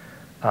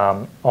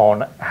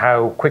on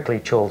how quickly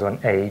children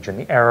age and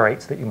the error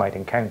rates that you might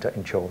encounter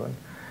in children.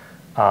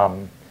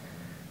 The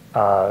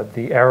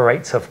error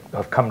rates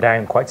have come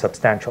down quite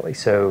substantially.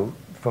 So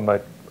from a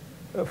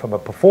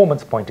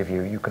performance point of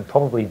view, you can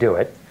probably do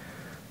it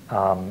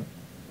and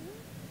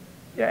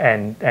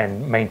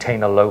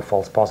maintain a low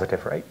false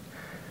positive rate.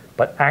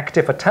 But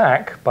active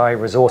attack by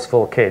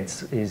resourceful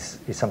kids is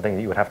something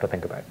that you would have to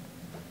think about.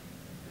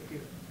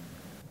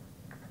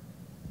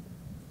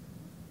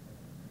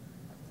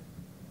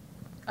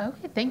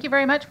 Okay, thank you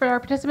very much for our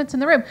participants in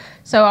the room.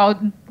 So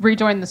I'll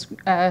rejoin the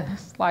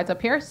slides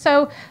up here.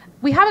 So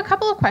we have a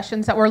couple of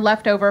questions that were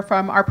left over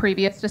from our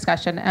previous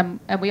discussion, and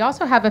we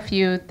also have a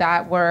few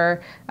that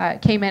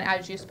came in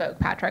as you spoke,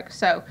 Patrick.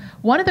 So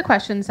one of the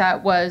questions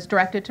that was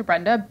directed to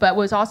Brenda, but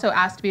was also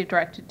asked to be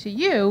directed to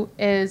you,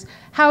 is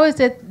how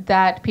is it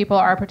that people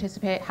are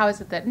participating, how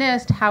is it that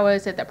NIST, how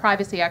is it that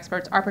privacy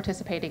experts are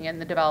participating in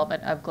the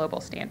development of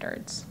global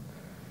standards?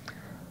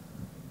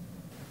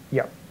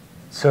 Yeah,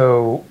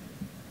 so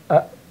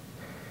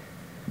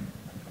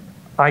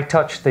I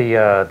touched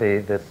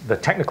the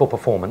technical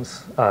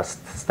performance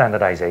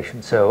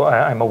standardization. So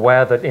I'm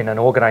aware that in an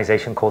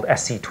organization called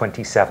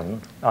SC27,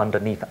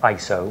 underneath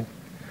ISO,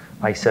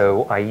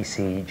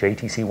 IEC,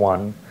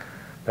 JTC1,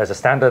 there's a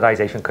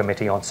standardization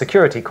committee on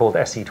security called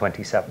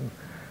SC27.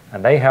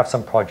 And they have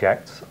some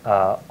projects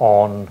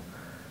on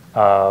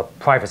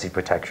privacy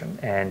protection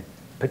and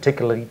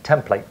particularly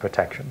template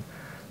protection.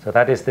 So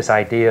that is this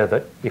idea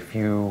that if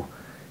you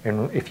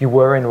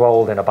were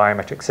enrolled in a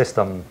biometric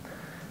system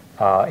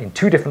in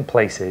two different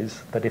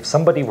places, that if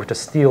somebody were to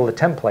steal the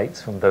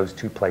templates from those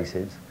two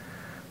places,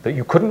 that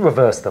you couldn't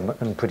reverse them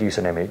and produce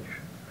an image,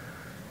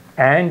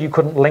 and you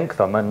couldn't link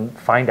them and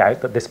find out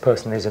that this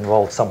person is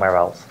enrolled somewhere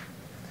else.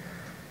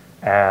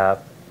 And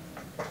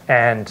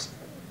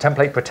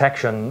template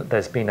protection,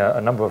 there's been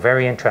a number of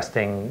very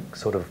interesting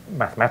sort of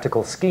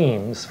mathematical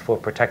schemes for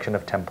protection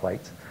of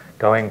templates,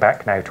 going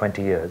back now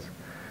 20 years.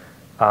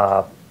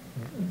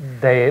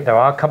 There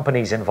are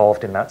companies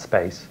involved in that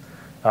space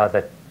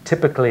that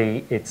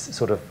typically it's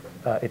sort of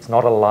it's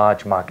not a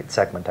large market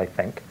segment, I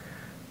think.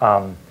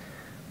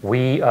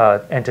 We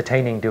are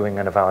entertaining doing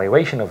an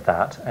evaluation of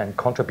that and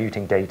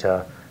contributing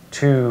data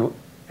to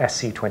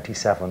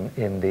SC27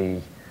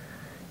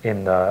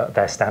 in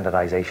their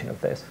standardization of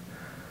this.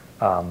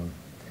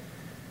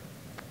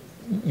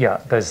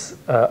 Yeah, there's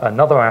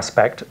another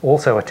aspect,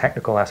 also a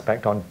technical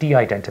aspect on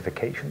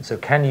de-identification. So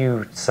can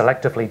you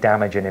selectively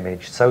damage an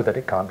image so that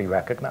it can't be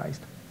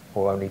recognized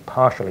or only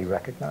partially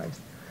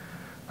recognized?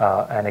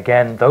 And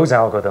again, those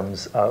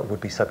algorithms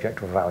would be subject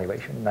to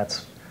evaluation.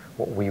 That's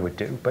what we would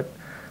do. But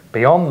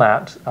beyond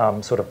that,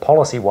 sort of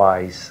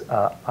policy-wise,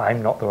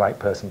 I'm not the right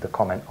person to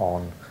comment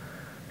on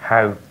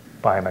how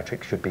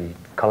biometrics should be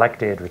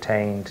collected,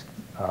 retained,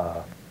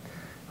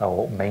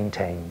 or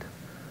maintained.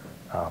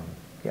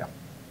 Yeah.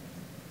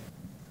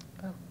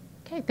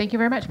 Okay, thank you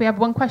very much. We have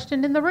one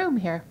question in the room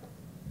here.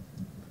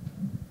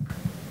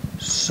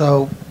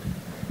 So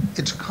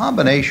it's a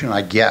combination,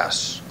 I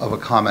guess, of a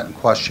comment and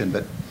question,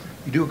 but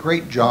you do a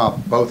great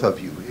job, both of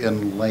you,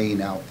 in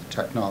laying out the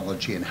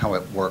technology and how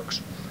it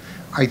works.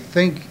 I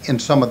think in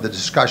some of the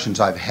discussions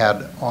I've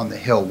had on the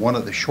Hill, one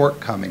of the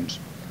shortcomings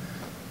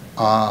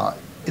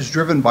is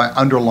driven by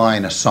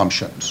underlying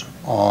assumptions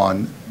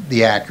on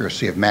the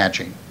accuracy of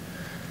matching.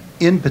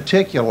 In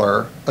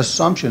particular,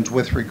 assumptions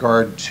with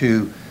regard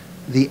to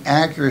the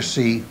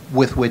accuracy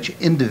with which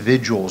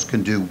individuals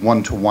can do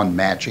one-to-one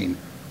matching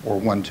or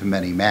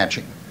one-to-many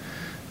matching.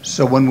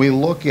 So when we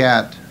look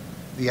at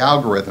the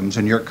algorithms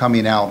and you're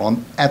coming out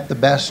at the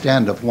best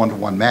end of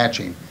one-to-one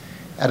matching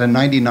at a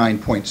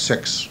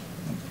 99.6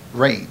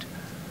 rate,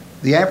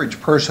 the average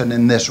person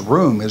in this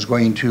room is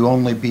going to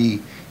only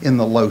be in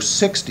the low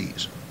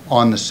 60s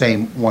on the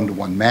same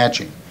one-to-one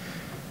matching.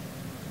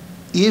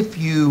 If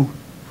you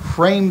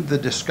frame the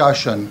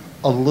discussion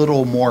a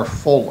little more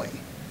fully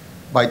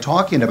by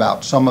talking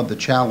about some of the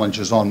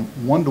challenges on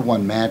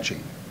one-to-one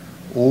matching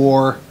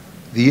or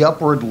the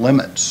upward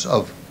limits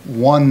of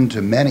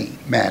one-to-many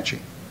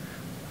matching,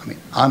 I mean,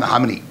 I don't know how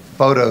many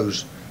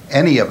photos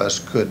any of us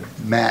could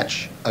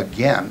match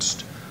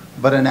against,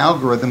 but an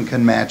algorithm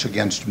can match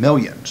against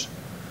millions.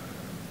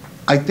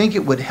 I think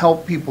it would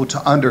help people to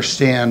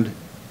understand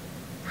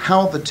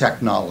how the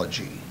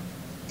technology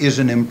is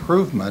an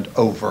improvement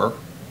over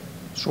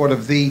sort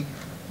of the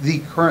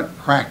current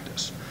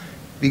practice.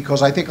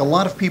 Because I think a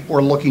lot of people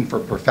are looking for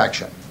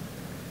perfection.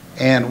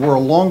 And we're a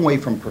long way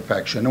from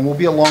perfection, and we'll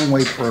be a long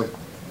way for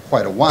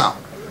quite a while.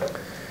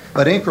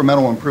 But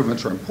incremental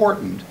improvements are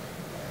important,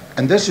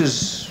 and this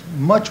is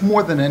much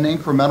more than an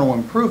incremental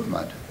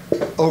improvement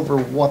over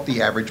what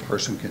the average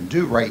person can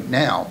do right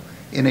now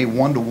in a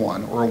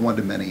one-to-one or a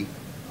one-to-many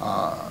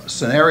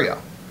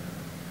scenario.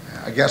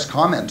 I guess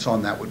comments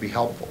on that would be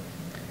helpful.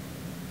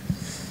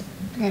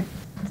 Okay,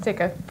 let's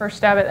take a first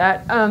stab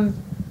at that.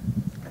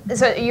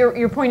 So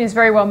your point is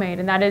very well made,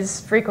 and that is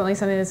frequently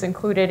something that's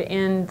included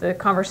in the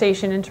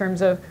conversation in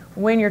terms of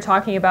when you're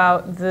talking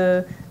about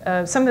the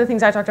some of the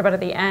things I talked about at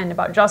the end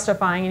about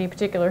justifying any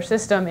particular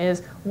system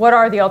is what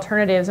are the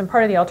alternatives, and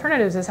part of the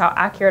alternatives is how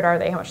accurate are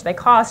they, how much do they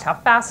cost, how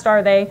fast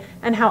are they,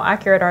 and how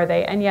accurate are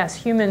they. And yes,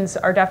 humans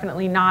are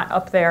definitely not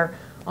up there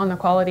on the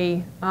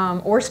quality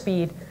or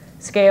speed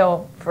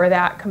scale for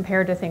that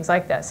compared to things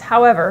like this.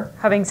 However,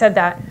 having said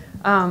that,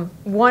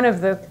 one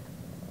of the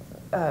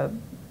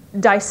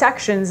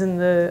dissections and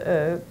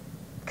the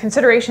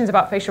considerations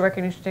about facial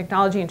recognition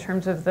technology in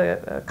terms of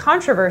the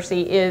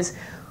controversy is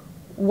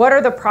what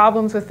are the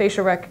problems with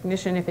facial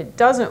recognition if it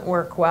doesn't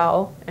work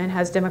well and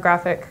has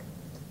demographic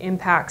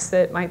impacts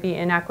that might be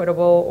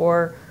inequitable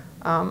or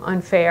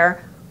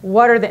unfair?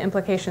 What are the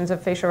implications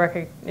of facial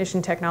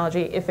recognition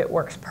technology if it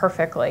works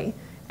perfectly?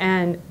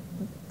 And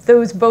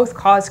those both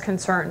cause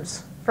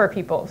concerns for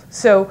people.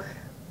 So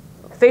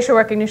facial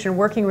recognition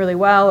working really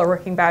well or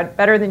working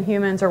better than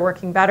humans or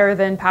working better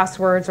than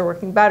passwords or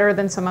working better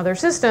than some other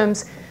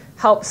systems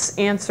helps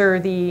answer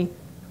the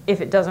if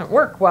it doesn't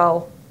work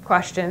well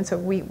question. So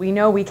we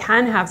know we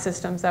can have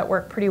systems that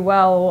work pretty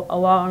well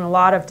along a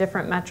lot of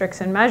different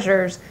metrics and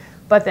measures,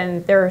 but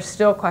then there are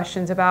still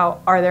questions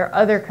about are there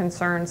other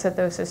concerns that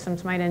those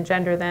systems might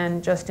engender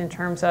then just in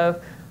terms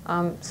of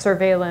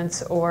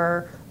surveillance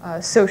or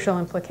social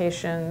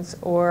implications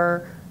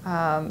or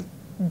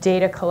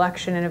data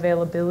collection and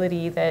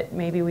availability that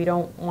maybe we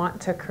don't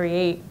want to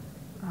create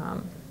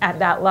at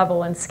that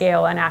level and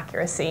scale and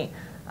accuracy.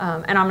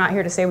 And I'm not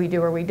here to say we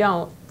do or we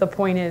don't. The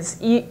point is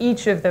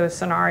each of those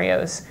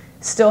scenarios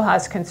still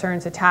has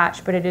concerns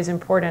attached, but it is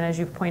important, as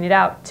you've pointed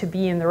out, to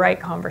be in the right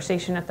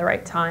conversation at the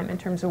right time in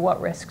terms of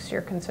what risks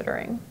you're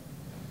considering.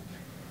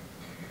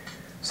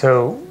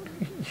 So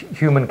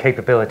human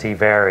capability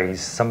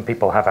varies. Some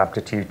people have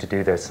aptitude to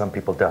do this, some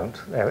people don't.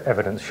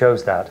 Evidence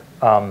shows that.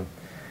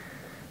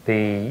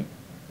 The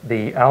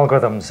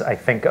algorithms, I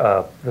think,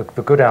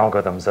 the good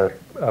algorithms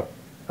are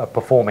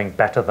performing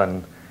better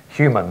than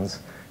humans.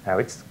 Now,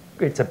 it's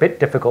a bit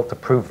difficult to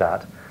prove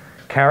that.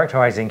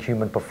 Characterizing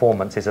human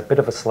performance is a bit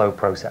of a slow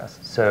process.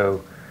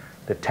 So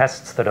the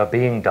tests that are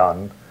being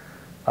done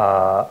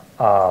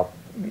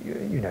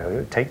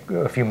take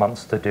a few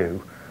months to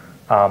do.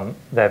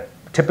 They're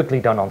typically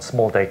done on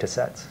small data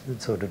sets,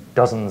 sort of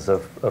dozens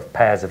of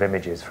pairs of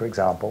images, for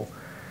example.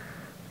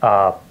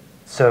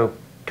 So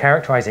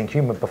characterizing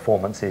human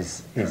performance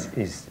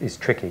is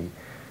tricky.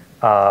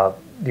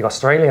 The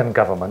Australian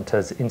government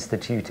has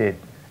instituted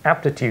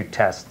aptitude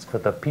tests for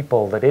the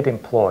people that it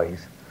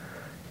employs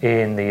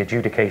in the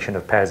adjudication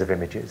of pairs of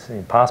images,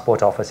 in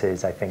passport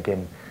offices, I think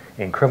in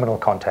criminal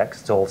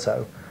contexts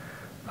also.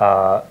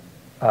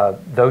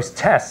 Those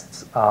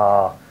tests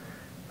are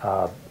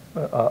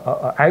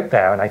out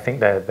there, and I think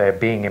they're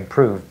being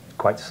improved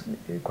quite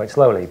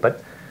slowly.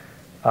 But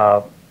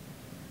the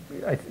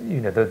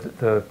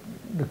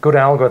good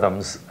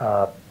algorithms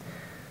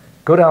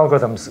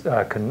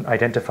can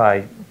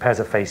identify pairs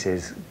of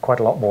faces quite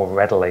a lot more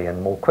readily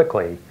and more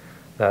quickly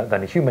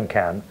than a human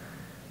can.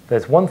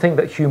 There's one thing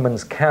that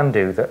humans can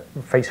do that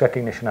face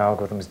recognition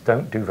algorithms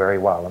don't do very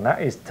well, and that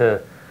is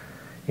to,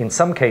 in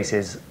some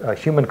cases, a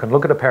human can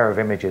look at a pair of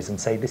images and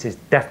say, this is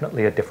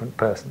definitely a different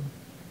person.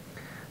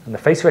 And the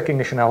face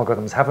recognition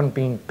algorithms haven't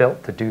been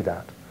built to do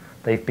that.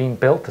 They've been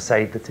built to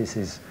say that this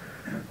is,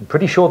 I'm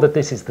pretty sure that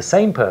this is the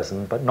same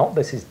person, but not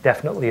this is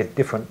definitely a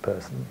different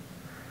person.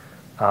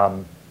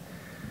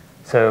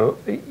 So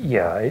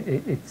yeah,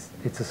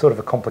 it's a sort of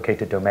a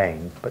complicated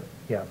domain, but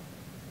yeah.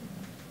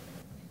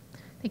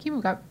 Thank you.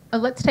 We've got,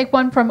 let's take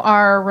one from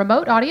our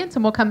remote audience,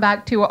 and we'll come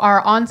back to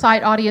our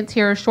on-site audience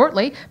here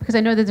shortly, because I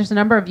know that there's a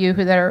number of you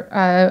that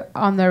are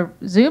on the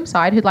Zoom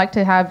side who'd like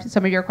to have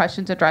some of your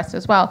questions addressed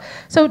as well.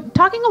 So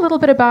talking a little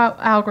bit about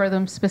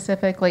algorithms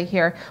specifically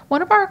here,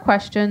 one of our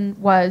questions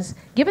was,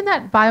 given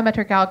that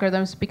biometric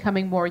algorithms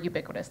becoming more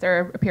ubiquitous,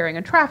 they're appearing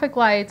in traffic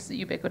lights,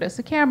 ubiquitous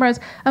to cameras,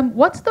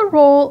 what's the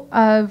role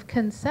of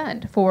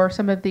consent for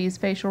some of these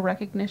facial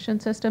recognition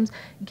systems,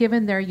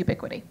 given their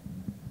ubiquity?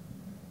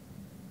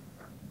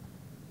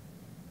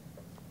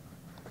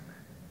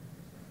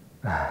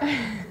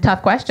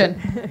 Tough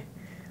question.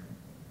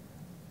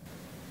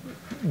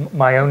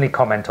 My only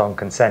comment on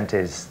consent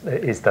is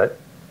that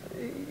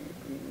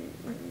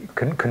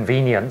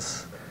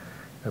convenience,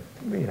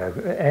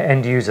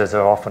 end users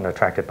are often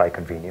attracted by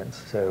convenience.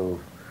 So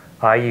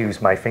I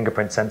use my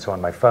fingerprint sensor on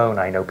my phone.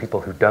 I know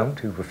people who don't,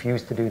 who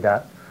refuse to do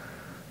that,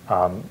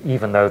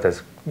 even though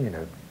there's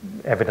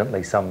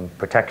evidently some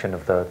protection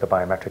of the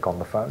biometric on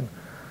the phone.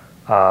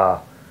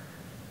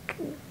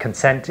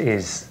 Consent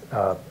is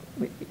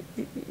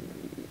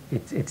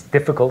it's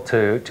difficult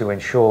to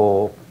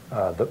ensure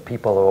that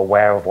people are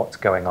aware of what's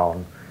going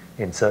on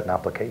in certain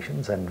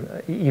applications,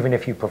 and even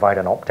if you provide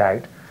an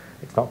opt-out,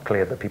 it's not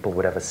clear that people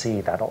would ever see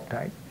that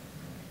opt-out.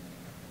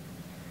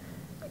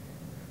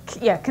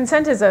 Yeah,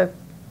 consent is a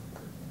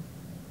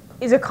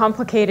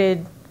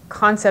complicated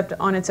concept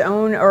on its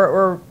own,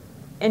 or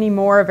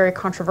anymore a very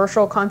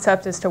controversial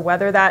concept as to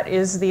whether that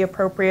is the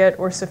appropriate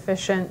or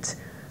sufficient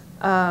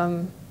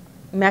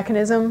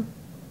mechanism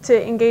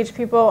to engage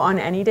people on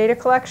any data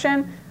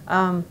collection.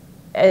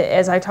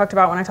 As I talked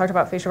about when I talked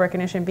about facial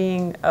recognition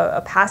being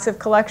a passive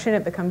collection,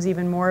 it becomes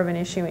even more of an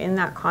issue in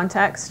that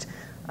context.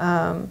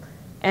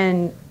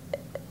 And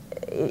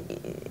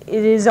it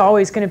is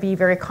always going to be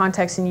very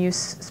context and use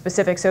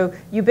specific. So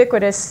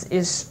ubiquitous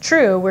is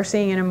true. We're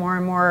seeing it in more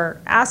and more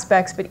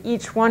aspects, but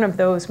each one of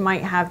those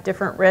might have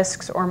different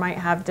risks or might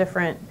have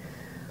different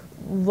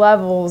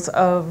levels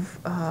of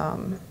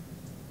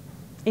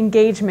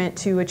engagement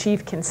to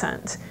achieve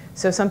consent.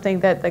 So something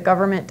that the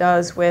government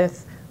does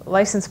with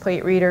license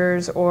plate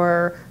readers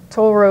or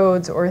toll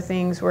roads or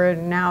things where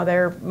now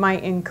there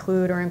might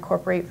include or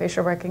incorporate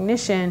facial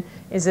recognition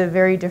is a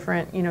very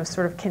different,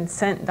 sort of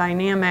consent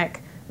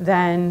dynamic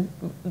than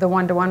the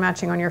one-to-one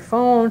matching on your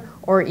phone,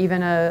 or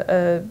even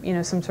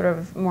some sort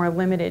of more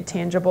limited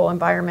tangible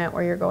environment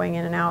where you're going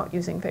in and out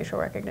using facial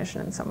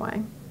recognition in some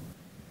way.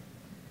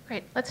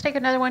 Great. Let's take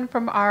another one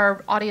from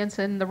our audience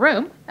in the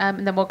room,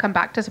 and then we'll come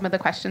back to some of the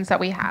questions that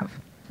we have.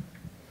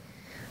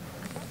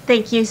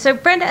 Thank you. So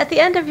Brenda, at the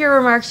end of your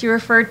remarks, you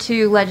referred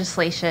to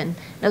legislation.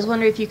 I was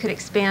wondering if you could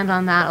expand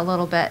on that a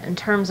little bit in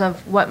terms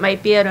of what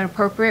might be an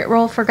appropriate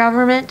role for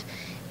government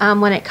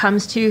when it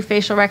comes to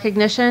facial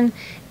recognition.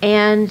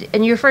 And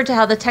you referred to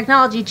how the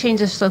technology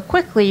changes so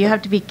quickly, you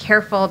have to be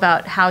careful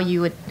about how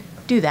you would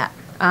do that,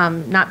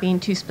 not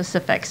being too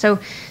specific. So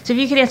if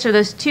you could answer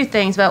those two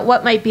things about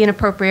what might be an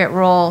appropriate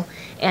role,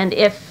 and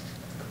if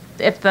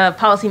the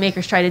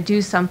policymakers try to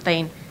do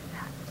something,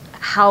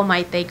 how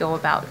might they go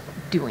about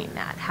doing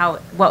that?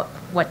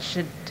 What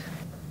should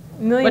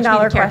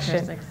 $1,000,000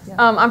 question. Yeah.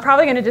 I'm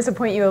probably going to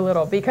disappoint you a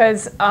little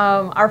because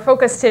our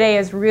focus today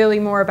is really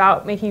more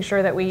about making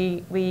sure that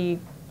we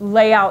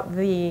lay out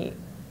the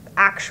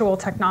actual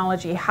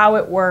technology, how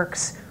it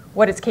works,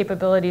 what its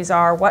capabilities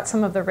are, what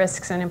some of the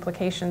risks and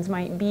implications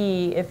might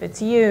be if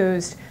it's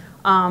used,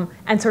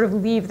 and sort of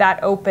leave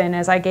that open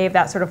as I gave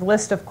that sort of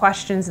list of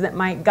questions that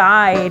might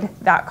guide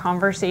that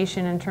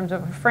conversation in terms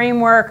of a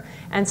framework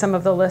and some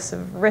of the lists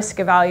of risk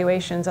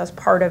evaluations as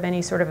part of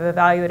any sort of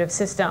evaluative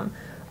system.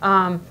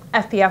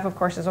 FPF, of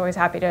course, is always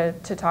happy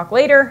to talk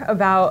later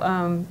about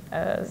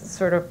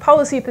sort of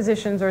policy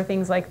positions or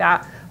things like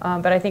that,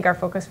 but I think our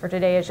focus for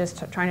today is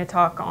just trying to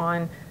talk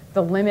on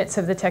the limits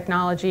of the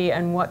technology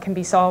and what can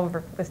be solved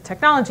with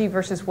technology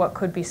versus what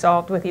could be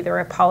solved with either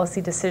a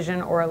policy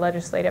decision or a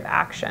legislative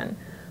action.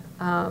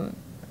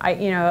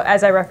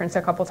 As I referenced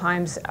a couple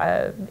times,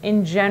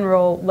 in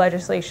general,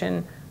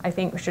 legislation, I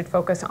think, should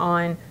focus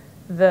on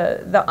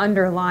the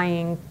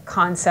underlying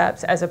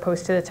concepts as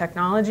opposed to the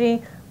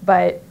technology,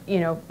 but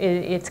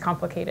it's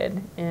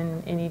complicated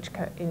in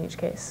each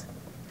case.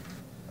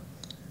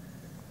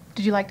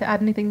 Did you like to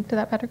add anything to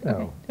that, Patrick?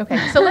 No. Okay.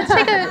 So let's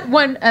take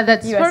one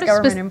that's U.S. sort of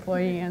government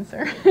employee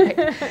answer.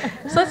 Okay.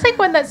 So let's take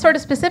one that's sort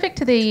of specific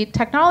to the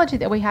technology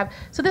that we have.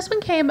 So this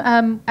one came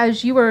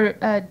as you were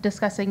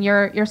discussing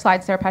your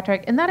slides there,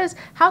 Patrick, and that is,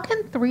 how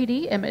can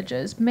 3D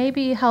images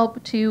maybe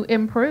help to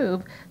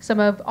improve some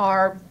of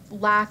our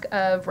lack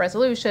of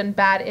resolution,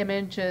 bad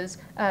images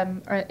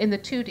in the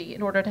 2D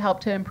in order to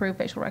help to improve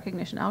facial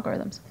recognition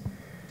algorithms?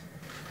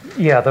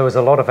 Yeah, there was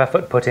a lot of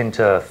effort put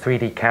into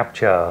 3D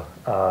capture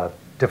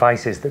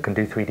devices that can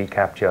do 3D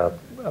capture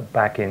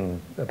back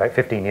in about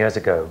 15 years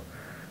ago.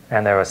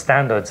 And there are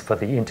standards for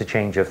the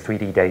interchange of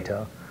 3D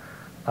data.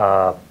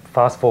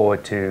 Fast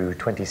forward to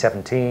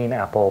 2017,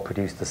 Apple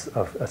produced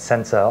a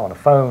sensor on a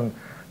phone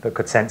that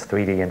could sense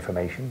 3D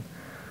information.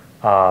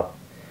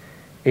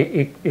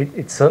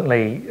 It's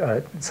certainly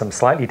some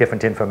slightly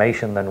different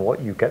information than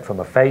what you get from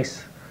a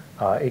face.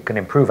 It can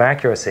improve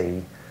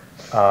accuracy.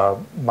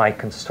 My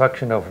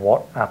construction of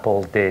what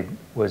Apple did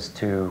was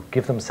to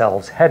give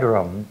themselves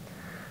headroom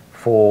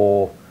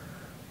for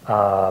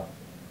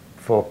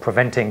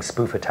preventing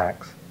spoof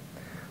attacks,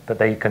 that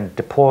they can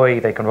deploy,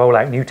 they can roll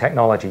out new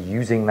technology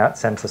using that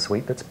sensor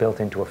suite that's built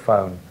into a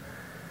phone,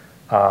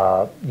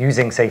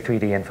 using, say,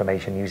 3D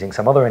information, using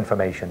some other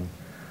information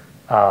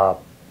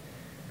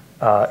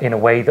in a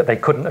way that they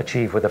couldn't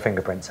achieve with a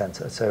fingerprint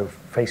sensor. So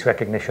face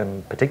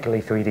recognition,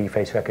 particularly 3D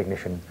face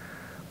recognition,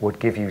 would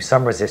give you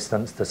some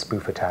resistance to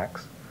spoof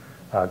attacks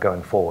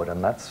going forward,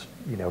 and that's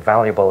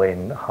valuable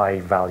in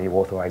high-value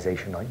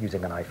authorization, like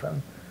using an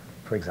iPhone,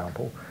 for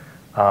example.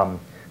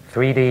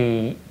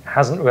 3D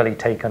hasn't really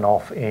taken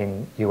off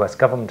in US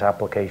government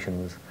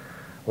applications.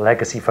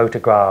 Legacy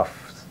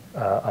photographs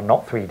are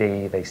not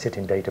 3D, they sit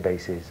in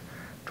databases.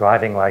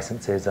 Driving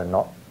licenses are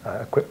not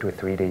equipped with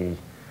 3D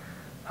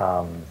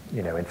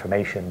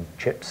information,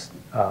 chips.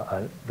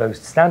 Those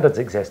standards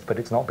exist, but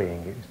it's not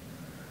being used.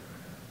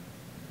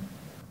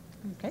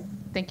 Okay,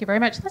 thank you very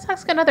much. Let's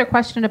ask another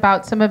question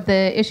about some of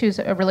the issues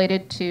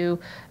related to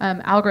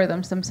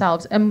algorithms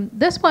themselves. And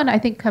this one, I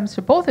think, comes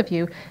to both of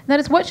you. And that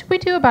is, what should we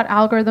do about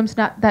algorithms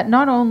that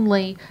not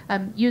only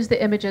use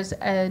the images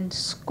and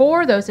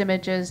score those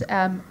images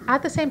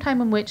at the same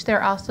time in which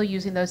they're also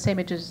using those same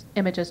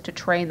images to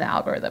train the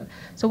algorithm?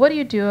 So what do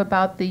you do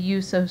about the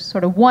use of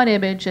sort of one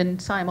image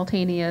and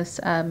simultaneous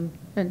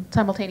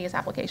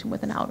application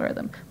with an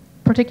algorithm,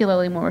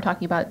 particularly when we're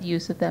talking about the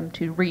use of them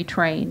to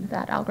retrain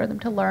that algorithm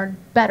to learn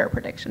better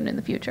prediction in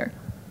the future?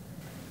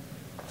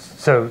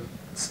 So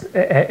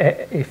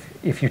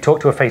if you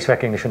talk to a face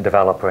recognition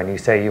developer and you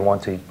say you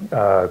want to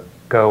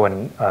go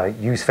and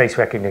use face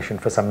recognition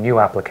for some new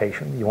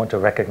application, you want to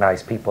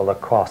recognize people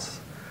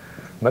across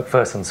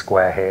McPherson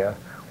Square here,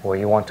 or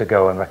you want to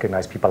go and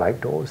recognize people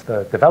outdoors,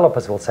 the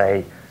developers will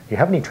say, do you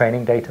have any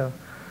training data?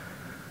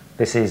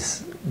 This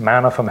is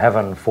manna from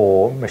heaven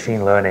for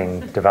machine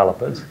learning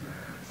developers.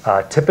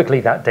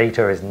 Typically, that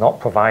data is not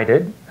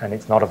provided and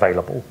it's not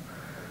available.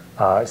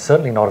 It's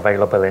certainly not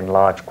available in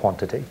large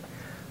quantity.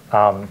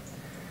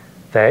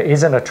 There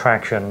is an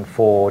attraction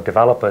for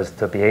developers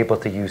to be able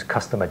to use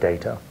customer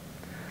data,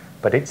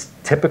 but it's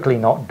typically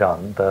not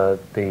done.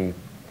 The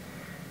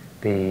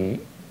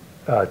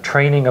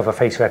training of a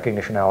face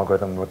recognition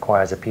algorithm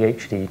requires a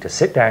PhD to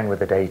sit down with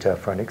the data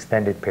for an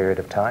extended period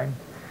of time.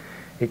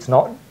 It's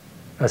not,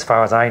 as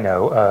far as I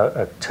know,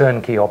 a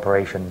turnkey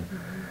operation.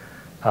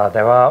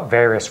 There are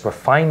various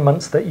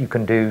refinements that you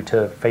can do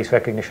to face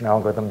recognition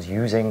algorithms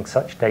using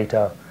such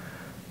data,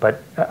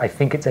 but I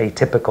think it's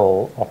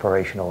atypical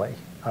operationally.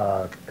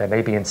 There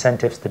may be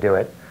incentives to do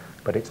it,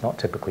 but it's not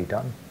typically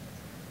done.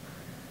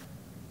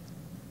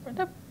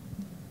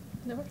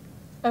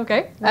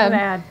 Okay.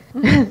 Bad.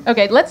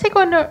 Okay, let's take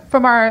one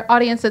from our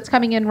audience that's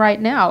coming in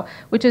right now,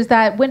 which is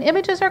that when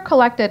images are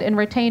collected and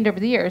retained over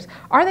the years,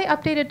 are they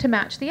updated to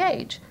match the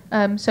age?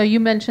 So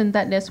you mentioned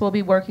that NIST will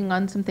be working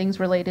on some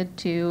things related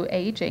to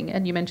aging,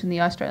 and you mentioned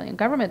the Australian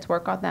government's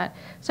work on that.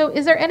 So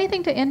is there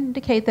anything to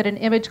indicate that an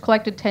image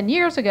collected 10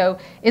 years ago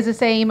is the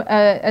same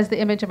as the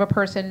image of a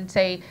person,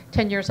 say,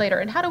 10 years later?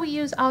 And how do we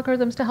use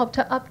algorithms to help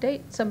to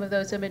update some of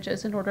those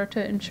images in order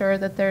to ensure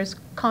that there's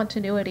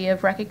continuity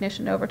of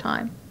recognition over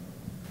time?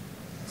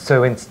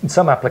 So in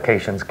some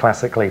applications,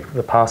 classically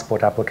the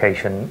passport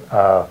application,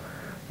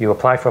 you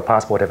apply for a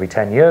passport every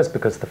 10 years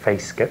because the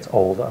face gets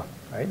older.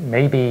 Right?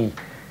 Maybe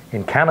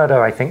in Canada,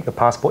 I think the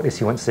passport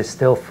issuance is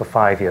still for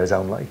 5 years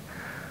only.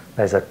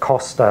 There's a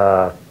cost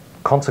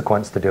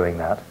consequence to doing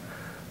that.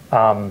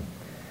 Some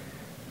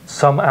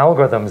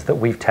algorithms that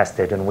we've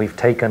tested, and we've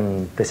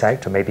taken this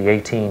out to maybe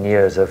 18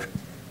 years of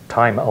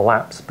time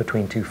elapsed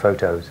between two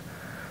photos.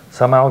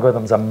 Some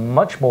algorithms are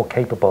much more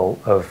capable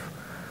of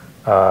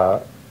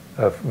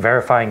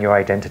verifying your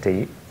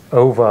identity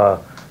over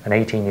an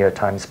 18-year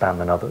time span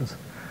than others.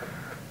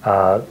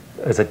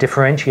 As a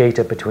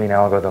differentiator between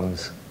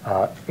algorithms,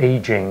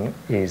 aging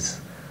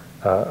is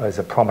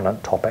a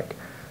prominent topic.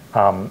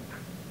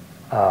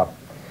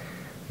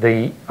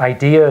 The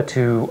idea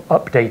to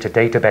update a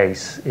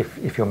database,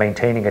 if you're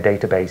maintaining a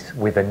database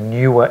with a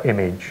newer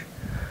image,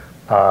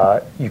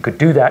 you could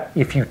do that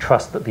if you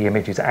trust that the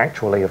image is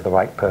actually of the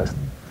right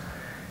person.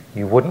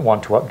 You wouldn't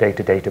want to update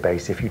a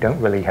database if you don't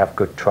really have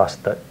good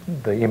trust that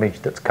the image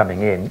that's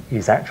coming in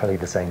is actually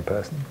the same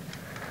person.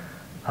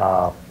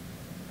 Yeah,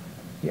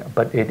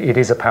 but it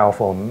is a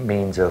powerful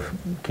means of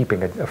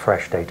keeping a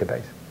fresh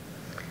database.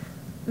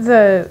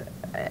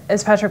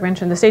 As Patrick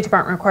mentioned, the State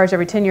Department requires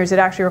every 10 years. It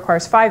actually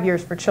requires 5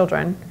 years for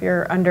children. If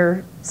you're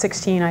under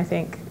 16, I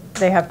think,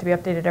 they have to be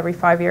updated every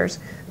 5 years,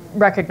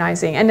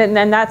 recognizing. And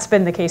then that's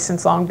been the case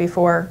since long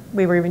before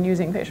we were even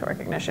using facial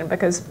recognition,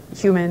 because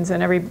humans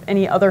and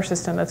any other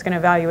system that's going to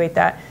evaluate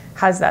that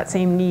has that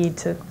same need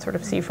to sort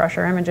of see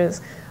fresher images.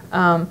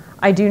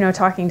 I do know,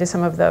 talking to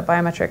some of the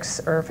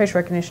biometrics or facial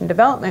recognition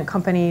development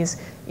companies,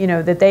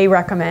 that they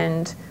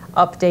recommend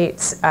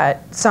updates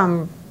at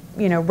some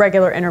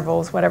regular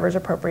intervals, whatever is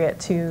appropriate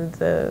to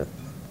the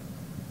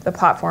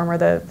platform or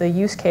the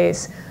use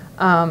case.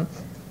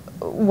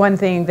 One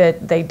thing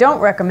that they don't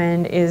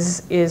recommend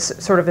is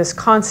sort of this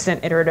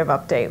constant iterative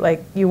update.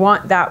 Like, you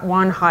want that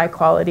one high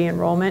quality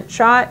enrollment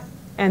shot,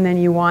 and then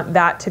you want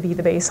that to be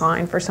the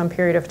baseline for some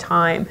period of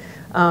time,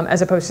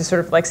 as opposed to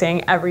sort of like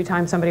saying every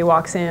time somebody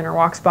walks in or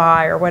walks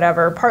by or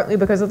whatever, partly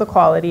because of the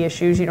quality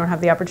issues. You don't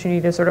have the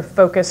opportunity to sort of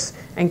focus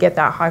and get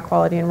that high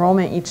quality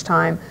enrollment each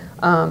time.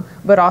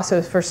 But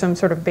also for some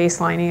sort of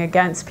baselining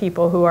against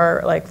people who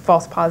are like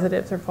false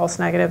positives or false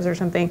negatives or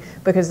something,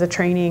 because the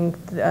training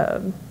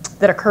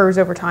that occurs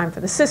over time for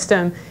the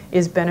system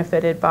is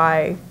benefited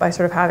by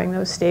sort of having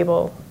those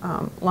stable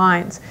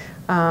lines.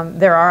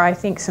 There are, I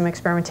think, some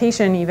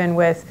experimentation even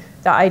with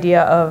the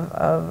idea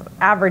of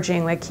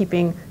averaging, like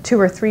keeping 2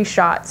 or 3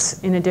 shots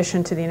in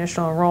addition to the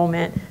initial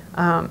enrollment,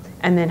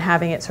 and then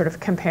having it sort of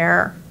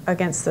compare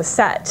against the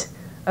set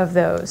of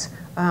those.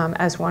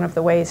 As one of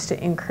the ways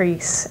to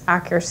increase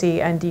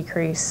accuracy and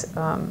decrease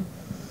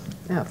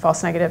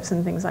false negatives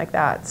and things like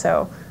that.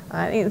 So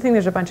I think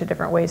there's a bunch of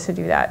different ways to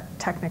do that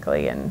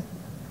technically, and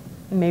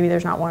maybe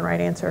there's not one right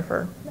answer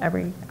for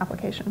every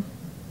application.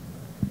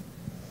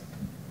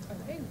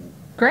 Okay,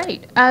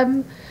 great.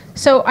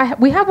 So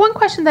we have one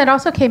question that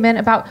also came in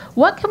about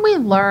what can we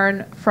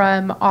learn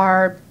from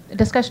our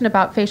discussion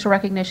about facial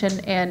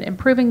recognition and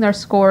improving their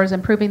scores,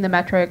 improving the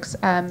metrics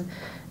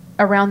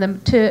around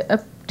them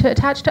to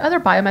attach to other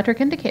biometric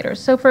indicators.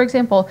 So for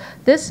example,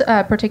 this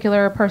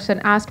particular person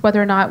asked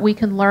whether or not we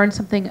can learn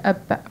something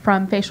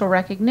from facial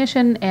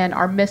recognition and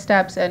our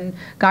missteps and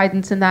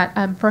guidance in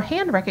that for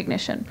hand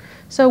recognition.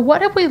 So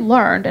what have we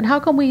learned, and how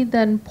can we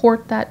then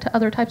port that to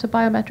other types of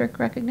biometric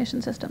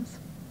recognition systems?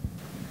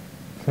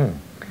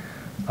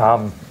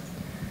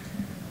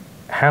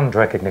 Hand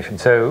recognition.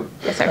 So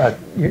yes, sir.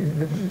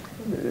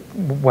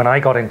 When I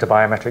got into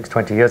biometrics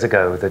 20 years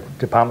ago, the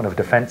Department of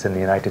Defense in the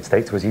United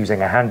States was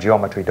using a hand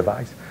geometry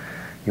device.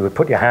 You would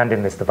put your hand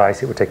in this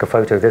device, it would take a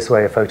photo this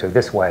way, a photo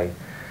this way,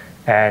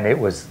 and it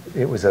was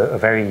a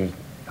very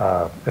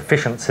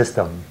efficient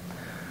system,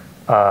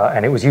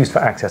 and it was used for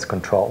access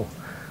control.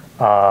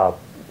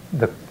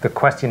 The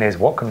question is,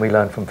 what can we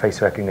learn from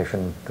face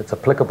recognition that's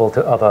applicable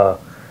to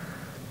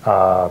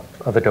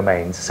other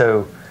domains?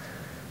 So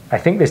I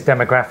think this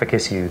demographic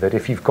issue, that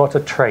if you've got a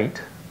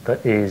trait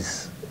that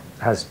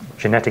has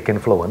genetic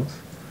influence,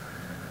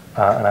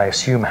 and I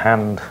assume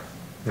hand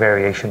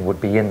variation would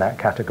be in that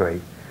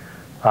category,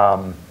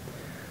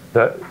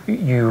 that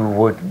you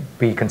would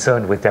be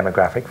concerned with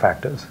demographic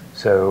factors.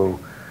 So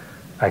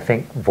I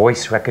think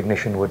voice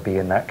recognition would be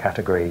in that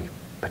category,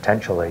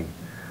 potentially.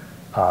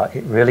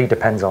 It really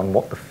depends on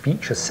what the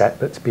feature set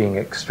that's being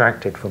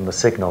extracted from the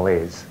signal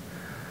is.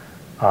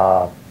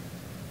 But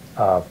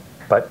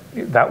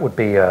that would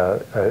be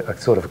a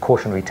sort of a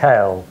cautionary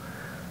tale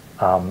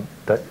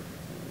that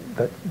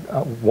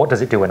what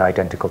does it do in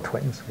identical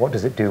twins? What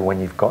does it do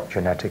when you've got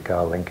genetic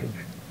linkage?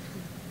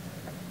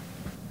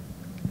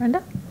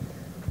 Brenda?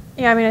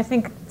 Yeah, I mean, I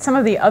think some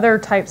of the other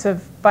types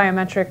of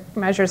biometric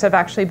measures have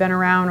actually been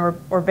around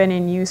or been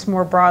in use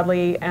more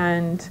broadly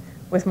and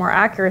with more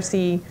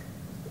accuracy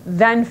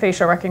than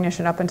facial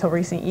recognition up until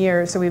recent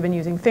years. So we've been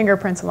using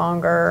fingerprints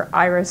longer,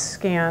 iris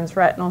scans,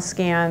 retinal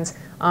scans.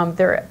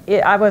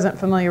 I wasn't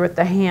familiar with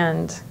the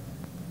hand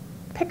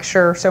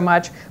picture so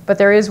much, but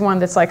there is one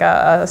that's like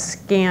a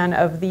scan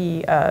of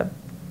the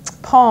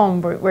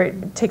palm where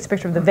it takes a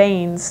picture of the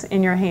veins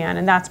in your hand,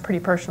 and that's pretty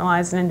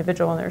personalized and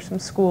individual, and there's some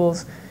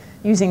schools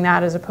using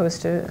that as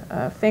opposed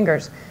to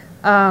fingers.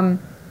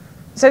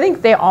 So I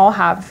think they all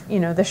have,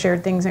 the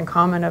shared things in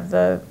common of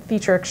the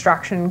feature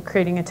extraction,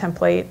 creating a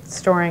template,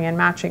 storing and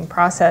matching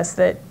process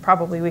that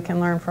probably we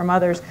can learn from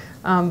others.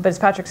 But as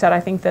Patrick said,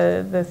 I think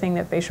the thing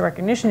that facial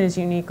recognition is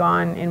unique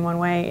on in one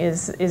way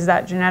is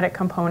that genetic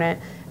component.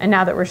 And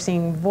now that we're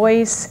seeing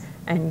voice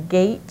and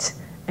gait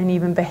and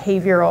even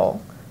behavioral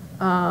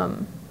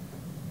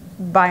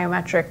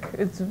biometric.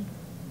 It's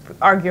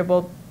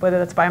arguable whether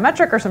that's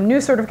biometric or some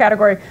new sort of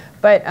category,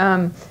 but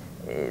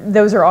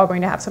those are all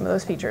going to have some of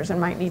those features and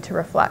might need to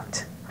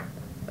reflect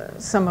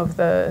some of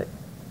the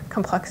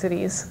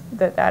complexities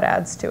that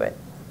adds to it.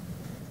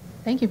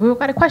 Thank you. We've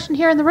got a question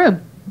here in the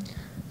room.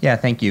 Yeah,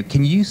 thank you.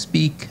 Can you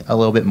speak a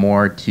little bit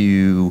more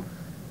to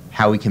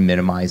how we can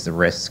minimize the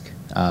risk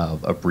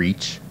of a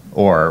breach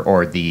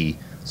or the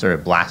sort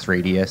of blast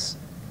radius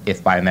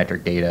if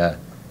biometric data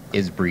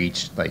is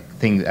breached? Like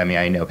things, I mean,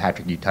 I know,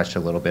 Patrick, you touched a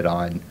little bit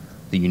on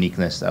the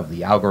uniqueness of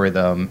the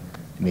algorithm.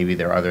 Maybe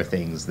there are other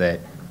things that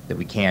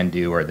we can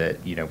do or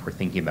that, you know, we're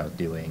thinking about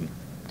doing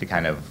to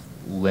kind of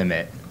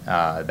limit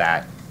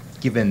that,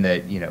 given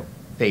that, you know,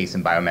 face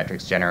and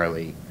biometrics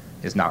generally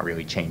is not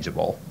really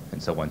changeable.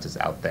 And so once it's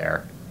out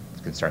there,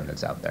 it's a concern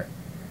that's out there.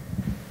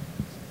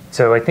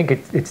 So I think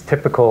it's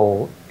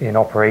typical in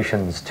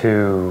operations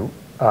to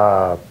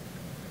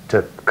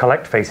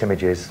collect face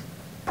images,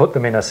 put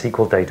them in a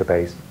SQL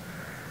database,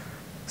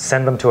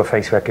 send them to a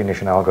face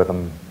recognition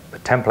algorithm, the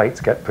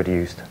templates get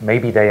produced,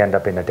 maybe they end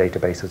up in a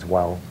database as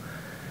well,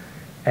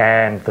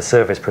 and the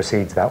service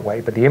proceeds that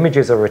way. But the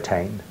images are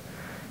retained,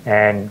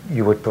 and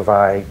you would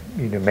provide,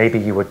 you know, maybe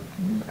you would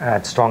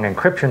add strong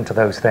encryption to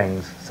those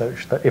things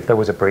such that if there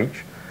was a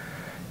breach,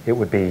 it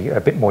would be a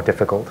bit more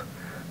difficult.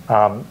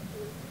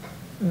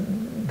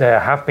 There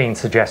have been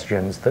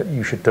suggestions that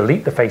you should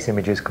delete the face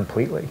images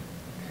completely.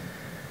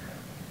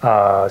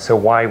 So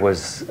why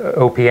was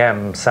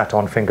OPM sat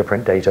on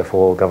fingerprint data for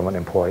all government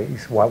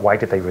employees? Why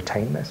did they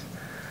retain this?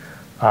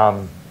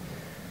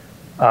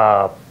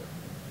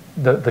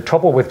 The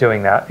trouble with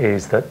doing that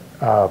is that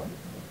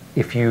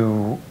if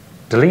you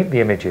delete the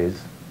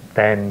images,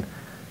 then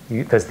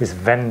there's this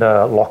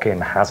vendor lock-in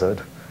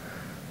hazard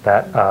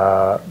that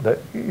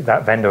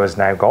that vendor has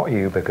now got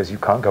you because you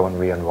can't go and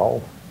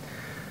re-enroll.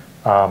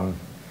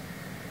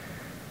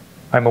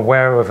 I'm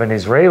aware of an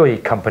Israeli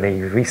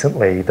company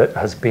recently that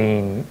has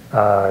been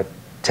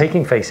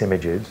taking face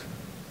images,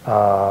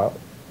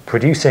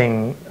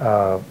 producing,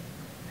 I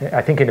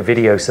think in a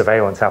video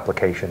surveillance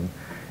application,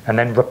 and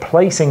then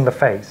replacing the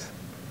face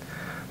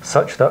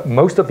such that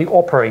most of the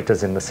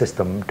operators in the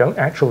system don't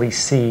actually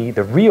see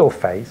the real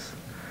face,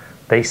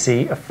 they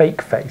see a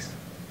fake face.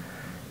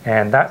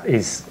 And that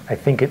is, I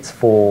think it's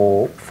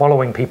for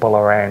following people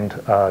around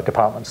a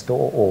department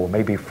store or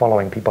maybe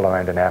following people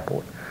around an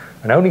airport.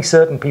 And only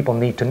certain people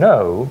need to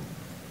know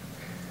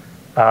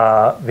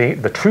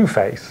the true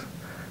face,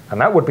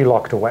 and that would be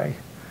locked away.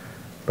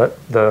 But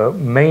the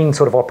main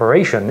sort of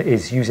operation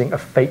is using a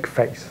fake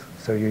face.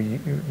 So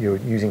you're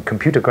using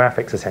computer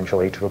graphics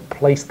essentially to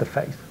replace the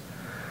face.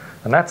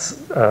 And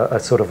that's a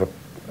sort of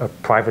a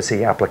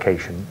privacy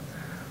application.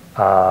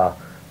 But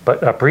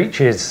a breach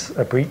is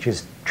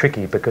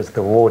tricky because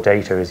the raw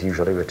data is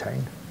usually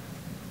retained.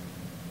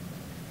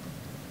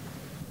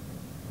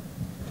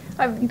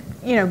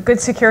 You know, good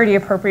security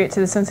appropriate to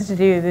the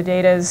sensitivity of the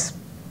data is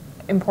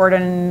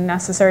important and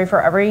necessary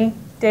for every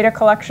data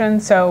collection.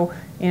 So,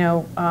 you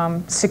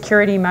know,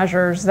 security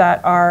measures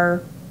that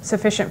are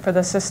sufficient for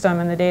the system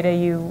and the data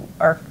you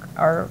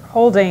are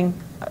holding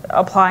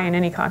apply in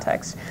any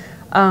context.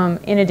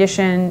 In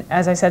addition,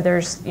 as I said,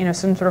 there's, you know,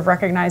 some sort of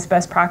recognized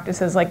best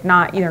practices like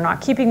either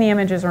not keeping the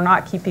images or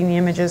not keeping the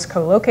images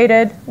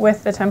co-located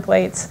with the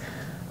templates,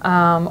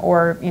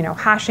 or, you know,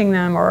 hashing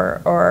them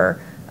or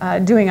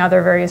doing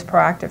other various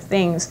proactive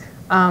things.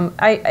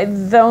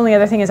 The only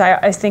other thing is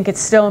I think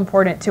it's still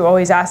important to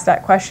always ask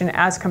that question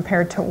as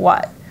compared to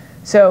what.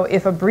 So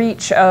if a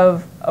breach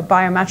of a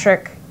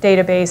biometric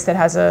database that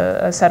has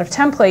a set of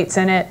templates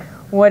in it,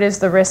 what is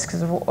the risk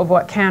of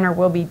what can or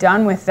will be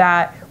done with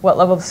that? What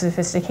level of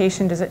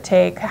sophistication does it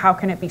take? How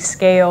can it be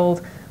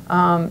scaled?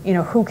 You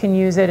know, who can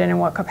use it and in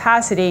what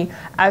capacity,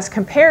 as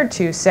compared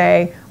to,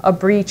 say, a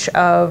breach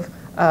of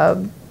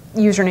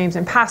usernames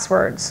and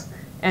passwords,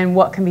 and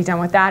what can be done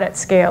with that at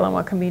scale, and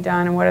what can be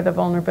done, and what are the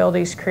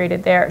vulnerabilities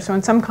created there. So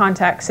in some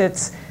contexts,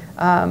 it's,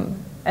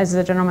 as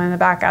the gentleman in the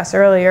back asked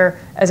earlier,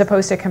 as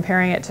opposed to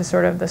comparing it to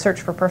sort of the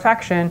search for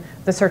perfection,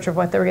 the search of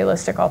what the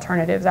realistic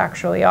alternatives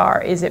actually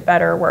are. Is it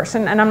better or worse?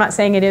 And I'm not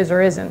saying it is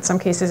or isn't. Some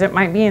cases it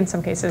might be, in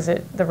some cases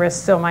the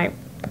risk still might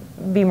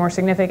be more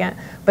significant.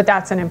 But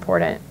that's an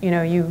important, you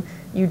know,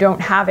 you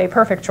don't have a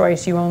perfect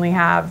choice, you only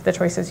have the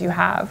choices you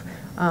have.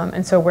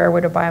 And so where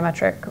would a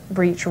biometric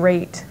breach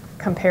rate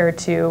compared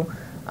to,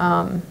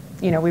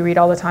 you know, we read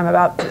all the time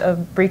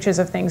about breaches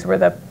of things where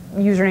the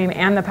username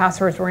and the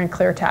passwords were in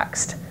clear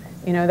text.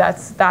 You know,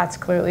 that's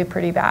clearly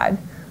pretty bad.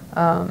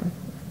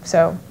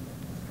 So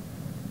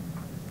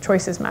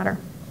choices matter.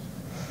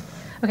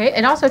 Okay,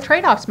 and also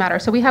trade-offs matter.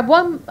 So we have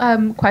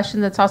one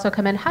question that's also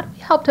come in. How do we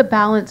help to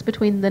balance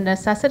between the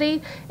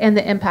necessity and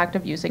the impact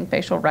of using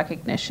facial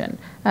recognition?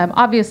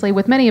 Obviously,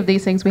 with many of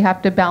these things, we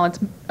have to balance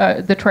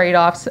the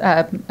trade-offs,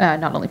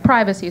 not only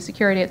privacy,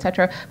 security, et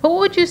cetera. But what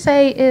would you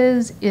say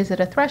is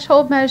it a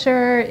threshold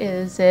measure?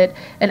 Is it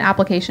an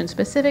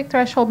application-specific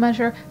threshold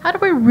measure? How do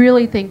we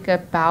really think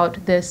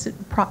about this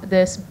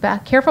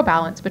careful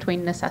balance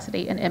between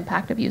necessity and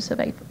impact of use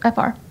of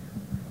FR?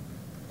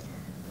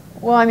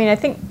 Well, I mean, I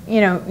think,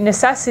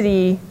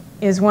 necessity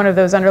is one of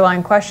those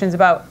underlying questions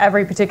about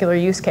every particular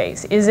use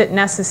case. Is it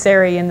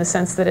necessary in the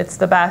sense that it's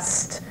the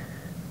best,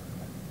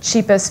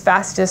 cheapest,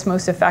 fastest,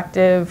 most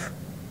effective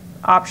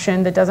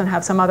option that doesn't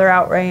have some other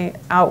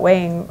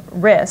outweighing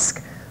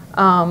risk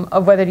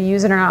of whether to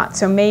use it or not?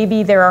 So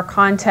maybe there are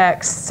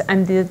contexts,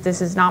 and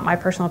this is not my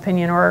personal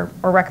opinion or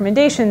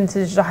recommendation, this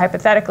is just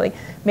hypothetically,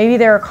 maybe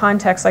there are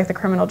contexts like the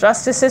criminal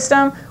justice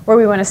system where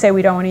we want to say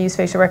we don't want to use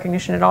facial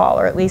recognition at all,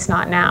 or at least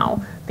not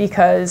now,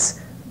 because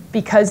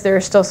there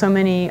are still so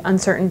many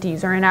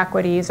uncertainties or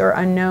inequities or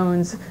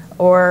unknowns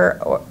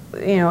or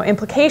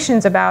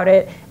implications about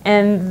it,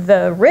 and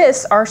the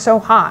risks are so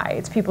high.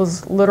 It's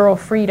people's literal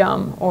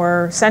freedom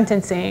or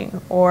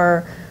sentencing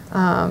or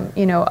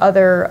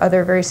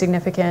other very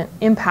significant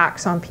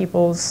impacts on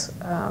people's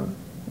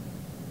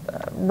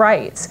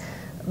rights.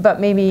 But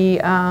maybe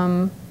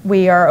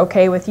we are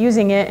okay with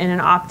using it in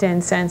an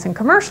opt-in sense in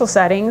commercial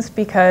settings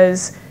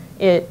because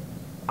it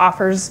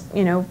offers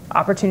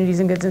opportunities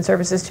and goods and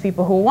services to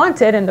people who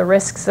want it, and the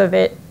risks of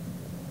it,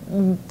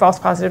 false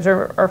positives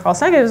or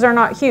false negatives, are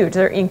not huge.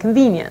 They're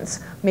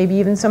inconvenience, maybe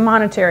even some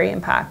monetary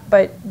impact,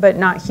 but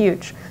not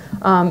huge.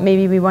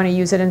 Maybe we want to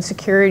use it in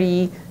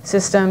security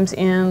systems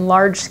in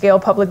large-scale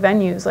public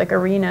venues like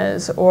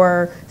arenas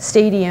or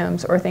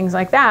stadiums or things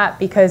like that,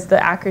 because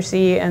the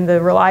accuracy and the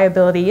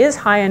reliability is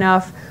high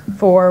enough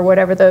for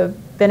whatever the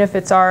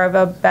benefits are of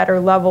a better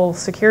level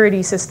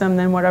security system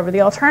than whatever the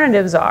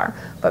alternatives are.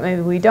 But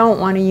maybe we don't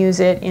want to use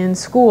it in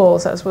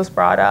schools, as was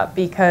brought up,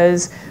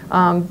 because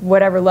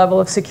whatever level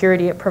of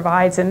security it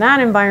provides in that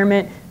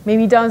environment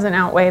maybe doesn't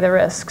outweigh the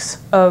risks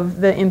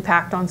of the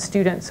impact on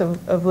students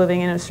of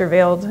living in a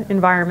surveilled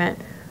environment.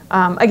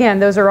 Again,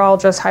 those are all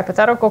just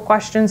hypothetical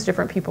questions.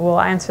 Different people will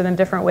answer them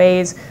different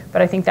ways,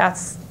 but I think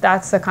that's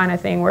the kind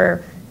of thing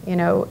where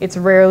it's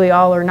rarely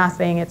all or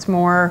nothing. It's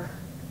more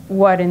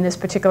what in this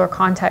particular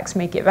context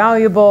make it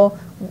valuable.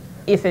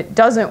 If it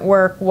doesn't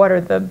work, what are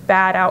the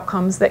bad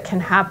outcomes that can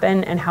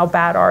happen, and how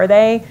bad are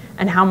they,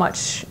 and how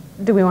much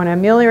do we want to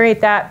ameliorate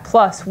that?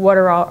 Plus, what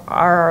are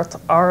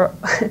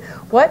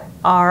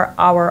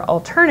our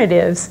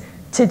alternatives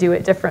to do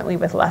it differently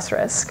with less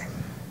risk?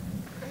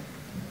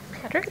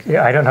 Patrick?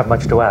 Yeah, I don't have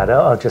much to add.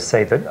 I'll just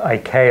say that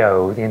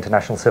ICAO, the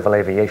International Civil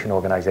Aviation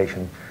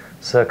Organization,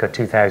 circa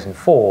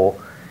 2004,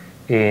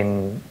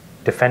 in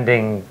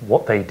defending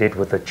what they did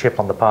with the chip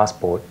on the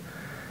passport,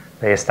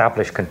 they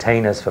established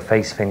containers for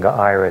face, finger,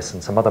 iris,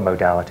 and some other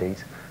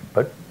modalities,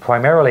 but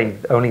primarily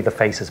only the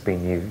face has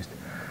been used.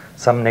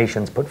 Some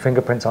nations put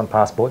fingerprints on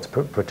passports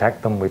to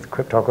protect them with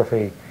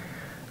cryptography.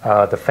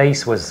 The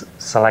face was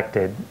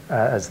selected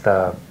as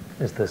the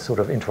sort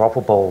of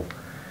interoperable,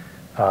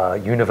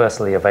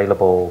 universally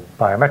available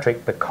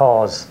biometric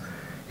because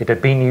it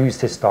had been used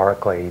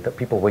historically, that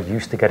people were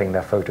used to getting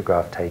their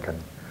photograph taken.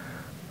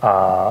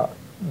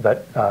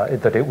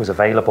 That it was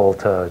available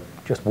to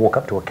just walk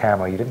up to a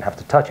camera. You didn't have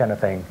to touch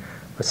anything,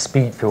 for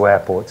speed through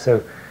airports.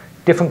 So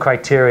different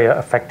criteria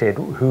affected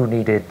who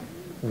needed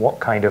what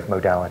kind of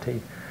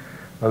modality.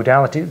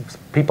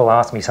 People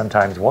ask me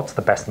sometimes, what's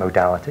the best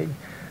modality?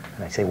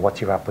 And I say,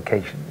 what's your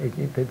application?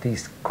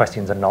 These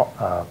questions are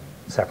not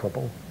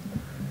separable.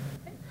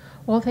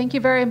 Well, thank you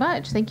very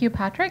much. Thank you,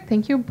 Patrick.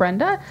 Thank you,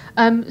 Brenda.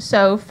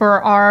 So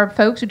for our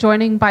folks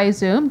joining by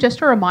Zoom,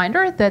 just a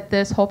reminder that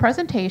this whole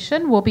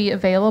presentation will be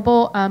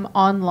available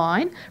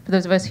online. For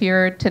those of us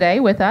here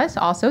today with us,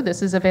 also,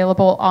 this is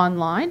available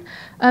online.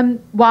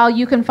 While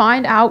you can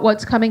find out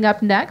what's coming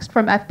up next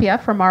from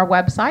FPF from our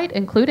website,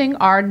 including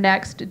our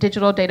next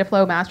Digital Data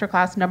Flow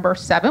Masterclass number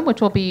 7,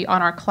 which will be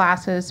on our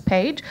classes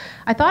page,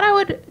 I thought I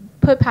would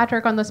put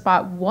Patrick on the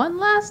spot one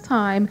last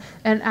time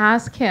and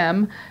ask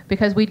him,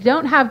 because we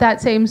don't have that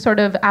same sort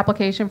of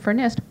application for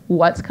NIST,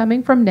 what's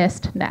coming from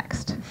NIST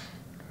next?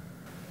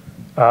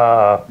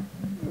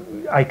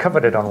 I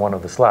covered it on one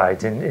of the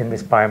slides. In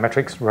this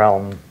biometrics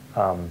realm,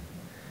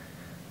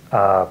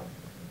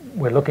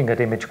 we're looking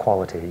at image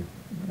quality.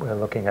 We're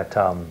looking at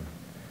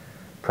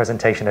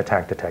presentation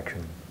attack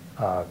detection.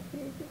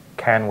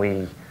 Can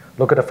we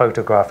look at a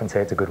photograph and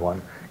say it's a good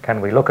one?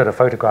 Can we look at a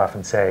photograph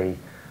and say,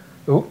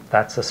 ooh,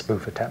 that's a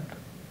spoof attempt?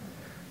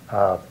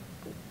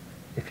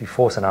 If you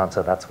force an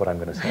answer, that's what I'm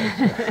going to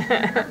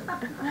say.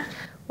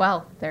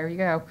 Well, there you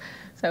go.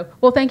 So,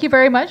 well, thank you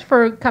very much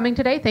for coming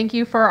today. Thank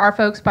you for our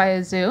folks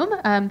by Zoom.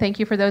 Thank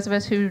you for those of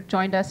us who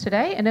joined us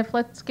today. And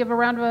let's give a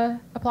round of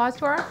applause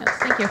to our audience.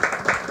 Thank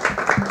you.